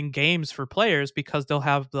ruining games for players, because they'll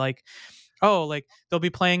have they'll be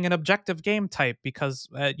playing an objective game type because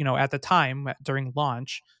at the time during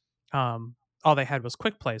launch, um all they had was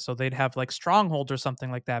quick play, so they'd have like stronghold or something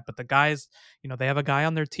like that, but the guys, they have a guy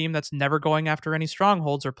on their team that's never going after any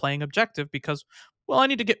strongholds or playing objective because, well, I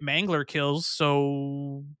need to get mangler kills,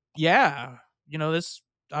 so yeah, this,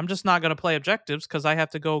 I'm just not going to play objectives because I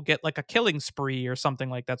have to go get like a killing spree or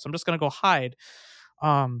something like that, so I'm just going to go hide.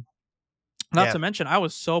 um Not Yeah. to mention, I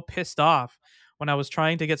was so pissed off when I was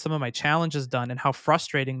trying to get some of my challenges done, and how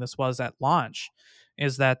frustrating this was at launch.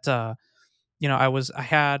 Is that I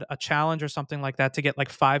had a challenge or something like that to get like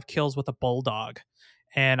 5 kills with a bulldog,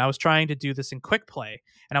 and I was trying to do this in quick play,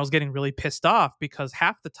 and I was getting really pissed off because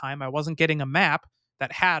half the time I wasn't getting a map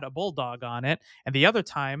that had a bulldog on it, and the other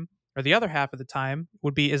time, or the other half of the time,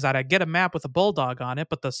 would be is that I get a map with a bulldog on it,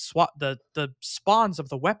 but the spawns of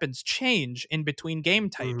the weapons change in between game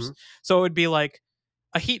types. Mm-hmm. So it would be like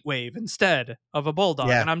a heat wave instead of a bulldog.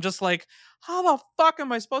 Yeah. And I'm just like, how the fuck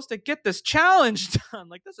am I supposed to get this challenge done?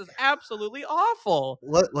 Like, this is absolutely awful.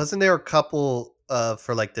 Wasn't there a couple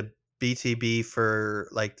for like the BTB for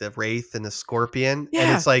like the Wraith and the Scorpion? And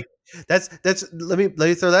Yeah. it's like, that's let me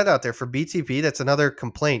throw that out there for BTB. That's another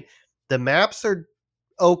complaint. The maps are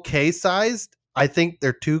okay sized. I think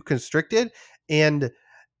they're too constricted, and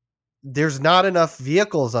there's not enough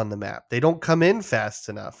vehicles on the map. They don't come in fast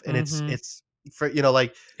enough, and Hmm. it's for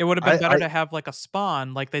like It would have been better I to have like a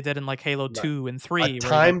spawn like they did in like Halo Right. 2 and A 3, where like,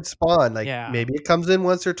 timed spawn, like, yeah. maybe it comes in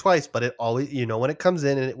once or twice, but it always when it comes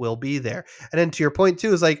in, and it will be there. And then to your point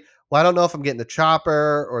too is like, well, I don't know if I'm getting the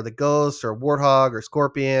chopper or the ghost or warthog or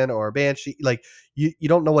scorpion or banshee. Like, you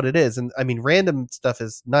don't know what it is. And I mean, random stuff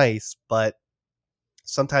is nice, but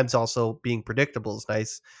sometimes also being predictable is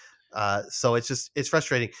nice. So it's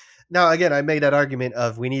frustrating. Now, again, I made that argument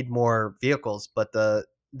of we need more vehicles, but the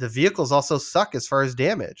vehicles also suck as far as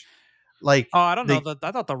damage. Like, Oh, I don't know. they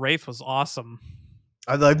I thought the Wraith was awesome.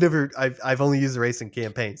 I've only used the racing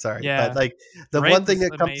campaign. Sorry, but Yeah. like The the Wraith one thing is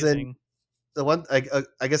that comes in, amazing. the one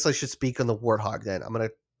I guess I should speak on the Warthog. Then I'm gonna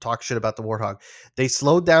talk shit about the Warthog. They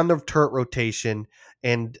slowed down the turret rotation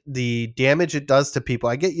and the damage it does to people.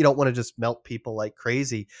 I get you don't want to just melt people like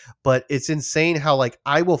crazy, but it's insane how like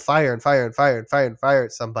I will fire and fire and fire and fire and fire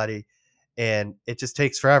at somebody, and it just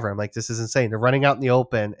takes forever. I'm like, this is insane. They're running out in the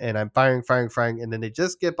open, and I'm firing, firing, firing, and then they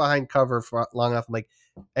just get behind cover for long enough. I'm like,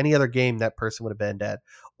 any other game, that person would have been dead.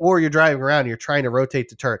 Or you're driving around, and you're trying to rotate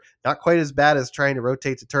the turret. Not quite as bad as trying to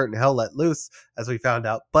rotate the turret and Hell Let Loose, as we found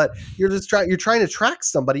out, but you're trying to track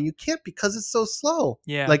somebody. You can't because it's so slow.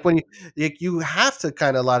 Yeah. Like when you have to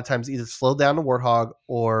kind of a lot of times either slow down the Warthog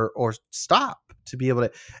or stop to be able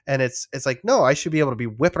to. And it's like, no, I should be able to be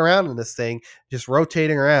whipping around in this thing, just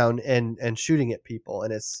rotating around and shooting at people,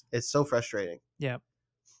 and it's so frustrating. Yeah.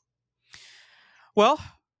 Well,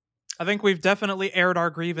 I think we've definitely aired our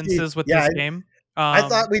grievances with Yeah, this game. I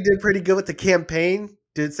thought we did pretty good with the campaign,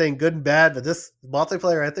 did saying good and bad, but this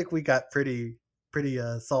multiplayer, I think we got pretty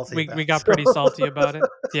salty we about. we got So. pretty salty about it.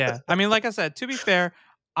 Yeah. I mean, like I said, to be fair,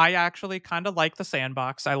 I actually kind of like the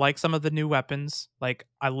sandbox. I like some of the new weapons. Like,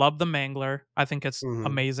 I love the mangler. I think it's Mhm.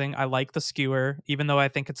 amazing. I like the skewer, even though I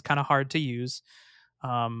think it's kind of hard to use.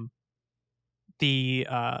 Um the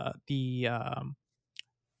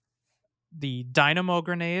dynamo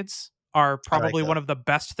grenades are I like probably one those. of the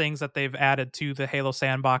best things that they've added to the Halo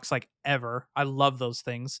sandbox like ever. I love those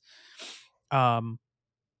things. Um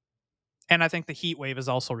and I think the heat wave is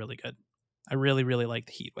also really good. I really, really like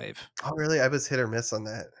the Heat Wave. Oh, really? I was hit or miss on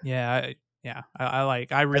that. I I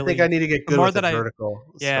think I really, need to get the good more with a that I vertical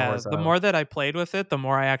Star yeah, Wars the Island. more that I played with it, the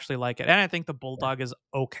more I actually like it. And I think the Yeah. Bulldog is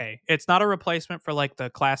okay. It's not a replacement for like the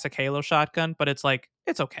classic Halo shotgun, but it's like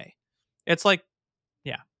it's okay. It's like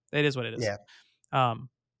yeah, it is what it is. Yeah. Um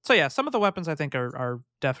so yeah, some of the weapons I think are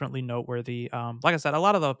definitely noteworthy. Like I said, a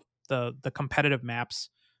lot of the competitive maps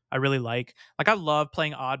I really like. Like I love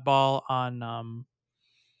playing Oddball on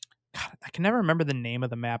God, I can never remember the name of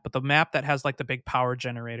the map, but the map that has like the big power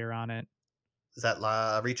generator on it. Is that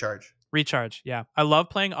Recharge? Recharge, yeah. I love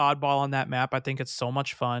playing Oddball on that map. I think it's so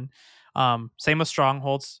much fun. Same with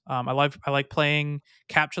Strongholds. I like playing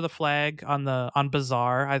Capture the Flag on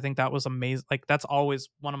Bazaar. I think that was amazing. Like that's always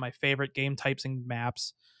one of my favorite game types and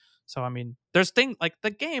maps. So I mean, there's things like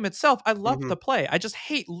the game itself. I love Hmm. to play. I just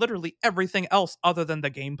hate literally everything else other than the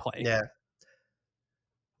gameplay. Yeah.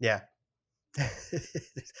 Yeah.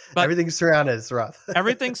 But Everything surrounded is rough.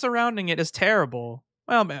 everything surrounding it is terrible.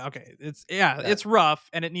 Well, man, okay, Yeah. it's rough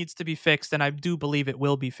and it needs to be fixed, and I do believe it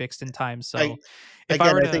will be fixed in time. I So, if I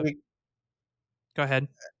again, were I think to go ahead,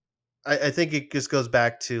 I think it just goes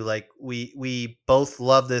back to like we both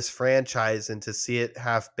love this franchise, and to see it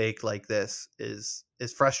half baked like this is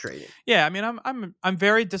frustrating. yeah, I mean, I'm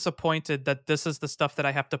very disappointed that this is the stuff that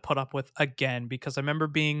I have to put up with again because I remember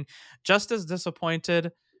being just as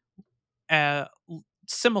disappointed,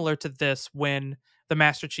 similar to this when the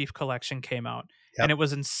Master Chief Collection came out, and Yep. it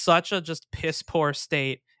was in such a just piss poor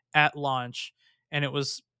state at launch, and it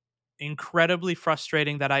was incredibly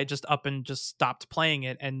frustrating that I just up and just stopped playing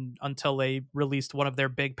it and until they released one of their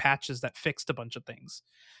big patches that fixed a bunch of things.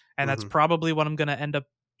 And that's Hmm. probably what I'm gonna end up.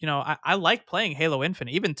 I like playing Halo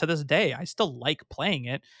Infinite. Even to this day, I still like playing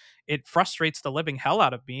it. It frustrates the living hell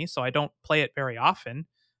out of me, so I don't play it very often.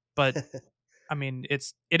 But I mean,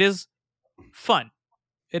 it is fun.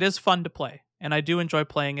 It is fun to play. And I do enjoy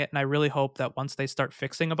playing it, and I really hope that once they start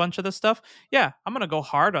fixing a bunch of this stuff, yeah, I'm gonna go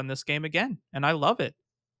hard on this game again. And I love it.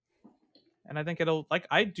 And I think it'll like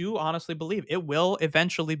I do honestly believe it will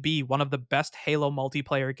eventually be one of the best Halo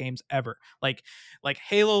multiplayer games ever. Like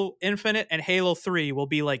Halo Infinite and Halo 3 will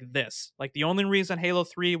be like this. Like the only reason Halo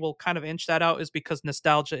 3 will kind of inch that out is because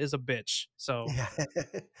nostalgia is a bitch. So, Yeah.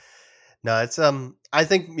 No, it's I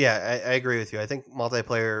think yeah, I agree with you. I think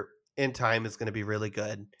multiplayer in time is going to be really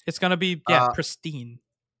good. it's going to be yeah, Uh, pristine.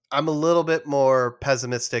 I'm a little bit more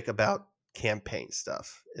pessimistic about campaign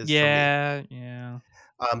stuff is for me. Yeah, yeah.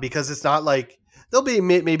 Because it's not like they'll be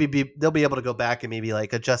able to go back and maybe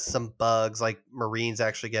like adjust some bugs, like Marines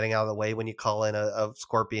actually getting out of the way when you call in a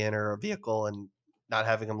Scorpion or a vehicle and not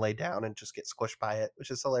having them lay down and just get squished by it,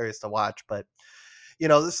 which is hilarious to watch. But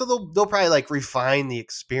so they'll probably like refine the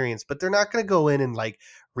experience, but they're not going to go in and like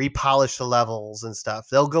repolish the levels and stuff.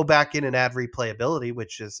 They'll go back in and add replayability,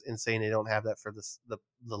 which is insane. They don't have that for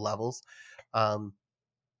the levels. Um,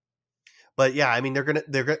 but yeah, I mean,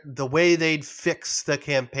 the way they'd fix the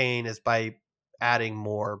campaign is by adding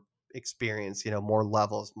more experience, more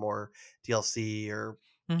levels, more DLC or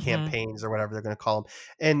Mhm. campaigns or whatever they're going to call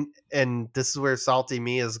them. And this is where Salty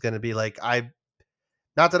Me is going to be like,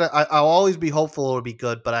 not that I'll always be hopeful it'll be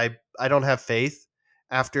good, but I don't have faith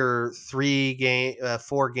after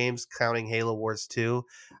 4 games counting Halo Wars 2.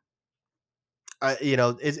 And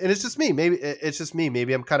it's just me. Maybe it's just me.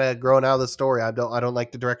 Maybe I'm kind of growing out of the story. I don't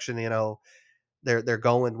like the direction they're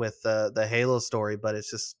going with the Halo story, but it's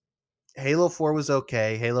just Halo 4 was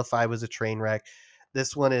okay. Halo 5 was a train wreck.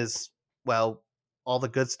 This one is, well, all the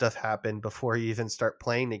good stuff happened before you even start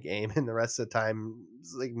playing the game, and the rest of the time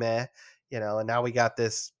it's like meh, and now we got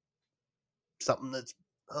this something that's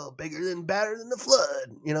bigger than badder than the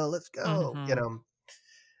flood. Let's go. Mhm.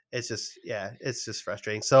 It's just yeah, it's just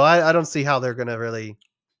frustrating. So I don't see how they're gonna really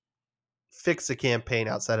fix the campaign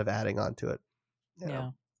outside of adding on to it. You know.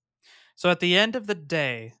 Yeah. So at the end of the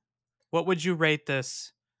day, what would you rate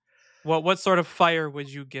this? What sort of fire would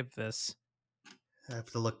you give this? I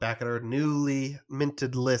have to look back at our newly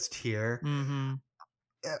minted list here. Mhm.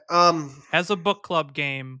 Yeah, As a book club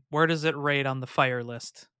game, where does it rate on the fire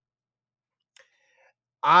list?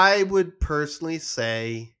 I would personally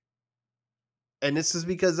say, and this is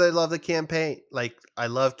because I love the campaign. Like I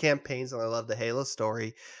love campaigns and I love the Halo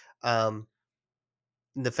story. Um,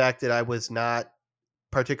 the fact that I was not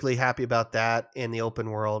particularly happy about that in the open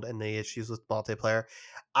world and the issues with multiplayer,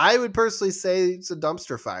 I would personally say it's a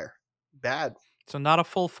dumpster fire. Bad. So not a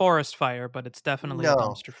full forest fire, but it's definitely a No,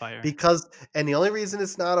 dumpster fire. because and the only reason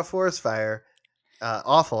it's not a forest fire,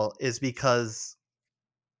 awful, is because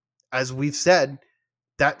as we've said,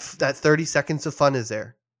 that 30 seconds of fun is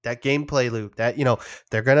there. That gameplay loop, that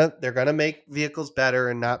they're gonna make vehicles better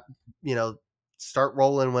and not you know start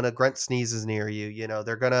rolling when a grunt sneezes near you. You know,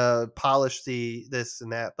 they're gonna polish the this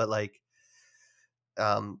and that, but like,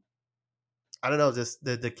 um, I don't know. Just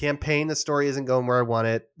the campaign, the story isn't going where I want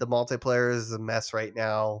it. The multiplayer is a mess right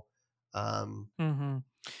now. Um, Mm-hmm.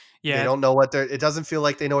 they Yeah. don't know what they're. It doesn't feel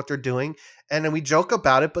like they know what they're doing, and then we joke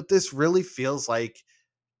about it, but this really feels like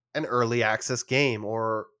an early access game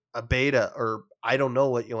or a beta, or I don't know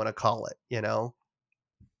what you want to call it. You know?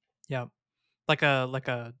 Yeah. Like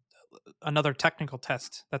a another technical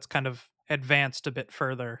test that's kind of advanced a bit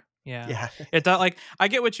further. Yeah. Yeah. It does, like, I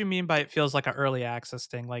get what you mean by it feels like an early access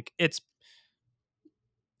thing. Like, it's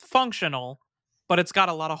functional, but it's got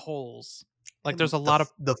a lot of holes. Like, And there's a lot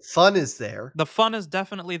of the fun is there. the fun is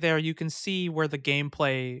definitely there. You can see where the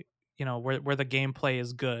gameplay, where the gameplay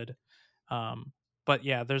is good. But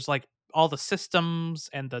yeah, there's like all the systems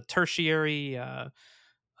and the tertiary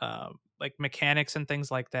like mechanics and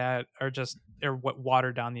things like that are what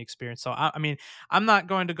water down the experience. So I mean, I'm not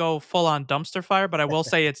going to go full on dumpster fire, but I will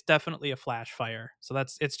say it's definitely a flash fire. So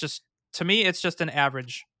it's just, to me, it's just an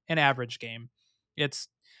average game. It's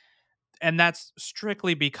and that's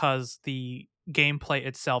strictly because the gameplay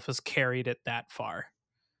itself has carried it that far.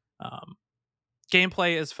 Um,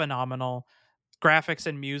 Gameplay is phenomenal, graphics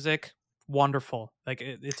and music wonderful. Like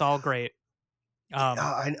it's all great. Um,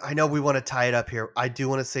 I know we want to tie it up here. I do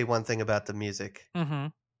want to say one thing about the music.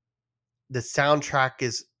 mhm, The soundtrack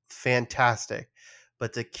is fantastic,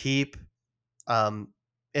 but to keep um,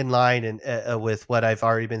 in line and with what I've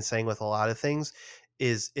already been saying with a lot of things,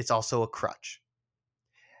 is it's also a crutch.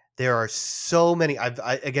 There are so many.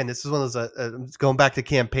 Again, this is one of those. Going back to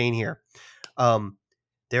campaign here. Um,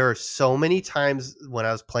 there are so many times when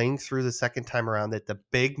I was playing through the second time around that the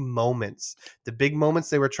big moments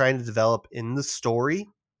they were trying to develop in the story,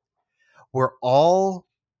 were all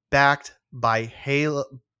backed by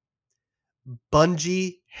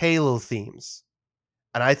Bungie Halo themes.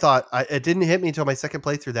 And I thought it didn't hit me until my second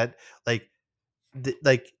playthrough that like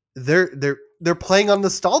like they're playing on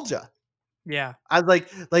nostalgia. yeah. I like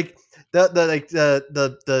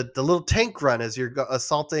the little tank run as you're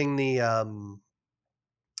assaulting the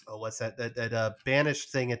what's that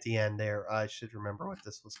banished thing at the end there. I should remember what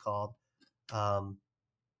this was called. Um,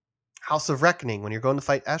 House of Reckoning, when you're going to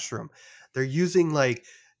fight Ashram, they're using like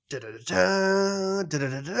da-da-da-da,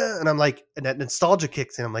 da-da-da-da, and I'm like, and that nostalgia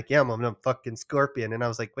kicks in. I'm like, yeah, I'm a fucking Scorpion, and I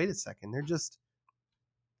was like, wait a second, they're just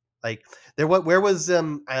like there. What? Where was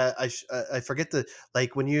I forget the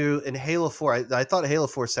like when you in Halo 4. I thought Halo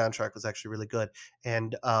 4 soundtrack was actually really good,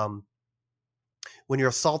 and when you're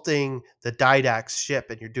assaulting the Didax ship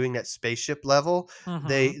and you're doing that spaceship level,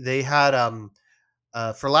 Mhm. they had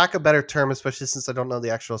for lack of a better term, especially since I don't know the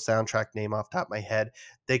actual soundtrack name off the top of my head,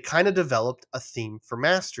 they kind of developed a theme for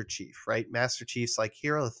Master Chief, right? Master Chief's like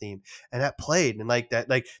hero theme, and that played, and like that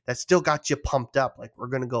still got you pumped up. Like we're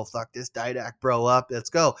gonna go fuck this Didac bro up, let's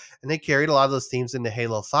go. And they carried a lot of those themes into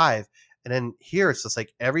Halo 5, and then here it's just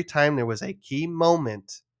like every time there was a key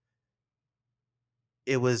moment,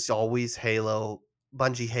 it was always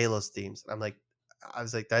Bungie Halo's themes. I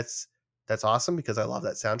was like, that's awesome because I love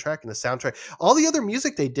that soundtrack, and the soundtrack, all the other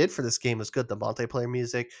music they did for this game was good. The multiplayer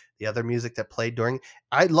music, the other music that played during,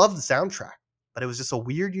 I love the soundtrack, but it was just a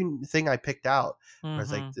weird thing I picked out. Where I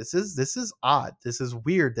was like, Mhm. this is odd. This is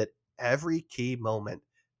weird that every key moment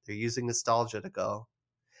they're using nostalgia to go.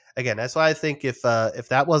 Again, that's why I think if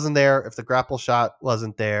that wasn't there, if the grapple shot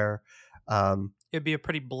wasn't there, um, It'd be a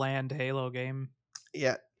pretty bland Halo game.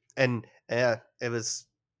 yeah, and yeah, it was.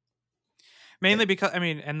 Mainly because, I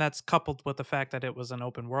mean, and that's coupled with the fact that it was an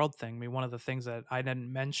open world thing. I mean, one of the things that I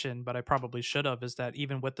didn't mention, but I probably should have, is that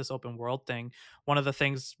even with this open world thing, one of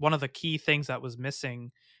the key things that was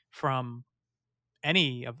missing from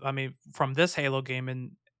from this Halo game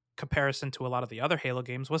in comparison to a lot of the other Halo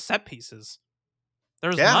games was set pieces.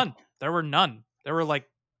 There was Yeah. none. There were none. There were like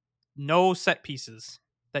no set pieces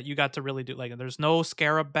that you got to really do. Like, there's no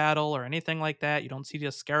scarab battle or anything like that. You don't see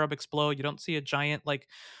the scarab explode. You don't see a giant like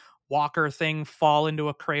walker thing fall into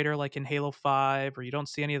a crater like in Halo 5, or you don't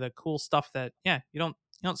see any of the cool stuff that, yeah, you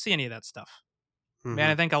don't see any of that stuff. Man,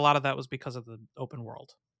 Hmm. I think a lot of that was because of the open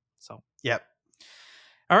world. So, Yep.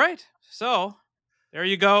 all right. So, there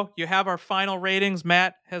you go. You have our final ratings.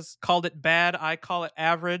 Matt has called it bad. I call it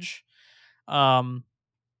average. Um,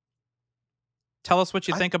 Tell us what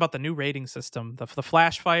you I think about the new rating system, the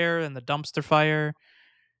flash fire and the dumpster fire.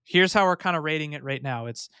 Here's how we're kind of rating it right now.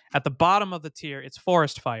 It's at the bottom of the tier. It's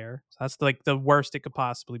forest fire. So that's like the worst it could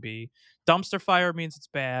possibly be. Dumpster fire means it's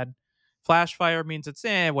bad. Flash fire means it's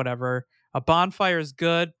whatever. A bonfire is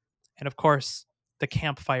good, and of course, the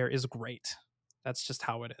campfire is great. That's just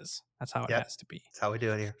how it is. That's how it Yep. has to be. That's how we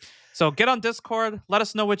do it here. So get on Discord. Let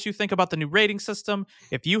us know what you think about the new rating system.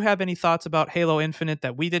 If you have any thoughts about Halo Infinite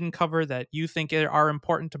that we didn't cover that you think are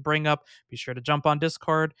important to bring up, be sure to jump on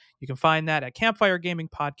Discord. You can find that at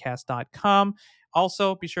campfiregamingpodcast.com.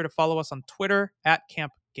 Also, be sure to follow us on Twitter at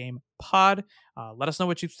CampGamePod. Let us know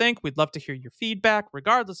what you think. We'd love to hear your feedback,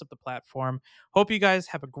 regardless of the platform. Hope you guys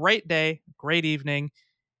have a great day, great evening,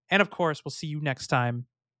 and of course, we'll see you next time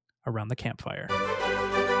around the campfire.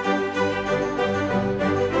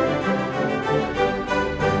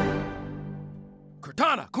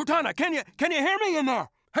 Cortana, can you hear me in there?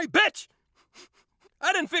 Hey, bitch!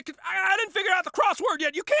 I didn't figure out the crossword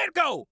yet. You can't go.